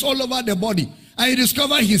rashes all over the body and you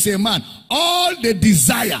discover he's a man. All the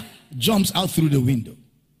desire jumps out through the window.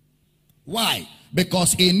 Why?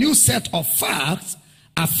 Because a new set of facts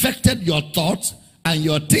affected your thoughts, and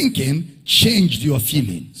your thinking changed your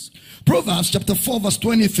feelings. Proverbs chapter 4 verse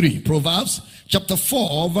 23. Proverbs chapter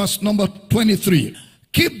 4 verse number 23.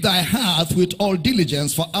 Keep thy heart with all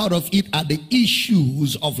diligence, for out of it are the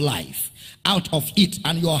issues of life. Out of it,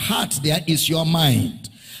 and your heart there is your mind.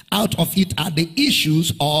 Out of it are the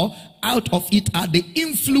issues, or out of it are the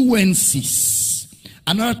influences.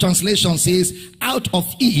 Another translation says, out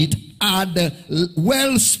of it are the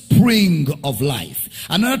wellspring of life.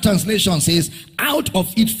 Another translation says, out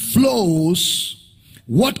of it flows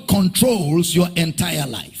what controls your entire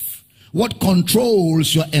life. What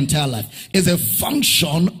controls your entire life is a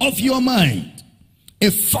function of your mind. A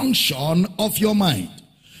function of your mind.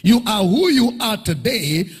 You are who you are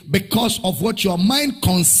today because of what your mind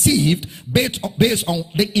conceived based on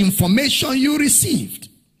the information you received.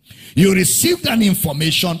 You received an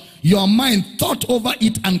information, your mind thought over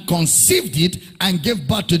it and conceived it and gave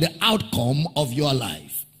birth to the outcome of your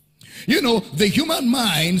life. You know, the human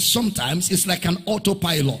mind sometimes is like an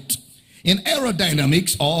autopilot. In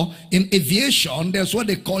aerodynamics or in aviation, there's what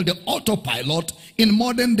they call the autopilot in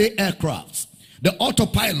modern day aircrafts. The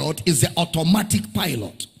autopilot is the automatic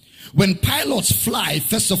pilot. When pilots fly,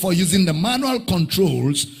 first of all, using the manual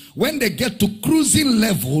controls, when they get to cruising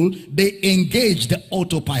level, they engage the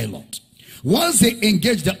autopilot. Once they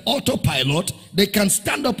engage the autopilot, they can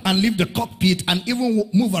stand up and leave the cockpit and even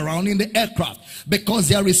move around in the aircraft, because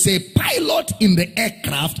there is a pilot in the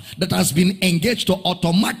aircraft that has been engaged to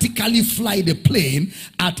automatically fly the plane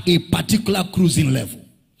at a particular cruising level.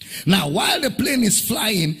 Now, while the plane is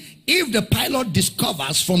flying, if the pilot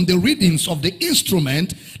discovers from the readings of the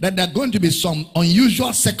instrument that there are going to be some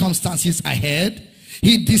unusual circumstances ahead,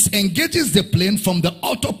 he disengages the plane from the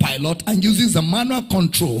autopilot and uses the manual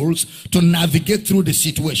controls to navigate through the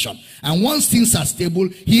situation. And once things are stable,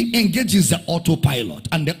 he engages the autopilot,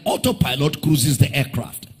 and the autopilot cruises the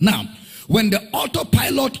aircraft. Now, when the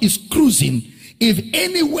autopilot is cruising, if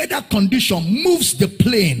any weather condition moves the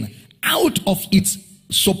plane out of its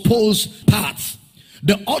supposed path,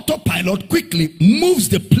 the autopilot quickly moves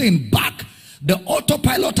the plane back. The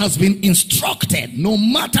autopilot has been instructed, no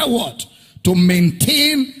matter what, to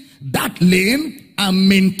maintain that lane and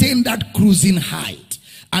maintain that cruising height.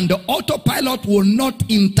 And the autopilot will not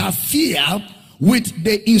interfere with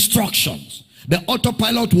the instructions. The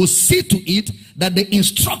autopilot will see to it that the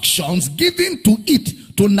instructions given to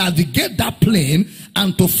it to navigate that plane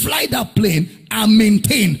and to fly that plane are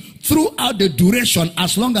maintained throughout the duration,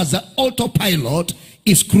 as long as the autopilot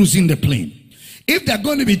is cruising the plane. If there are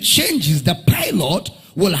going to be changes, the pilot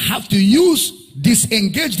will have to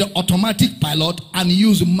disengage the automatic pilot and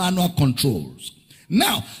use manual controls.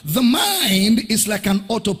 Now, the mind is like an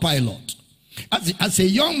autopilot. As a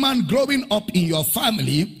young man growing up in your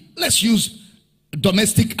family, let's use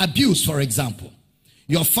domestic abuse, for example.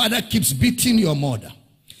 Your father keeps beating your mother.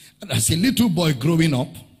 And as a little boy growing up,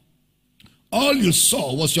 all you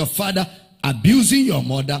saw was your father abusing your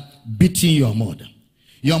mother, beating your mother.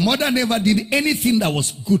 Your mother never did anything that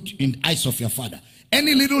was good in the eyes of your father.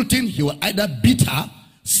 Any little thing, he will either beat her,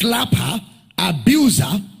 slap her, abuse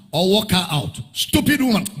her, or walk her out. Stupid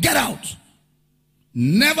woman, get out.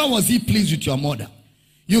 Never was he pleased with your mother.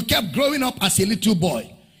 You kept growing up as a little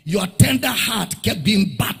boy. Your tender heart kept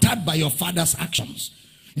being battered by your father's actions.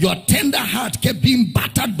 Your tender heart kept being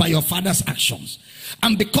battered by your father's actions.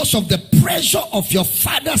 And because of the pressure of your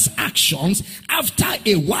father's actions, after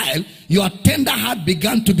a while, your tender heart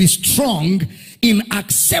began to be strong in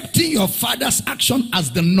accepting your father's action as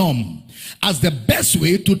the norm, as the best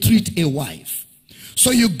way to treat a wife.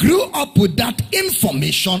 So you grew up with that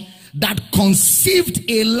information that conceived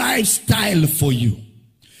a lifestyle for you.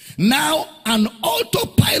 Now an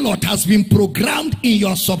autopilot has been programmed in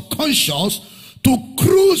your subconscious to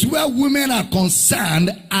cruise where women are concerned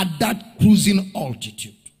at that cruising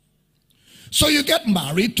altitude. So you get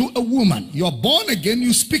married to a woman. You're born again.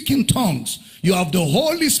 You speak in tongues. You have the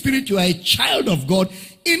Holy Spirit. You are a child of God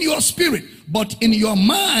in your spirit. But in your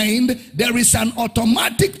mind, there is an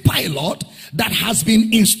automatic pilot that has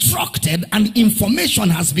been instructed and information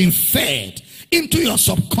has been fed into your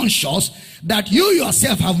subconscious that you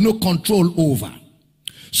yourself have no control over.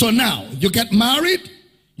 So now, you get married.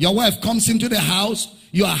 Your wife comes into the house.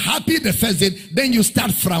 You are happy the first day. Then you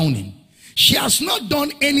start frowning. She has not done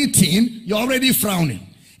anything, you're already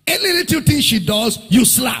frowning. Any little thing she does, you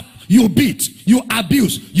slap, you beat, you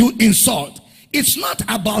abuse, you insult. It's not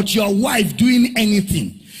about your wife doing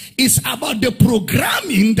anything. It's about the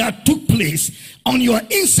programming that took place on your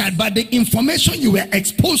inside by the information you were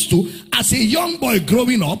exposed to as a young boy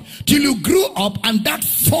growing up till you grew up, and that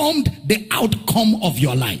formed the outcome of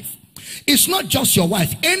your life. It's not just your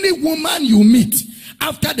wife. Any woman you meet,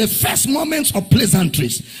 after the first moments of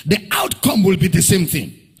pleasantries, the outcome will be the same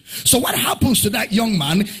thing. So what happens to that young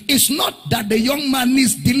man is not that the young man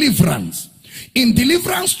needs deliverance. In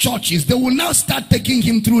deliverance churches, they will now start taking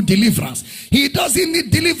him through deliverance. He doesn't need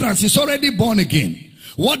deliverance. He's already born again.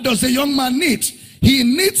 What does the young man need? He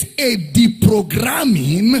needs a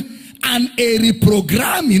deprogramming and a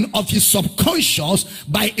reprogramming of his subconscious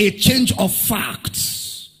by a change of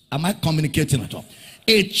facts. Am I communicating at all?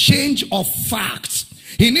 A change of facts.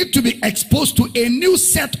 He needs to be exposed to a new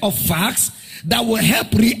set of facts that will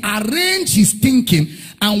help rearrange his thinking.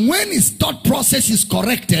 And when his thought process is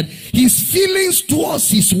corrected, his feelings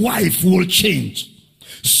towards his wife will change.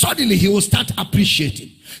 Suddenly he will start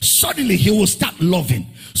appreciating. Suddenly he will start loving.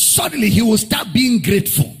 Suddenly he will start being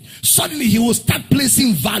grateful. Suddenly he will start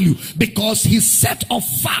placing value because his set of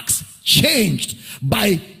facts changed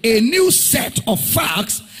by a new set of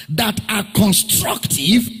facts that are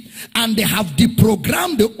constructive, and they have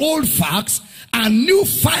deprogrammed the old facts, and new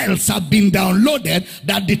files have been downloaded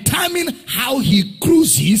that determine how he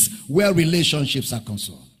cruises where relationships are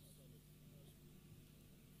concerned.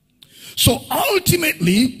 So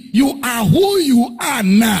ultimately, you are who you are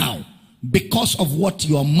now because of what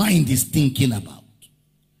your mind is thinking about.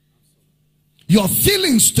 Your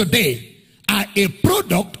feelings today are a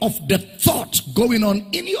product of the thought going on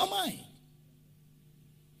in your mind.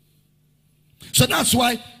 So that's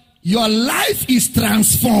why your life is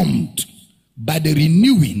transformed by the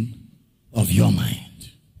renewing of your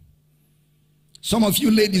mind. Some of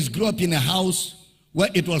you ladies grew up in a house where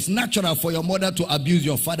it was natural for your mother to abuse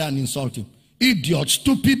your father and insult him. Idiot,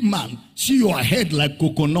 stupid man, see your head like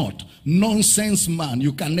coconut. Nonsense man,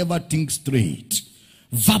 you can never think straight.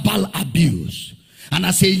 Verbal abuse. And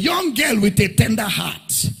as a young girl with a tender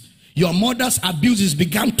heart, your mother's abuses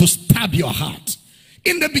began to stab your heart.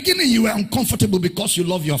 In the beginning, you were uncomfortable because you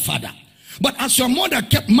love your father. But as your mother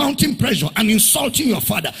kept mounting pressure and insulting your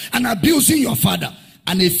father and abusing your father,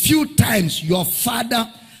 and a few times your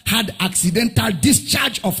father had accidental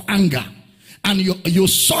discharge of anger, and you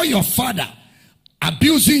saw your father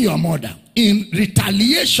abusing your mother in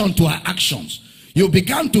retaliation to her actions, you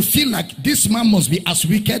began to feel like this man must be as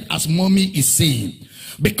wicked as mommy is saying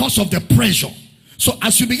because of the pressure. So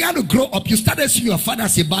as you began to grow up, you started seeing your father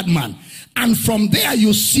as a bad man. And from there,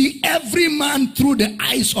 you see every man through the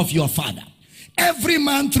eyes of your father. Every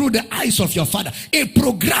man through the eyes of your father. A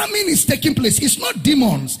programming is taking place. It's not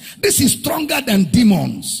demons. This is stronger than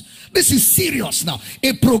demons. This is serious now.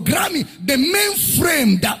 A programming, the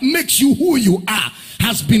mainframe that makes you who you are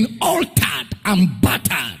has been altered and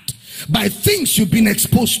battered by things you've been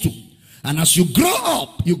exposed to. And as you grow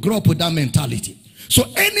up with that mentality. So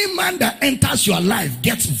any man that enters your life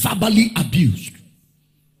gets verbally abused.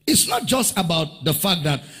 It's not just about the fact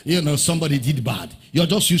that, somebody did bad. You're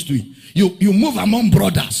just used to it. You move among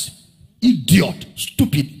brothers. Idiot,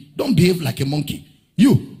 stupid. Don't behave like a monkey.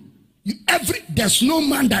 There's no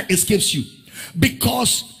man that escapes you.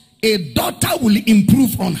 Because a daughter will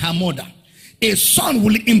improve on her mother. A son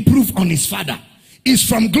will improve on his father. It's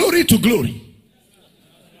from glory to glory.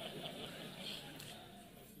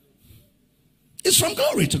 It's from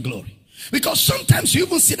glory to glory. Because sometimes you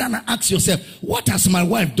even sit down and ask yourself, what has my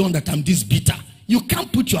wife done that I'm this bitter? You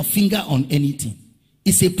can't put your finger on anything.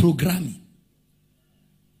 It's a programming.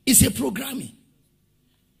 It's a programming.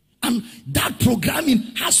 And that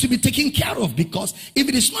programming has to be taken care of, because if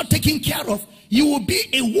it is not taken care of, you will be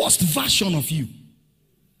a worst version of you.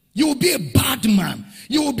 You will be a bad man.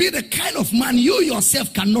 You will be the kind of man you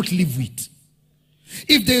yourself cannot live with.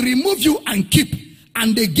 If they remove you and keep,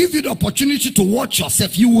 and they give you the opportunity to watch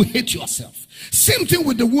yourself, you will hate yourself. Same thing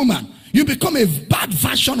with the woman. You become a bad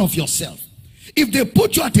version of yourself. If they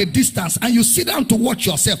put you at a distance and you sit down to watch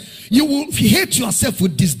yourself, you will hate yourself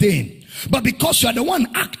with disdain. But because you are the one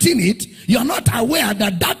acting it, You're not aware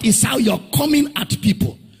that that is how you're coming at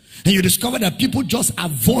people. And you discover that people just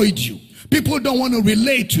avoid you. People don't want to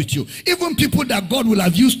relate with you. Even people that God will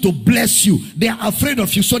have used to bless you, they are afraid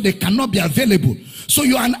of you, so they cannot be available. So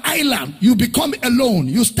you're an island. You become alone.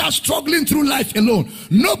 You start struggling through life alone.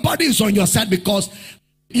 Nobody is on your side because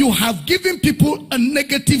you have given people a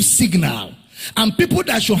negative signal. And people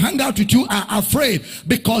that should hang out with you are afraid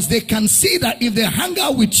because they can see that if they hang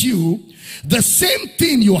out with you, the same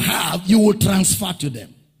thing you have, you will transfer to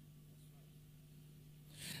them.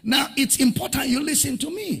 Now, it's important you listen to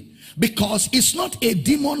me, because it's not a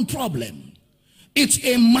demon problem. It's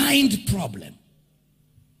a mind problem.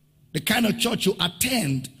 The kind of church you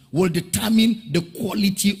attend will determine the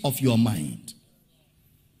quality of your mind.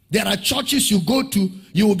 There are churches you go to,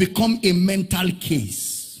 you will become a mental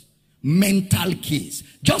case. Mental case.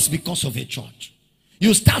 Just because of a church.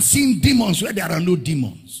 You start seeing demons where there are no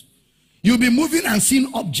demons. You'll be moving and seeing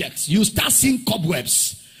objects. You start seeing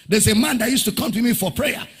cobwebs. There's a man that used to come to me for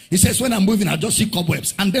prayer. He says, when I'm moving, I just see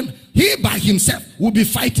cobwebs. And then he by himself will be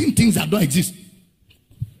fighting things that don't exist.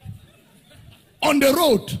 On the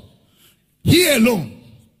road, he alone.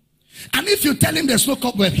 And if you tell him there's no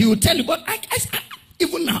cobweb, he will tell you, but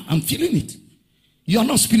even now, I'm feeling it. You're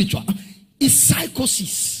not spiritual. It's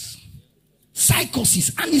psychosis.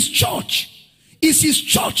 Psychosis. And it's church. It's his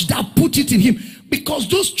church that put it in him. Because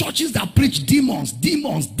those churches that preach demons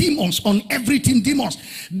on everything, demons,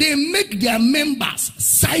 they make their members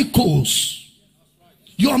psychos.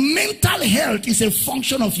 Your mental health is a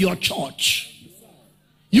function of your church.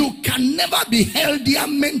 You can never be healthier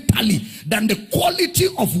mentally than the quality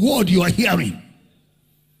of word you are hearing.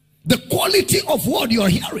 The quality of word you are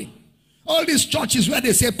hearing. All these churches where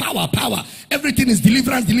they say power, power, everything is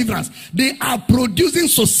deliverance, deliverance. They are producing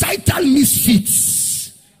societal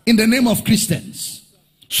misfits in the name of Christians.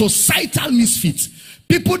 Societal misfits.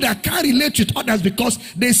 People that can't relate with others because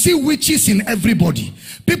they see witches in everybody.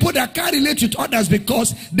 People that can't relate with others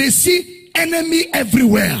because they see enemy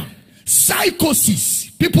everywhere.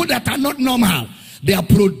 Psychosis. People that are not normal. They are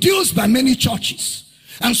produced by many churches.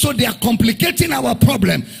 And so they are complicating our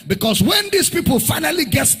problem, because when these people finally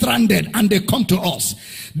get stranded and they come to us,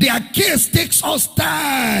 their case takes us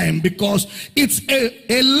time, because it's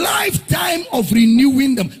a lifetime of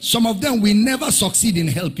renewing them. Some of them, we never succeed in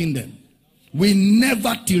helping them. We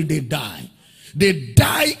never till they die. They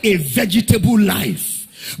die a vegetable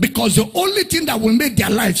life, because the only thing that will make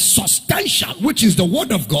their life substantial, which is the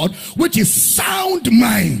word of God, which is sound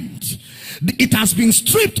mind, it has been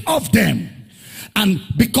stripped of them. And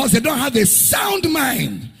because they don't have a sound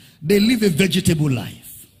mind, they live a vegetable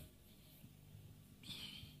life.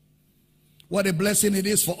 What a blessing it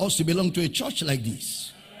is for us to belong to a church like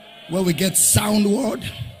this, where we get sound word,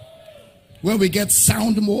 where we get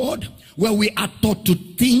sound word, where we are taught to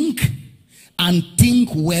think and think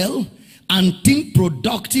well and think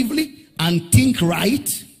productively and think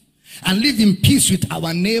right and live in peace with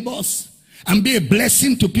our neighbors and be a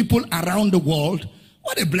blessing to people around the world.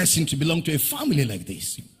 What a blessing to belong to a family like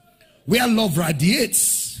this, where love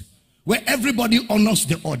radiates, where everybody honors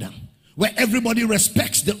the other, where everybody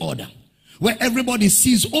respects the other, where everybody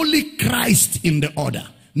sees only Christ in the other,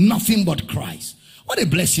 nothing but Christ. What a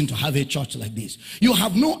blessing to have a church like this. You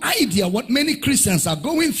have no idea what many Christians are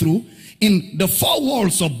going through in the four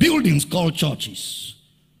walls of buildings called churches.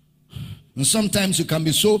 And sometimes you can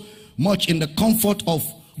be so much in the comfort of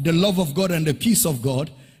the love of God and the peace of God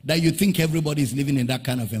that you think everybody is living in that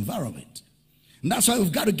kind of environment. And that's why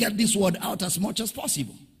we've got to get this word out as much as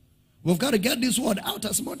possible. We've got to get this word out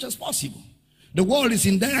as much as possible. The world is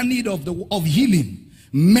in dire need of healing,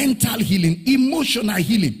 mental healing, emotional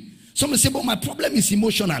healing. Somebody say, but my problem is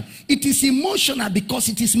emotional. It is emotional because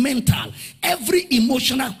it is mental. Every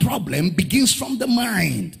emotional problem begins from the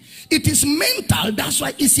mind. It is mental, that's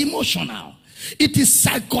why it's emotional. It is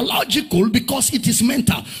psychological because it is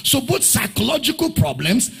mental. So both psychological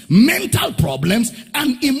problems, mental problems,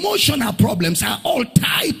 and emotional problems are all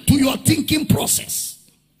tied to your thinking process,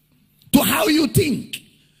 to how you think.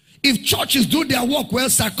 If churches do their work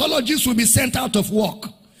well, psychologists will be sent out of work.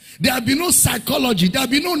 There will be no psychology. There will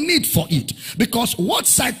be no need for it. Because what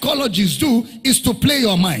psychologists do is to play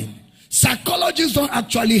your mind. Psychologists don't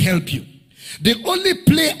actually help you. They only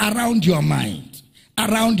play around your mind.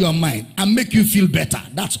 Around your mind and make you feel better.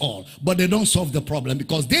 That's all. But they don't solve the problem,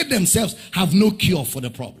 because they themselves have no cure for the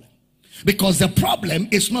problem. Because the problem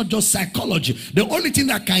is not just psychology. The only thing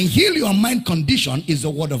that can heal your mind condition is the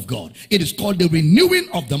word of God. It is called the renewing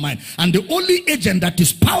of the mind. And the only agent that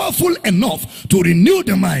is powerful enough to renew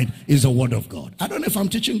the mind is the word of God. I don't know if I'm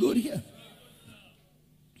teaching good here.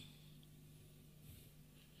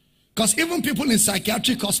 Because even people in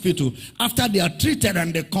psychiatric hospital, after they are treated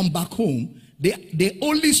and they come back home, they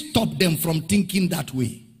only stop them from thinking that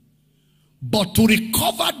way. But to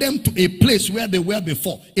recover them to a place where they were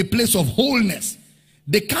before, a place of wholeness,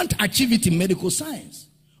 they can't achieve it in medical science.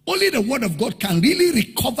 Only the word of God can really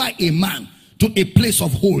recover a man to a place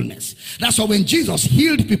of wholeness. That's why when Jesus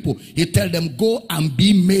healed people, he told them, go and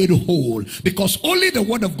be made whole. Because only the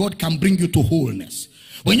word of God can bring you to wholeness.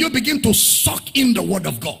 When you begin to suck in the word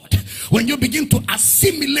of God, when you begin to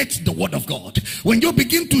assimilate the word of God, when you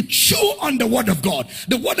begin to chew on the word of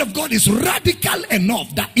God is radical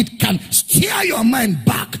enough that it can steer your mind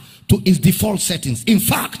back to its default settings. In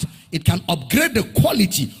fact, it can upgrade the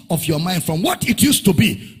quality of your mind from what it used to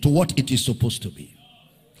be to what it is supposed to be.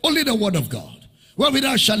 Only the word of God.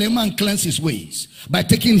 Wherewithal shall a man cleanse his ways? By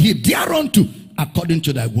taking heed thereunto according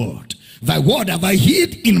to thy word. Thy word have I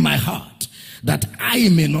hid in my heart, that I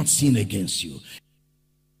may not sin against you.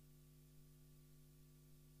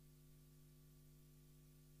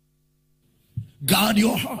 Guard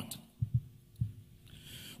your heart.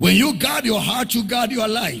 When you guard your heart, you guard your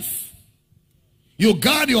life. You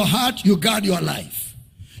guard your heart, you guard your life.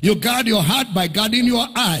 You guard your heart by guarding your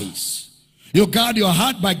eyes. You guard your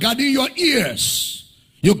heart by guarding your ears.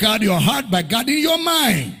 You guard your heart by guarding your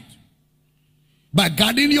mind. By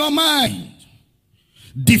guarding your mind.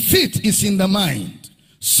 Defeat is in the mind.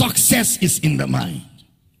 Success is in the mind.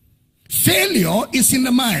 Failure is in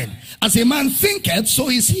the mind. As a man thinketh, so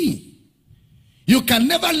is he. You can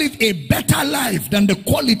never live a better life than the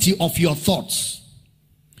quality of your thoughts.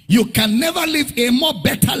 You can never live a more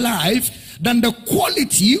better life than the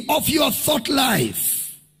quality of your thought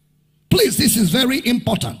life. Please, this is very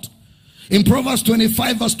important. In Proverbs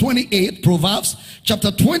 25 verse 28, Proverbs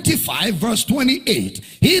chapter 25 verse 28,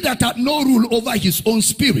 he that hath no rule over his own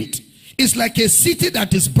spirit is like a city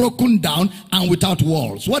that is broken down and without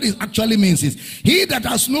walls. What it actually means is, he that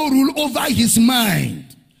has no rule over his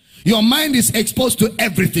mind. Your mind is exposed to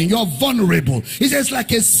everything. You're vulnerable. It says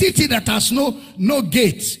like a city that has no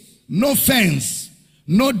gate, no fence,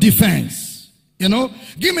 no defense. You know,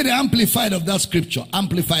 give me the amplified of that scripture,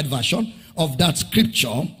 amplified version of that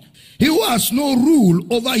scripture. He who has no rule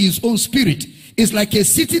over his own spirit is like a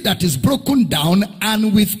city that is broken down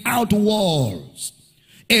and without walls.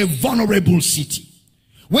 A vulnerable city.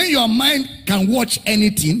 When your mind can watch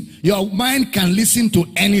anything, your mind can listen to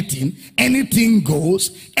anything, anything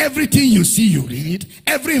goes, everything you see you read,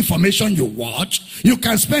 every information you watch, you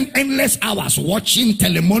can spend endless hours watching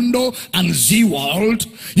Telemundo and Z World,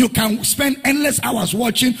 you can spend endless hours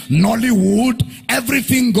watching Nollywood,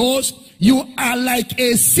 everything goes. You are like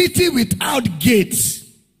a city without gates.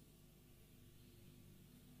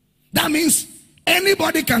 That means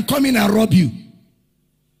anybody can come in and rob you.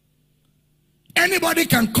 Anybody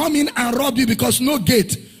can come in and rob you because no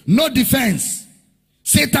gate, no defense.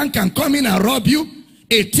 Satan can come in and rob you.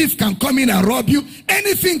 A thief can come in and rob you.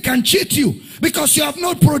 Anything can cheat you because you have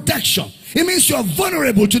no protection. It means you are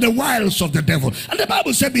vulnerable to the wiles of the devil. And the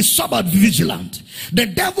Bible said, be sober, vigilant. The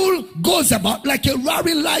devil goes about like a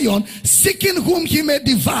roaring lion, seeking whom he may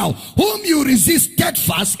devour. Whom you resist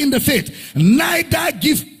steadfast in the faith, neither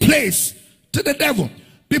give place to the devil.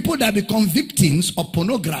 People that become victims of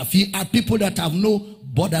pornography are people that have no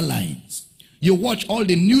borderlines. You watch all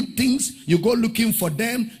the new things, you go looking for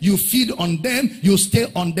them, you feed on them, you stay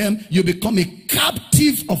on them, you become a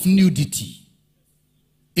captive of nudity.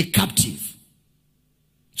 A captive.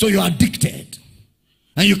 So you are addicted.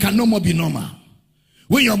 And you can no more be normal.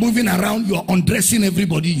 When you're moving around, you are undressing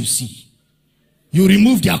everybody you see. You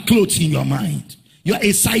remove their clothes in your mind. You are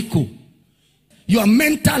a psycho. Your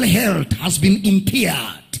mental health has been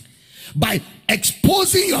impaired by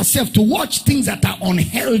exposing yourself to watch things that are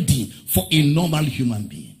unhealthy for a normal human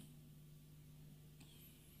being.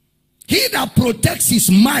 He that protects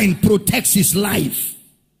his mind protects his life.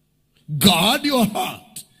 Guard your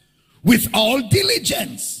heart with all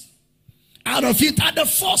diligence. Out of it are the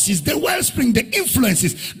forces, the wellspring, the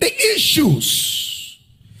influences, the issues.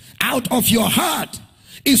 Out of your heart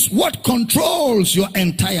is what controls your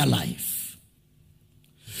entire life.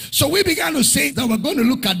 So we began to say that we're going to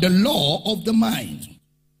look at the law of the mind.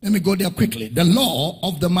 Let me go there quickly. The law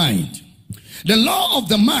of the mind. The law of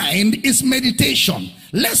the mind is meditation.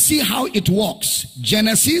 Let's see how it works.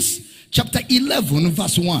 Genesis chapter 11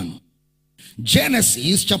 verse 1.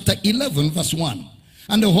 Genesis chapter 11 verse 1.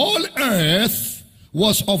 And the whole earth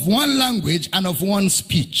was of one language and of one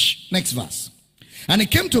speech. Next verse. And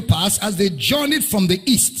it came to pass as they journeyed from the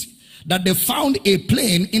east that they found a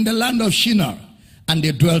plain in the land of Shinar. And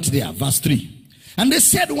they dwelt there. Verse 3. And they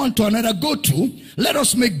said one to another, go to, let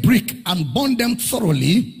us make brick and burn them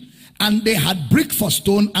thoroughly. And they had brick for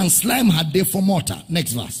stone, and slime had they for mortar.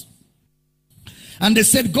 Next verse. And they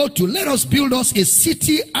said, let us build us a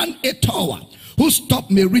city and a tower, whose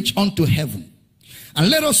top may reach unto heaven. And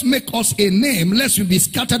let us make us a name, lest we be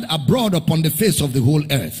scattered abroad upon the face of the whole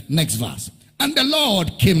earth. Next verse. And the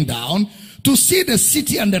Lord came down to see the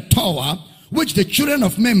city and the tower, which the children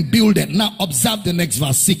of men builded. Now observe the next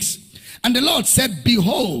verse 6. And the Lord said,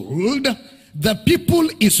 behold, the people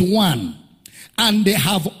is one, and they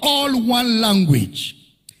have all one language.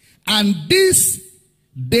 And this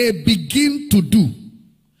they begin to do.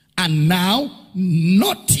 And now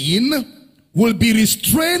nothing will be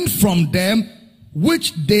restrained from them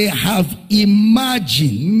which they have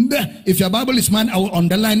imagined. If your Bible is mine, I will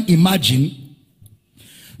underline imagine.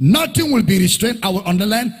 Nothing will be restrained. I will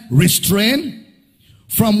underline restrain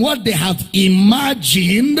from what they have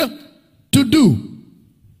imagined to do.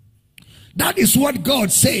 That is what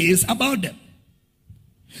God says about them.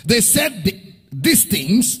 They said these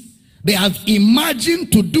things they have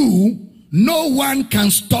imagined to do, no one can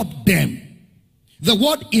stop them. The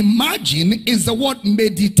word imagine is the word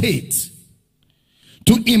meditate.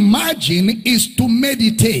 To imagine is to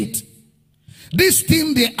meditate. This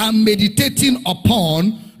thing they are meditating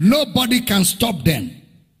upon, nobody can stop them.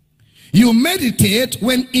 You meditate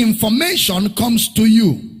when information comes to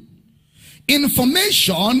you.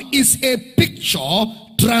 Information is a picture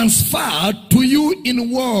transferred to you in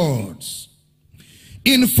words.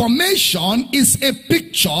 Information is a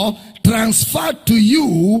picture transferred to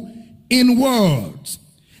you in words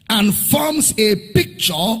and forms a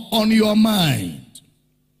picture on your mind.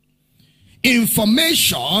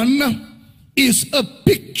 Information is a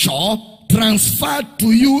picture transferred to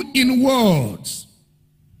you in words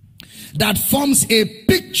that forms a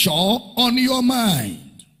picture on your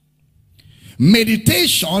mind.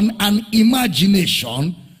 Meditation and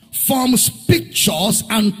imagination forms pictures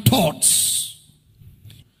and thoughts.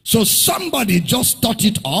 So somebody just thought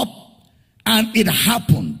it up and it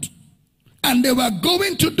happened. And they were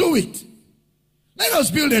going to do it. Let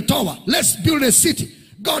us build a tower. Let's build a city.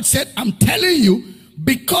 God said, I'm telling you,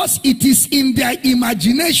 because it is in their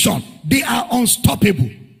imagination, they are unstoppable.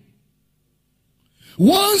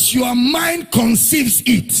 Once your mind conceives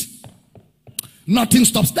it, nothing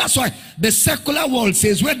stops. That's why the secular world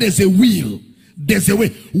says where there's a will, there's a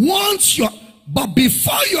way. But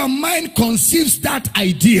before your mind conceives that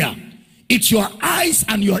idea, it's your eyes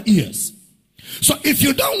and your ears. So if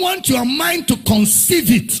you don't want your mind to conceive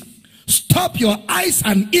it, stop your eyes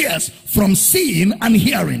and ears from seeing and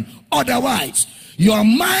hearing. Otherwise, your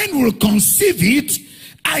mind will conceive it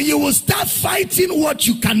and you will start fighting what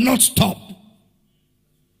you cannot stop.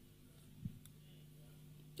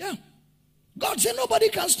 Yeah. God said nobody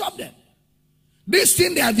can stop them. This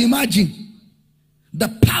thing they have imagined, the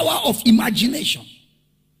power of imagination,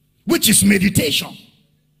 which is meditation.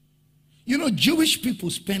 You know, Jewish people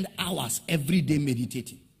spend hours every day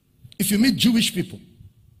meditating. If you meet Jewish people,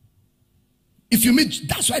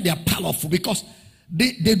 that's why they are powerful, because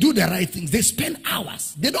they do the right things. They spend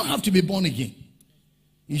hours. They don't have to be born again.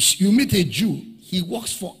 You meet a Jew, he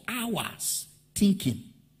works for hours thinking,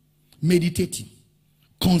 meditating,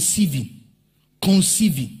 conceiving.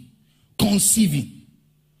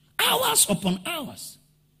 Hours upon hours.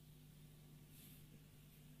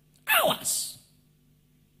 Hours.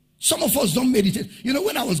 Some of us don't meditate. You know,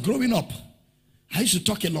 when I was growing up, I used to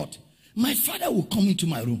talk a lot. My father would come into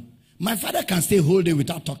my room. My father can stay a whole day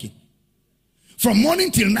without talking. From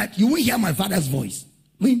morning till night, you won't hear my father's voice.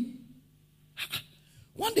 One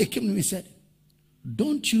day he came to me and said,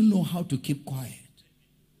 don't you know how to keep quiet?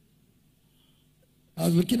 I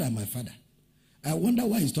was looking at my father. I wonder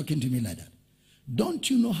why he's talking to me like that. Don't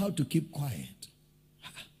you know how to keep quiet?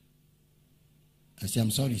 I said,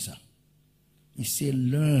 I'm sorry, sir. He said,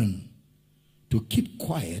 learn to keep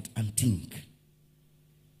quiet and think.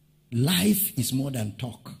 Life is more than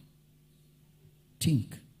talk.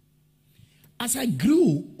 Think. As I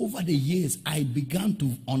grew over the years, I began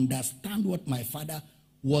to understand what my father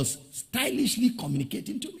was stylishly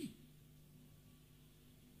communicating to me.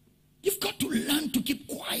 You've got to learn to keep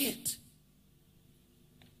quiet.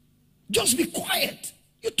 Just be quiet.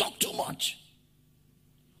 You talk too much.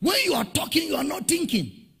 When you are talking, you are not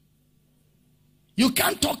thinking. You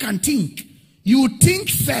can't talk and think. You think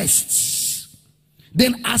first.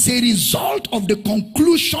 Then as a result of the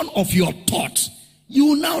conclusion of your thoughts,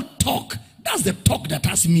 you now talk. That's the talk that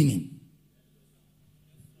has meaning.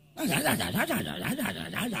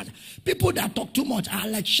 People that talk too much are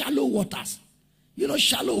like shallow waters. You know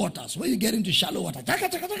shallow waters. When you get into shallow water,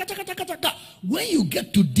 when you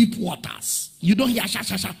get to deep waters, you don't hear sha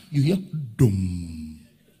sha sha. You hear dum.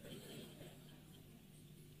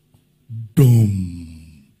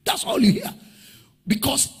 doom. That's all you hear.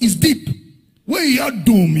 Because it's deep. When you hear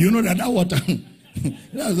doom, you know that water,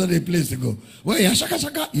 that's not the place to go. When you hear shaka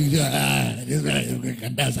shaka, you hear, this guy, you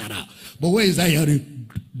can dance around. But where is that hearing?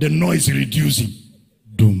 The noise reducing.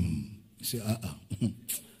 Doom. You say,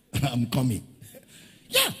 I'm coming.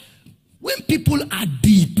 Yeah. When people are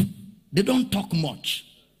deep, they don't talk much.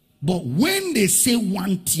 But when they say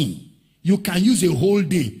one thing, you can use a whole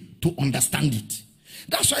day to understand it.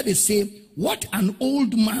 That's why they say, what an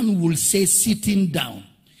old man will say sitting down,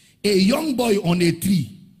 a young boy on a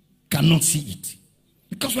tree cannot see it.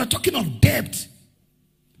 Because we're talking of depth.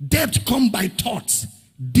 Depth comes by thoughts,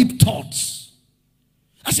 deep thoughts.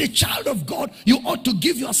 As a child of God, you ought to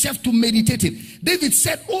give yourself to meditating. David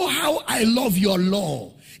said, oh, how I love your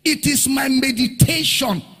law. It is my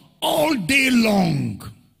meditation all day long.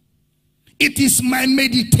 It is my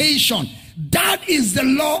meditation. That is the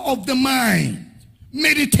law of the mind.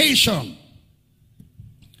 Meditation.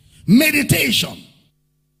 Meditation.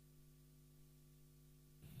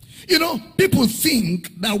 You know, people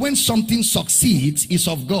think that when something succeeds, it's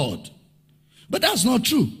of God. But that's not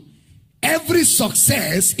true. Every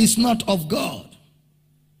success is not of God.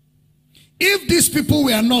 If these people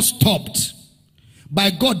were not stopped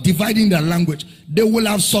by God dividing their language, they will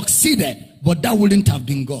have succeeded, but that wouldn't have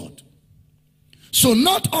been God. So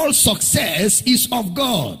not all success is of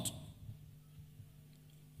God.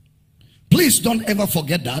 Please don't ever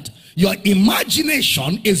forget that. Your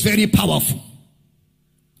imagination is very powerful.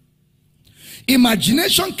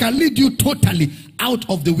 Imagination can lead you totally out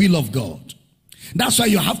of the will of God. That's why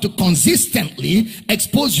you have to consistently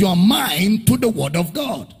expose your mind to the word of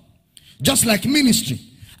God. Just like ministry.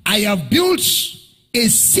 I have built a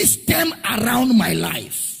system around my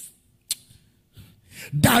life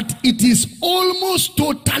that it is almost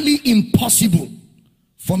totally impossible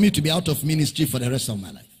for me to be out of ministry for the rest of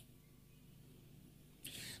my life.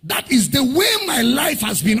 That is the way my life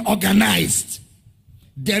has been organized.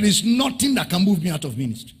 There is nothing that can move me out of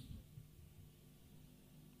ministry.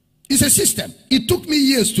 It's a system. It took me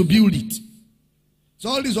years to build it. So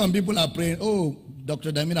all these one people are praying, oh,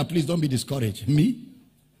 Dr. Damina, please don't be discouraged. Me?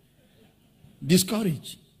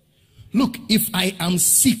 Discouraged. Look, if I am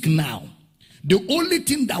sick now, the only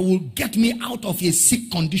thing that will get me out of a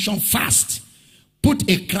sick condition fast, put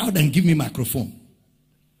a crowd and give me a microphone.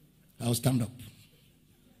 I will stand up.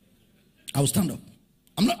 I will stand up.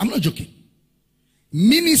 I'm not joking.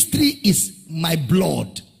 Ministry is my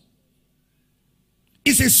blood.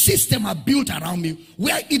 It's a system I built around me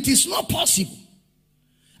where it is not possible.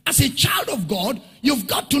 As a child of God, you've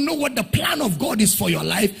got to know what the plan of God is for your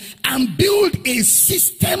life and build a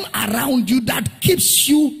system around you that keeps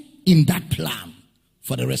you in that plan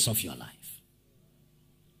for the rest of your life.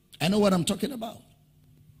 I know what I'm talking about.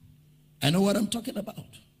 I know what I'm talking about.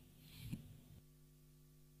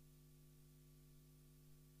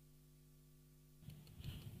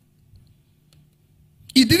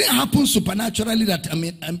 It didn't happen supernaturally that I'm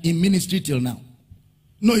in ministry till now.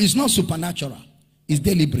 No, it's not supernatural. It's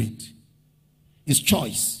deliberate. It's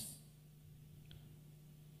choice.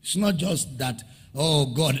 It's not just that,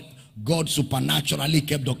 oh, God supernaturally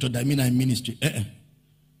kept Dr. Damina in ministry.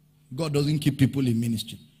 God doesn't keep people in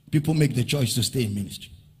ministry. People make the choice to stay in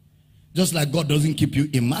ministry. Just like God doesn't keep you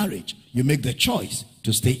in marriage. You make the choice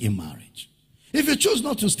to stay in marriage. If you choose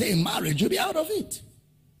not to stay in marriage, you'll be out of it.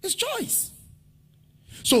 It's choice.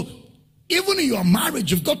 So, even in your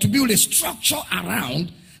marriage, you've got to build a structure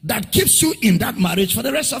around that keeps you in that marriage for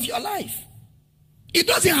the rest of your life. It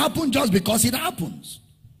doesn't happen just because it happens.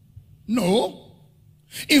 No.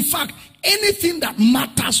 In fact, anything that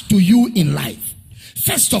matters to you in life,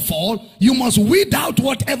 first of all, you must weed out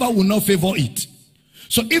whatever will not favor it.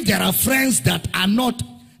 So if there are friends that are not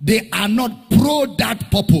pro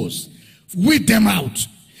that purpose, weed them out.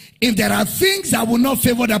 If there are things that will not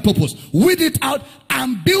favor that purpose, weed it out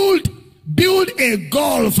and build a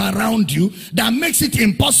gulf around you that makes it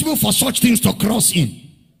impossible for such things to cross in.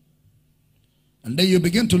 And then you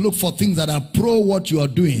begin to look for things that are pro what you are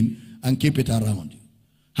doing and keep it around you.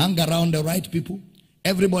 Hang around the right people.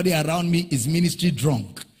 Everybody around me is ministry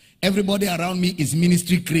drunk. Everybody around me is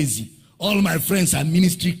ministry crazy. All my friends are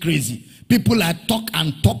ministry crazy. People I talk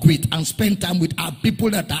with and spend time with are people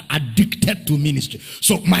that are addicted to ministry.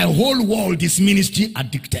 So my whole world is ministry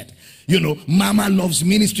addicted. You know, mama loves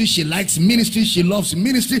ministry. She likes ministry. She loves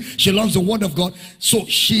ministry. She loves the word of God. So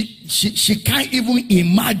she can't even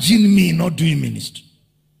imagine me not doing ministry.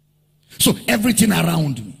 So everything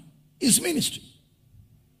around me is ministry.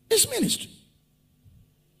 It's ministry.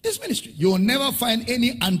 It's ministry. You will never find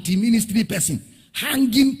any anti-ministry person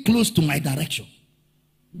hanging close to my direction.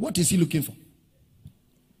 What is he looking for?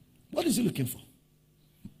 What is he looking for?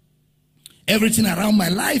 Everything around my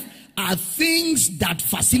life are things that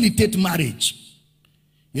facilitate marriage.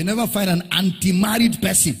 You never find an anti-married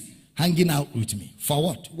person hanging out with me. For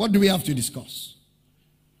what? What do we have to discuss?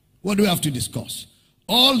 What do we have to discuss?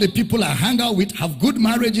 All the people I hang out with have good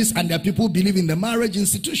marriages, and there are people who believe in the marriage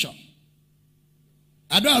institution.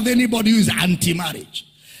 I don't have anybody who is anti-marriage.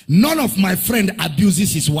 None of my friend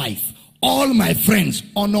abuses his wife. All my friends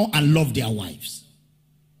honor and love their wives.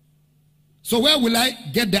 So where will I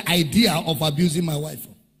get the idea of abusing my wife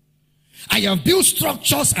from? I have built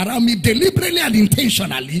structures around me deliberately and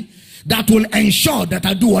intentionally that will ensure that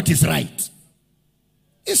I do what is right.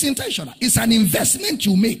 It's intentional. It's an investment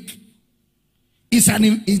you make. It's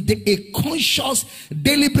a conscious,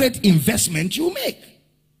 deliberate investment you make.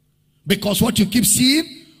 Because what you keep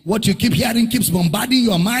seeing, what you keep hearing keeps bombarding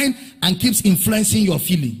your mind and keeps influencing your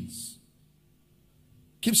feelings.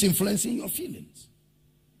 Keeps influencing your feelings.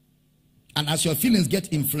 And as your feelings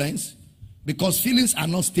get influenced, because feelings are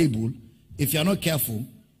not stable, if you're not careful,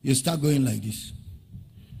 you start going like this.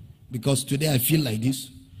 Because today I feel like this,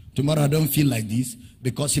 tomorrow I don't feel like this,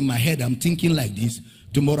 because in my head I'm thinking like this,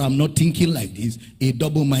 tomorrow I'm not thinking like this. A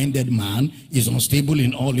double-minded man is unstable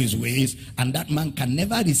in all his ways, and that man can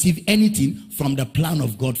never receive anything from the plan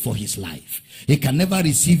of God for his life. He can never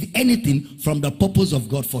receive anything from the purpose of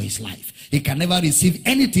God for his life. He can never receive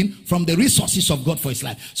anything from the resources of God for his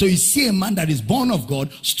life. So you see a man that is born of God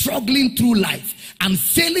struggling through life and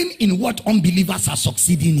failing in what unbelievers are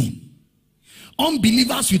succeeding in.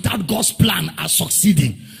 Unbelievers without God's plan are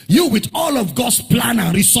succeeding. You with all of God's plan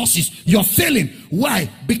and resources, you're failing. Why?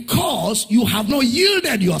 Because you have not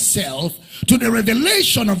yielded yourself to the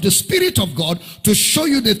revelation of the Spirit of God to show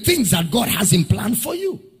you the things that God has in plan for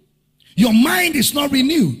you. Your mind is not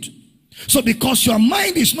renewed. So because your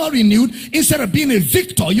mind is not renewed, instead of being a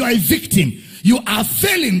victor, you are a victim. You are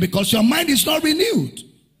failing because your mind is not renewed.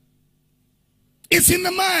 It's in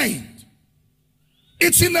the mind.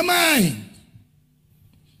 It's in the mind.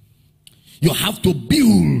 You have to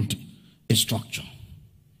build a structure.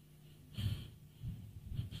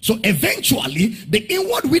 So eventually, the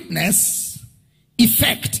inward witness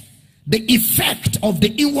effect, the effect of the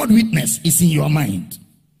inward witness is in your mind.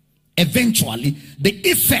 Eventually, the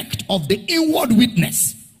effect of the inward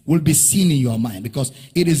witness will be seen in your mind, because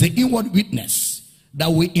it is the inward witness that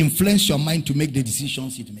will influence your mind to make the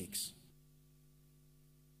decisions it makes.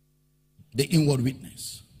 The inward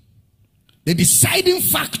witness. The deciding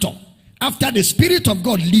factor after the Spirit of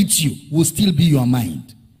God leads you will still be your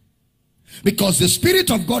mind. Because the Spirit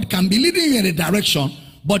of God can be leading you in a direction,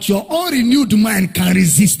 but your own renewed mind can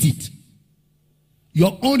resist it.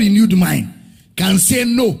 Your own renewed mind can say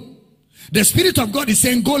no. The Spirit of God is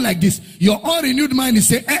saying go like this. Your own renewed mind is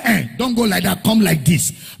saying don't go like that, come like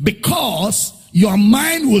this. Because your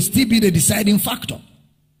mind will still be the deciding factor.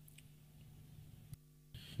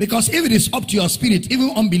 Because if it is up to your spirit,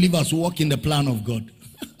 even unbelievers walk in the plan of God.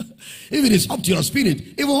 If it is up to your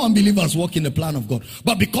spirit, even unbelievers walk in the plan of God.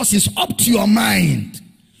 But because it's up to your mind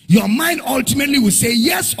ultimately will say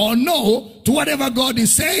yes or no to whatever God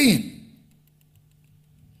is saying.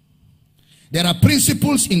 There are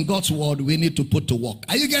principles in God's word we need to put to work.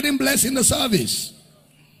 Are you getting blessed in the service?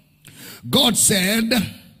 God said,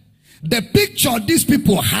 the picture these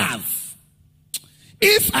people have,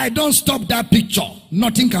 if I don't stop that picture,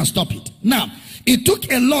 nothing can stop it. Now, it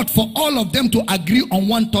took a lot for all of them to agree on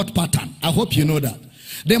one thought pattern. I hope you know that.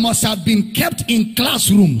 They must have been kept in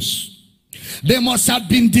classrooms. They must have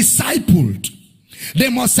been discipled. They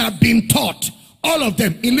must have been taught. All of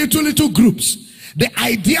them in little groups. The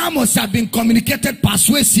idea must have been communicated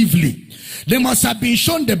persuasively. They must have been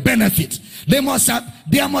shown the benefit. There must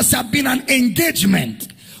have been an engagement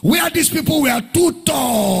where these people were too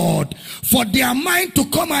taught for their mind to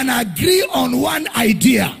come and agree on one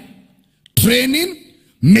idea. Training,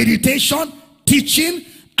 meditation, teaching,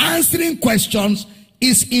 answering questions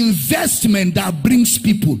is investment that brings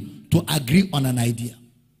people to agree on an idea.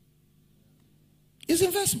 It's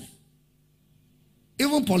investment.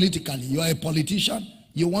 Even politically, you are a politician,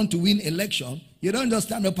 you want to win election, you don't just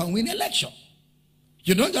stand up and win election.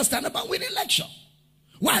 You don't just stand up and win election.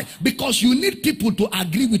 Why? Because you need people to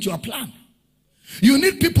agree with your plan. You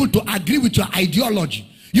need people to agree with your ideology.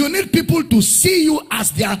 You need people to see you as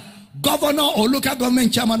their governor or local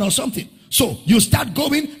government chairman or something. So you start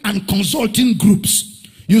going and consulting groups.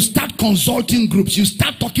 You start consulting groups. You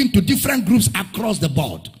start talking to different groups across the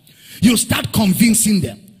board. You start convincing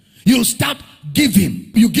them. You start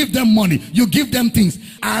giving. You give them money. You give them things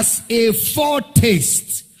as a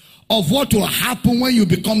foretaste of what will happen when you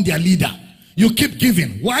become their leader. You keep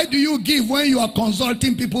giving. Why do you give when you are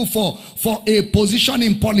consulting people for a position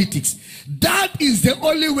in politics? That is the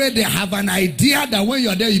only way they have an idea that when you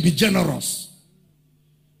are there, you'll be generous.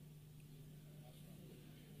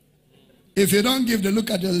 If you don't give, they look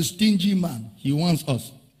at you as a stingy man. He wants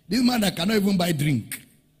us. This man that cannot even buy drink,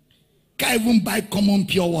 can't even buy common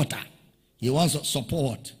pure water. He wants us. Support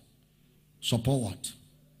what? Support what?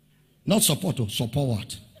 Not support, support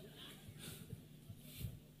what?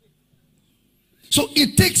 So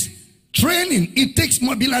it takes training, it takes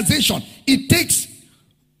mobilization, it takes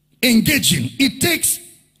engaging, it takes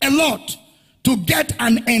a lot to get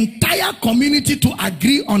an entire community to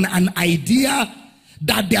agree on an idea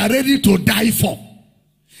that they are ready to die for.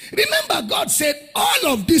 Remember, God said all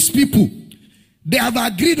of these people, they have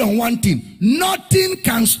agreed on one thing. Nothing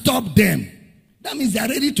can stop them. That means they are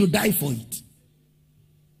ready to die for it.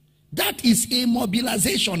 That is a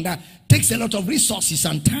mobilization that takes a lot of resources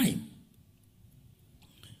and time.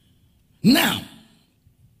 Now,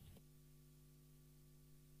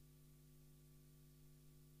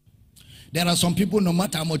 there are some people, no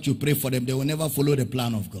matter how much you pray for them, they will never follow the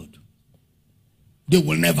plan of God. They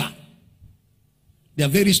will never. They are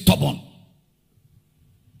very stubborn.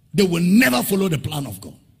 They will never follow the plan of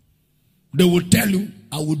God. They will tell you,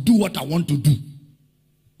 I will do what I want to do.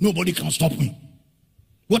 Nobody can stop me.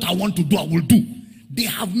 What I want to do, I will do. They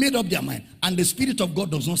have made up their mind. And the Spirit of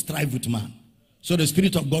God does not strive with man. So the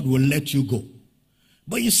Spirit of God will let you go.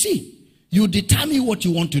 But you see, you determine what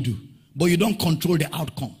you want to do, but you don't control the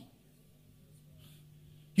outcome.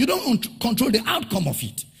 You don't control the outcome of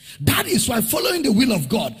it. That is why following the will of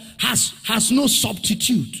God has no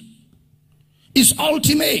substitute. It's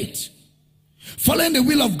ultimate. Following the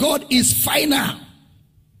will of God is final.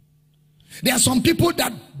 There are some people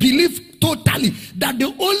that believe totally that the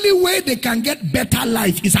only way they can get better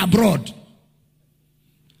life is abroad.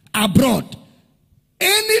 Abroad.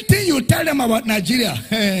 Anything you tell them about Nigeria,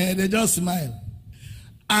 they just smile.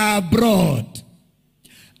 Abroad.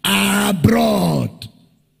 Abroad.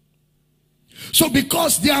 So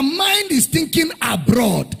because their mind is thinking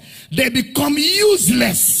abroad, they become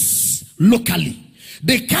useless locally.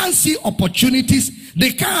 They can't see opportunities.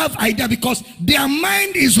 They can't have idea because their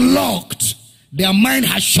mind is locked. Their mind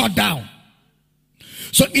has shut down.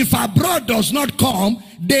 So if abroad does not come,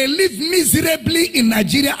 they live miserably in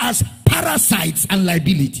Nigeria as parasites and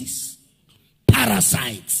liabilities.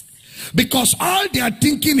 Parasites. Because all they are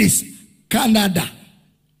thinking is Canada,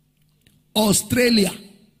 Australia,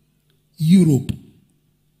 Europe,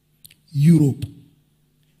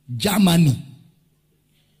 Germany.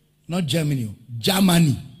 Not Germany,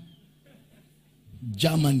 Germany.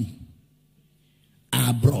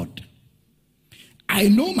 Abroad. I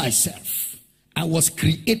know myself. I was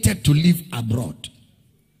created to live abroad.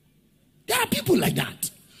 There are people like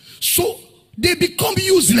that. So they become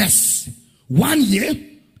useless. 1 year,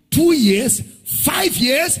 2 years, 5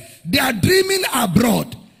 years, they are dreaming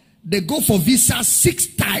abroad. They go for visa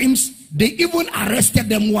 6 times. They even arrested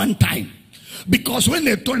them 1 time. Because when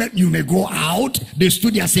they told them you may go out, they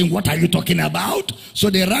stood there saying, what are you talking about? So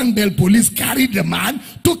they rang the police, carried the man,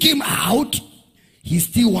 took him out. He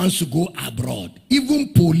still wants to go abroad.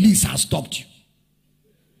 Even police has stopped you.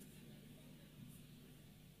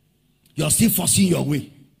 You're still forcing your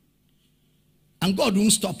way. And God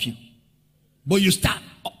won't stop you. But you start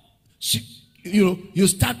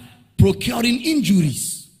procuring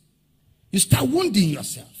injuries. You start wounding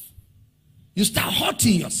yourself. You start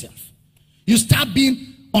hurting yourself. You start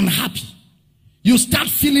being unhappy. You start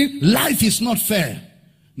feeling life is not fair.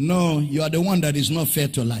 No, you are the one that is not fair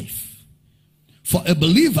to life. For a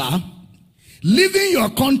believer, leaving your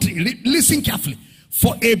country, listen carefully.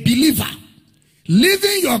 For a believer,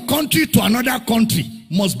 leaving your country to another country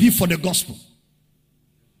must be for the gospel.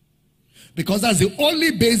 Because that's the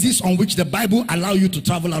only basis on which the Bible allows you to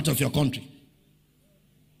travel out of your country.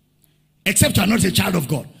 Except you are not a child of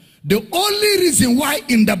God. The only reason why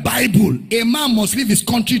in the Bible a man must leave his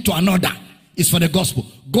country to another is for the gospel.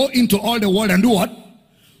 Go into all the world and do what?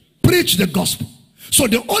 Preach the gospel. So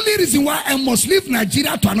the only reason why I must leave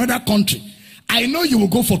Nigeria to another country, I know you will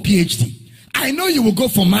go for PhD. I know you will go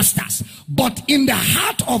for masters. But in the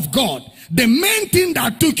heart of God, the main thing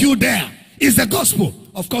that took you there is the gospel.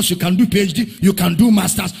 Of course, you can do PhD, you can do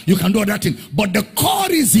masters, you can do other things. But the core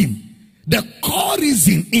reason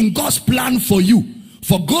in God's plan for you,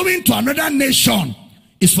 for going to another nation,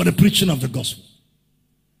 is for the preaching of the gospel.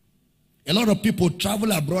 A lot of people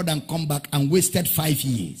travel abroad and come back and wasted 5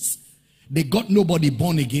 years. They got nobody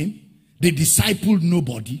born again. They discipled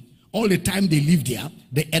nobody. All the time they lived there,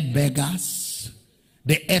 they ate burgers.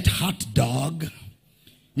 They ate hot dog.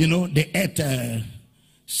 You know, they ate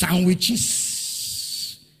sandwiches.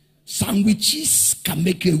 Sandwiches can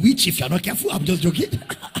make you a witch if you're not careful. I'm just joking.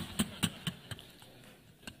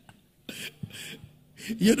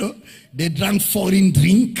 You know, they drank foreign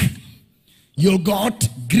drink, yogurt,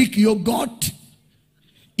 Greek yogurt,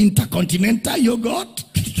 intercontinental yogurt.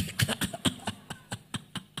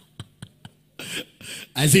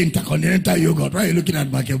 I say intercontinental yogurt. Why are you looking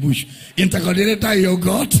at Michael Bush? Intercontinental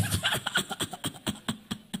yogurt.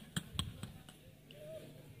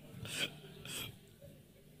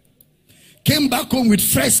 Came back home with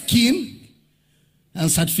fresh skin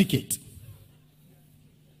and certificate.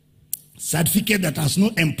 Certificate that has no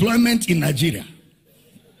employment in Nigeria.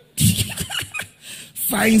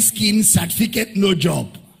 Fine skin certificate, no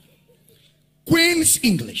job. Queen's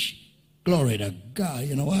English. Glory to God.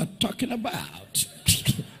 You know what I'm talking about.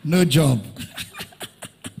 No job.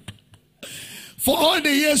 For all the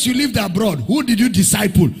years you lived abroad, who did you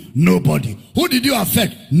disciple? Nobody. Who did you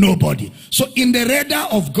affect? Nobody. So in the radar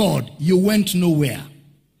of God, you went nowhere.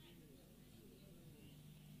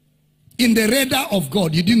 In the radar of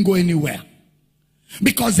God, you didn't go anywhere.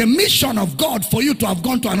 Because the mission of God for you to have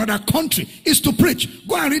gone to another country is to preach.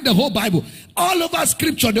 Go and read the whole Bible. All over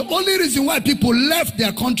scripture, the only reason why people left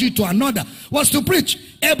their country to another was to preach.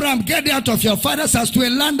 Abraham, get out of your father's house to a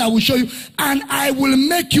land I will show you, and I will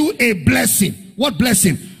make you a blessing. What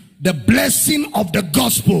blessing? The blessing of the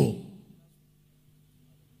gospel.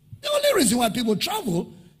 The only reason why people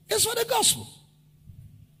travel is for the gospel.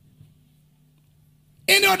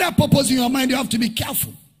 Any other purpose in your mind, you have to be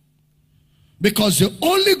careful. Because the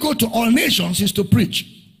only go to all nations is to preach.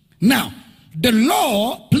 Now, the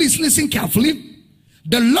law, please listen carefully.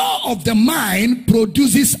 The law of the mind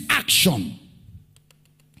produces action.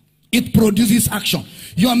 It produces action.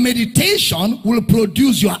 Your meditation will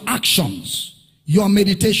produce your actions. Your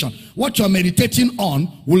meditation, what you're meditating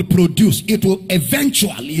on will produce. It will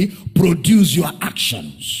eventually produce your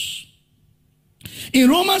actions. In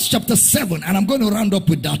Romans chapter 7, and I'm going to round up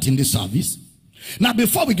with that in this service. Now,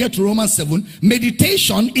 before we get to Romans 7,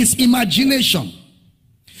 meditation is imagination.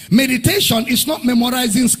 Meditation is not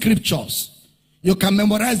memorizing scriptures. You can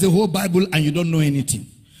memorize the whole Bible and you don't know anything.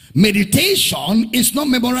 Meditation is not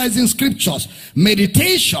memorizing scriptures.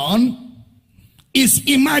 Meditation is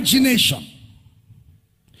imagination.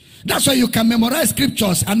 That's why you can memorize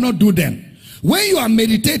scriptures and not do them. When you are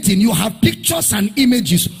meditating, you have pictures and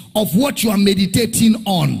images of what you are meditating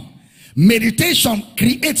on. Meditation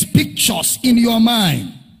creates pictures in your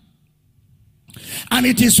mind. And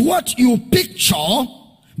it is what you picture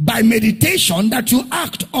by meditation that you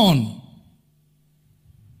act on.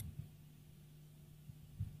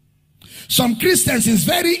 Some Christians, it's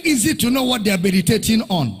very easy to know what they are meditating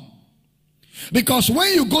on. Because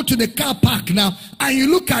when you go to the car park now and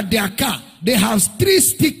you look at their car, they have 3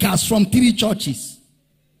 stickers from 3 churches.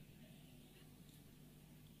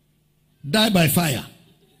 Die by fire.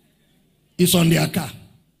 It's on their car.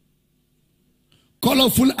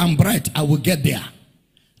 Colorful and bright, I will get there.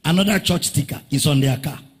 Another church sticker is on their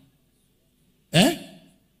car. Eh?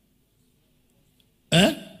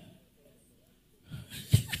 Eh?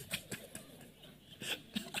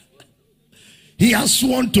 He has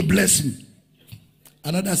sworn to bless me.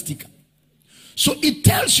 Another sticker. So it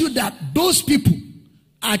tells you that those people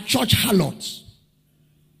are church harlots.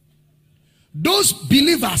 Those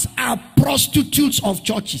believers are prostitutes of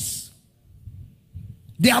churches.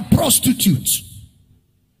 They are prostitutes.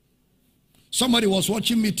 Somebody was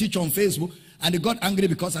watching me teach on Facebook and he got angry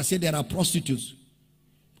because I said there are prostitutes.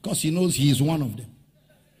 Because he knows he is one of them.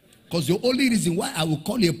 Because the only reason why I will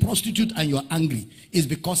call you a prostitute and you're angry is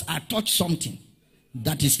because I touched something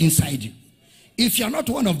that is inside you. If you're not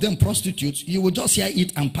one of them prostitutes, you will just hear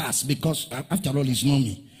it and pass because after all it's not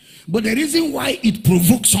me. But the reason why it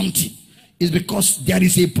provokes something is because there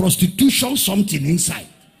is a prostitution something inside.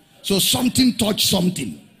 So something touched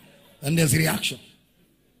something and there's a reaction.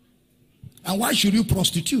 And why should you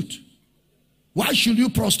prostitute? Why should you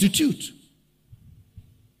prostitute?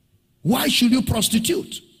 Why should you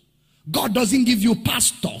prostitute? God doesn't give you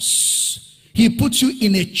pastors. He puts you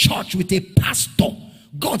in a church with a pastor.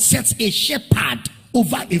 God sets a shepherd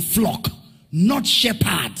over a flock, not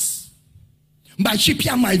shepherds. My sheep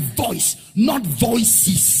hear my voice, not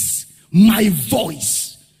voices. My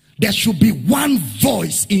voice. There should be one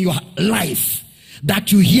voice in your life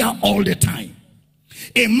that you hear all the time.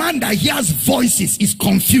 A man that hears voices is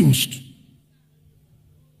confused.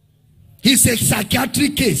 He's a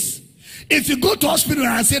psychiatric case. If you go to hospital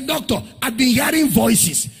and say, doctor, I've been hearing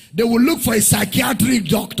voices, they will look for a psychiatric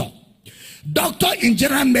doctor. Doctor in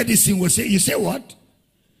general medicine will say, you say what?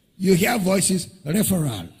 You hear voices,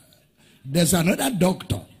 referral. There's another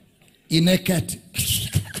doctor in Eket.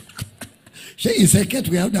 Is Eket,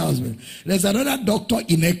 we have the husband. There's another doctor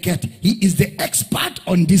in Eket. He is the expert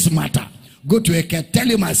on this matter. Go to Eket, tell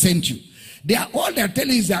him I sent you. All they're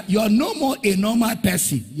telling is that you are no more a normal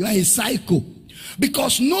person. You are a psycho.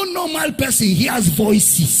 Because no normal person hears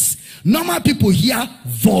voices. Normal people hear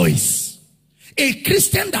voice. A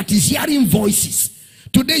Christian that is hearing voices.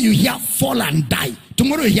 Today you hear fall and die.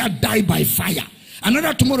 Tomorrow you hear die by fire.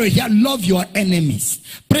 Another tomorrow you hear love your enemies.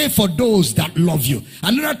 Pray for those that love you.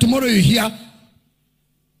 Another tomorrow you hear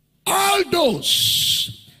all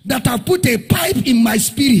those that have put a pipe in my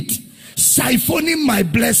spirit, siphoning my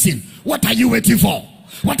blessing. What are you waiting for?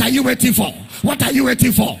 What are you waiting for? What are you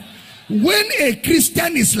waiting for? When a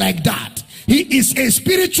Christian is like that, he is a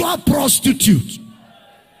spiritual prostitute.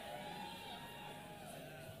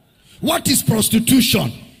 What is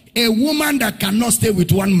prostitution? A woman that cannot stay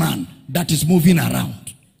with one man, that is moving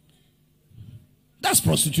around. That's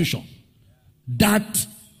prostitution. That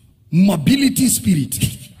mobility spirit.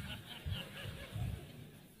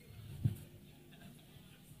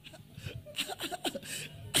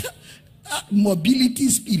 Mobility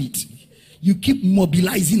spirit. You keep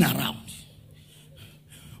mobilizing around.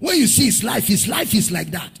 When you see his life is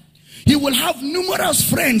like that. He will have numerous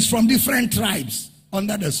friends from different tribes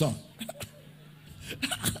under the sun.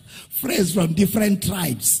 Friends from different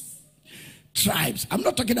tribes. Tribes. I'm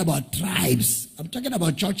not talking about tribes. I'm talking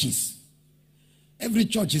about churches. Every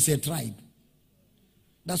church is a tribe.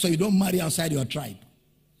 That's why you don't marry outside your tribe.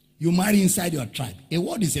 You marry inside your tribe. A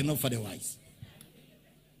word is enough for the wise.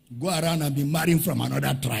 Go around and be marrying from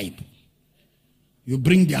another tribe. You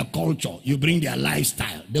bring their culture. You bring their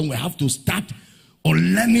lifestyle. Then we have to start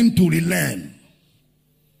on learning to relearn.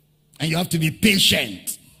 And you have to be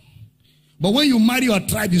patient. But when you marry your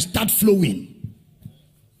tribe, you start flowing.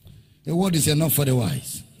 The word is enough for the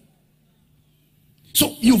wise.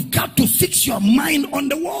 So you've got to fix your mind on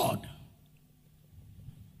the word.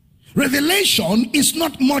 Revelation is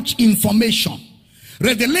not much information.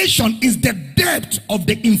 Revelation is the depth of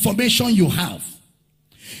the information you have.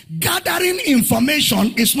 Gathering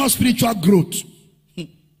information is not spiritual growth.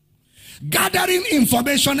 Gathering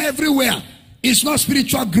information everywhere is not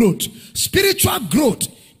spiritual growth. Spiritual growth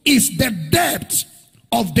is the depth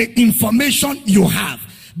of the information you have.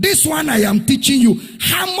 This one I am teaching you.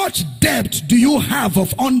 How much depth do you have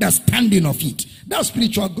of understanding of it? That's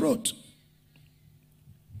spiritual growth.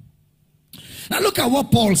 Now look at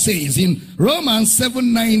what Paul says in Romans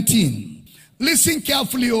 7:19. Listen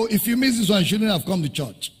carefully, if you miss this one, you shouldn't have come to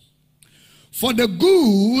church. For the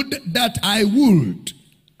good that I would,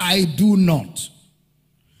 I do not.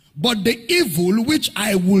 But the evil which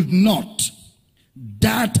I would not,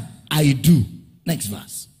 that I do. Next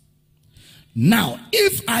verse. Now,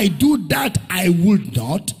 if I do that I would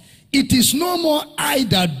not, it is no more I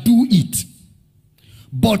that do it,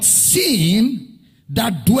 but sin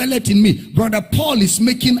that dwelleth in me. Brother Paul is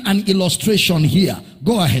making an illustration here.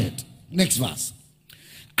 Go ahead. Next verse.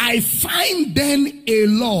 I find then a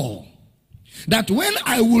law, that when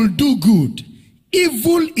I will do good,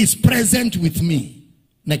 evil is present with me.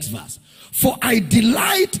 Next verse. For I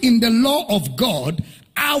delight in the law of God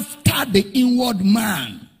after the inward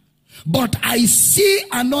man. But I see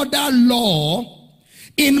another law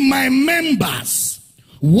in my members,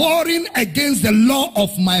 warring against the law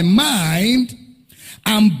of my mind,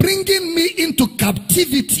 and bringing me into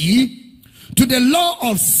captivity to the law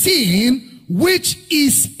of sin which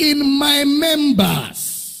is in my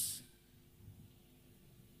members.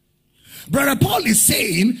 Brother Paul is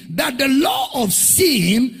saying that the law of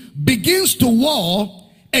sin begins to war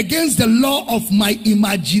against the law of my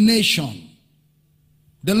imagination.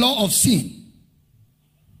 The law of sin.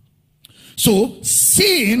 So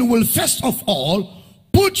sin will first of all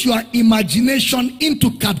put your imagination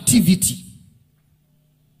into captivity.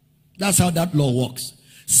 That's how that law works.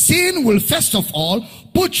 Sin will first of all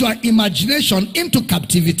put your imagination into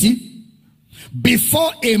captivity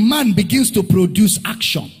before a man begins to produce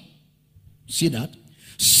action. See that?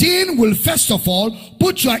 Sin will first of all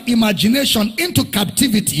put your imagination into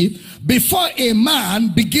captivity before a man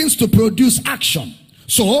begins to produce action.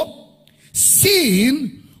 So,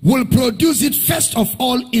 sin will produce it first of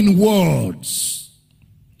all in words.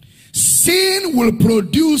 Sin will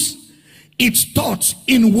produce its thoughts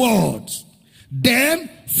in words. Then,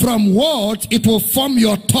 from words, it will form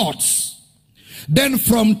your thoughts. Then,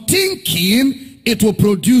 from thinking, it will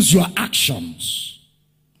produce your actions.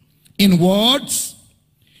 In words,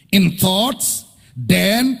 in thoughts,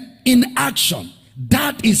 then in action.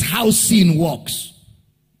 That is how sin works.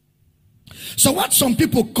 So what some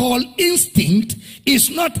people call instinct is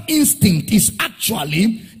not instinct. It's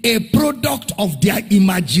actually a product of their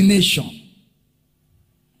imagination.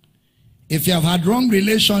 If you have had wrong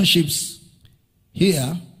relationships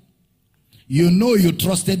here, you know you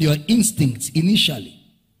trusted your instincts initially.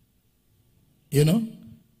 You know,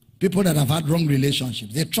 people that have had wrong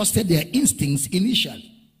relationships, they trusted their instincts initially.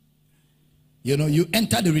 You know, you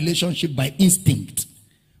enter the relationship by instinct.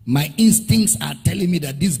 My instincts are telling me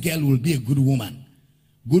that this girl will be a good woman.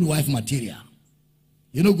 Good wife material.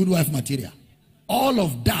 You know, good wife material. All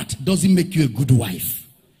of that doesn't make you a good wife.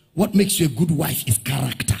 What makes you a good wife is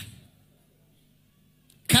character.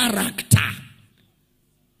 Character.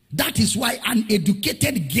 That is why an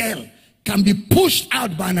educated girl can be pushed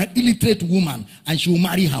out by an illiterate woman and she will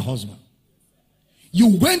marry her husband.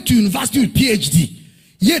 You went to university with PhD,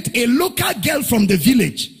 yet a local girl from the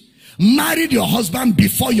village married your husband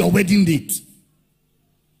before your wedding date.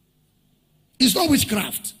 It's not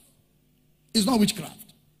witchcraft. It's not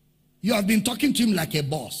witchcraft. You have been talking to him like a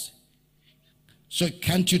boss. So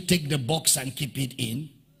can't you take the box and keep it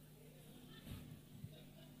in?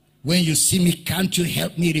 When you see me, can't you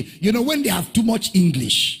help me? You know, when they have too much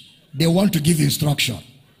English, they want to give instruction.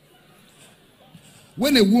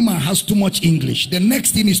 When a woman has too much English, the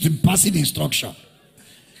next thing is to pass in instruction.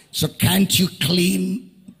 So can't you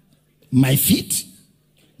clean my feet?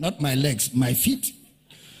 Not my legs, my feet.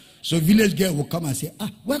 So village girl will come and say,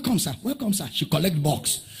 welcome sir, welcome sir. She collect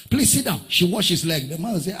box. Please sit down. She wash his leg. The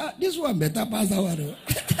man will say, this one better pass that one.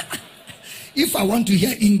 If I want to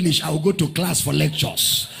hear English, I will go to class for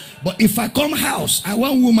lectures. But if I come house, I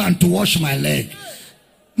want woman to wash my leg.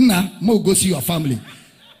 Nah, mo go see your family.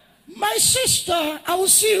 My sister, I will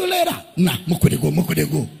see you later. Nah, mo could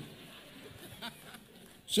go.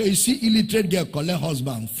 So you see, illiterate girl collect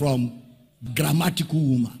husband from grammatical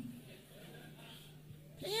woman.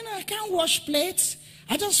 You know, I can't wash plates.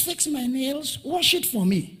 I just fix my nails. Wash it for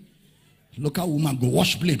me. Local woman go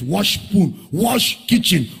wash plate, wash spoon, wash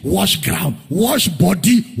kitchen, wash ground, wash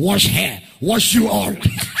body, wash hair, wash you all.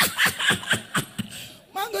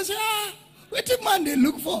 Man goes, what the man they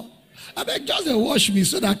look for? I beg just wash me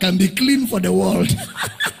so that I can be clean for the world.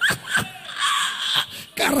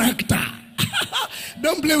 Character.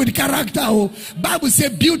 Don't play with character. Oh. Bible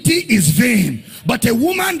says beauty is vain. But a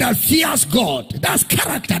woman that fears God, that's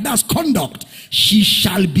character, that's conduct, she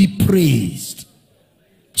shall be praised.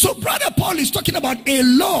 So Brother Paul is talking about a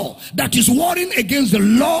law that is warring against the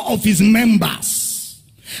law of his members.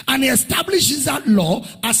 And he establishes that law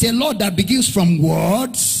as a law that begins from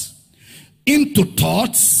words into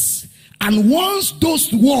thoughts. And once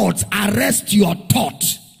those words arrest your thought,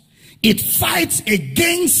 it fights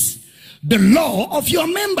against the law of your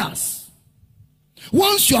members.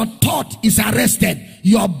 Once your thought is arrested,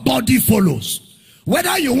 your body follows.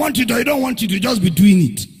 Whether you want it or you don't want it, you just be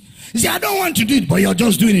doing it. You see, I don't want to do it, but you're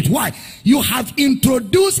just doing it. Why? You have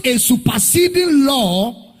introduced a superseding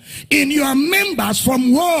law in your members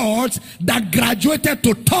from words that graduated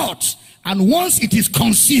to thoughts. And once it is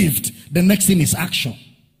conceived, the next thing is action.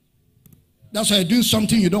 That's why you're doing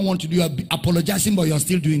something you don't want to do. You're apologizing, but you're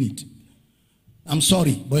still doing it. I'm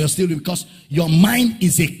sorry, but you're still doing it because your mind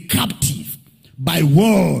is a captive by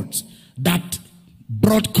words that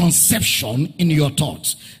brought conception in your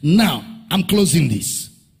thoughts. Now, I'm closing this.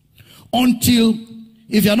 Until,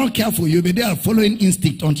 if you're not careful, you'll be there following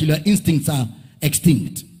instinct until your instincts are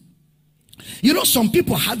extinct. You know, some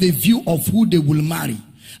people have a view of who they will marry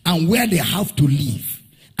and where they have to live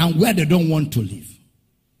and where they don't want to live.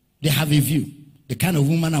 They have a view. The kind of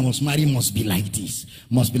woman I must marry must be like this,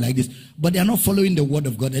 must be like this. But they're not following the word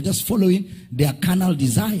of God. They're just following their carnal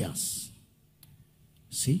desires.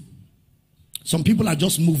 See? Some people are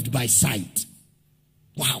just moved by sight.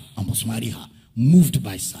 Wow, I must marry her. Moved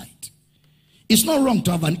by sight. It's not wrong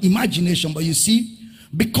to have an imagination, but you see,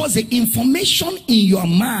 because the information in your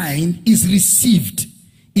mind is received,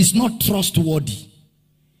 it's not trustworthy.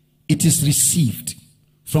 It is received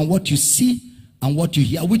from what you see and what you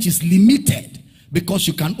hear, which is limited because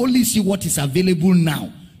you can only see what is available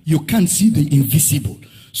now. You can't see the invisible.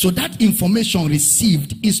 So that information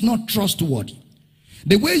received is not trustworthy.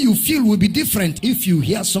 The way you feel will be different if you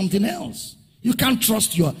hear something else. You can't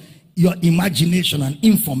trust your imagination and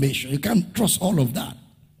information. You can't trust all of that.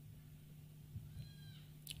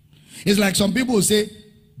 It's like some people say,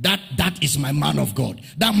 that is my man of God.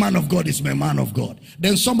 That man of God is my man of God.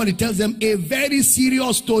 Then somebody tells them a very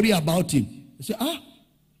serious story about him. They say,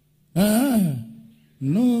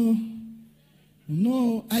 no,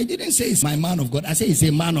 I didn't say it's my man of God. I say it's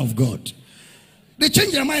a man of God. They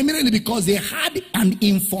change their mind immediately because they had an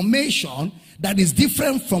information that is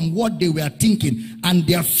different from what they were thinking, and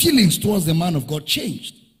their feelings towards the man of God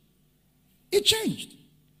changed. It changed.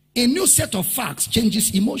 A new set of facts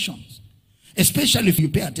changes emotions, especially if you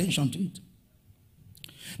pay attention to it.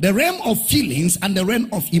 The realm of feelings and the realm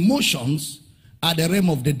of emotions are the realm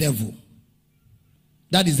of the devil.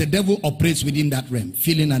 That is, the devil operates within that realm.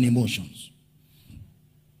 Feeling and emotions.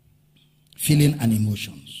 Feeling and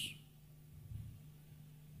emotions.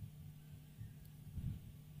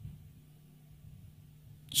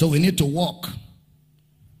 So we need to walk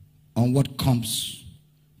on what comes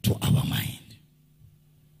to our mind.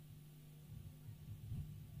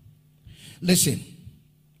 Listen,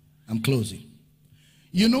 I'm closing.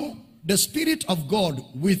 You know, the Spirit of God,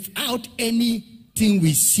 without anything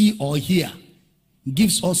we see or hear,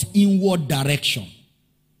 gives us inward direction.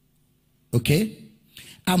 Okay?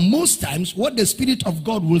 And most times, what the Spirit of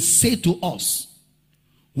God will say to us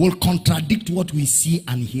will contradict what we see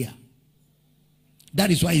and hear.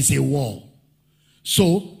 That is why it's a war.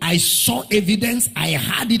 So, I saw evidence, I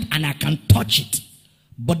heard it, and I can touch it.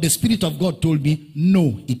 But the Spirit of God told me,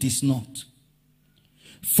 no, it is not.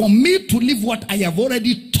 For me to live what I have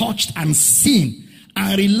already touched and seen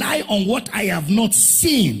and rely on what I have not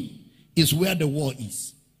seen is where the war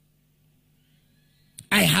is.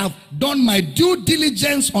 I have done my due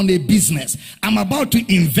diligence on a business. I'm about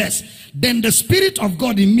to invest. Then the Spirit of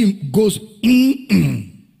God in me goes,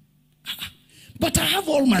 but I have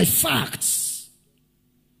all my facts.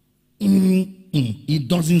 It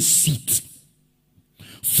doesn't sit.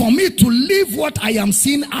 For me to live what I am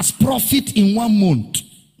seeing as profit in 1 month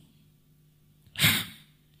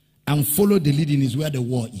and follow the leading is where the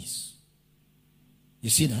war is. You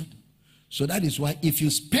see that? So that is why if you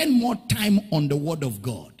spend more time on the Word of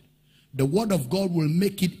God will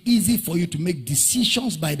make it easy for you to make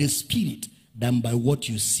decisions by the Spirit than by what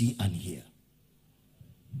you see and hear.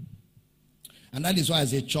 And that is why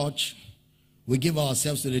as a church, we give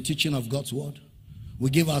ourselves to the teaching of God's Word. We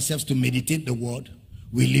give ourselves to meditate the Word.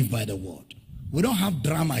 We live by the Word. We don't have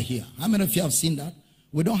drama here. How many of you have seen that?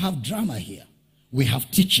 We don't have drama here. We have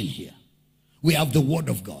teaching here. We have the Word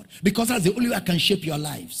of God. Because that's the only way I can shape your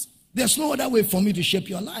lives. There's no other way for me to shape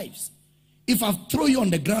your lives. If I throw you on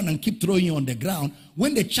the ground and keep throwing you on the ground,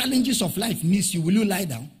 when the challenges of life miss you, will you lie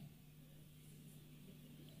down?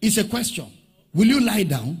 It's a question. Will you lie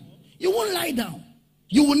down? You won't lie down.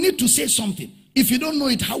 You will need to say something. If you don't know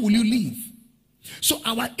it, how will you live? So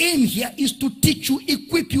our aim here is to teach you,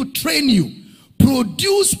 equip you, train you,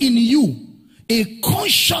 produce in you a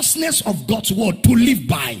consciousness of God's word to live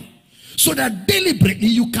by, so that deliberately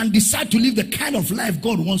you can decide to live the kind of life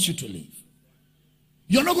God wants you to live.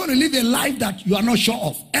 You're not going to live a life that you are not sure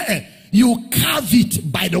of. You carve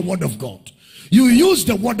it by the word of God. You use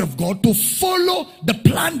the word of God to follow the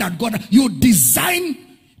plan that God, you design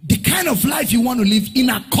the kind of life you want to live in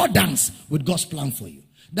accordance with God's plan for you.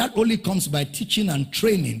 That only comes by teaching and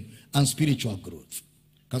training and spiritual growth.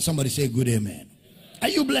 Can somebody say good amen? Are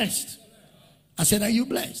you blessed? I said, are you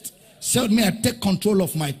blessed? Say with me, I take control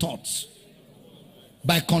of my thoughts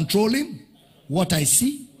by controlling what I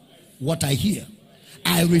see, what I hear.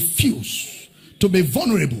 I refuse to be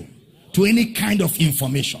vulnerable to any kind of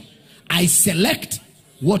information. I select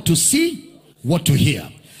what to see, what to hear.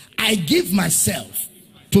 I give myself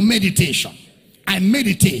to meditation. I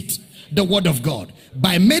meditate the word of God.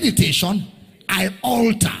 By meditation, I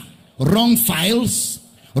alter wrong files,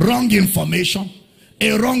 wrong information,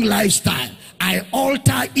 a wrong lifestyle. I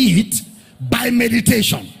alter it by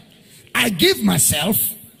meditation. I give myself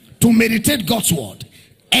to meditate God's word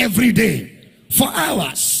every day. For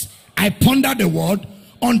hours, I ponder the word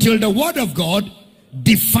until the word of God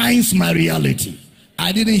defines my reality.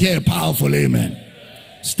 I didn't hear a powerful amen.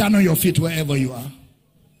 Stand on your feet wherever you are.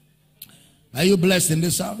 Are you blessed in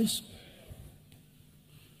this service?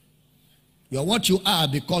 You are what you are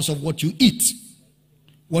because of what you eat.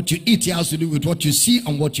 What you eat has to do with what you see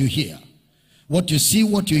and what you hear. What you see,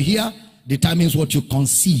 what you hear determines what you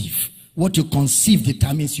conceive. What you conceive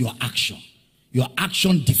determines your action. Your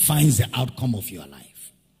action defines the outcome of your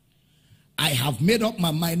life. I have made up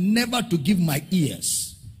my mind never to give my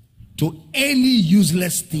ears to any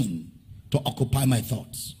useless thing to occupy my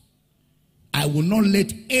thoughts. I will not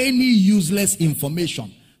let any useless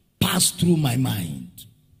information pass through my mind.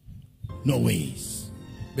 No ways.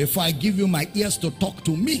 Before I give you my ears to talk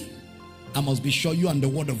to me, I must be sure you and the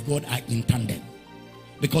word of God are intended.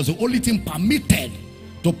 Because the only thing permitted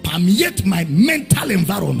to permeate my mental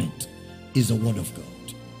environment is the word of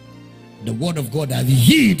God. The word of God I've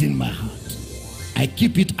hid in my heart. I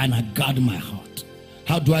keep it and I guard my heart.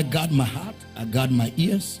 How do I guard my heart? I guard my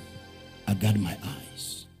ears. I guard my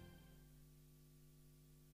eyes.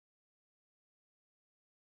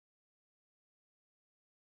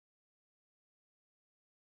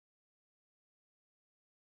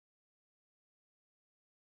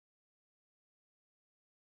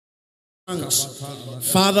 Thanks.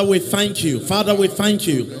 Father, we thank you. Father, we thank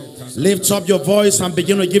you. Lift up your voice and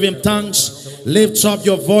begin to give him thanks. Lift up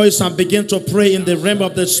your voice and begin to pray in the realm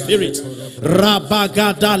of the spirit.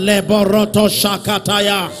 Rabagada leboroto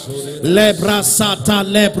shakataya lebrasata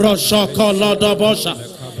lebro shokolodobosha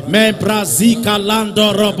membrazika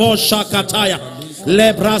lando robo shakataya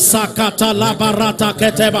lebrasakata labarata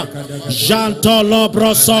keteba janto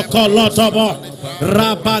lobro sokolotobo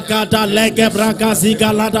rabagada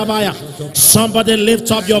legebragaziga ladabaya. Somebody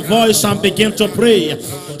lift up your voice and begin to pray.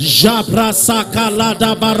 Jabrasaka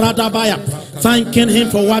ladabaradabaya, thanking him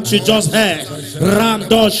for what you just heard.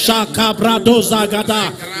 Rando shaka brado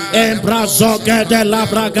zagada embrazoge de la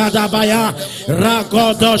bragada baya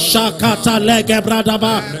ragodo shakata lege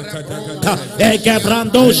bradaba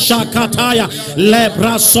egebrando shakataya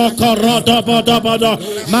lebra sokorodo bodo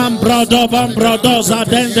mambrodo bombrodo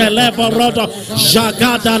zadende leborodo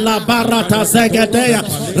jagada la barata zegedea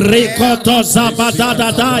rikoto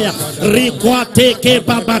zabadada daya rikwate ke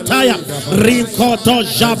babataya rikoto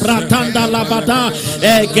jabratanda labada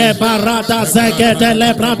egebarada zegede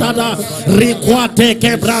lebradada rikwate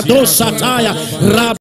ke brado sataya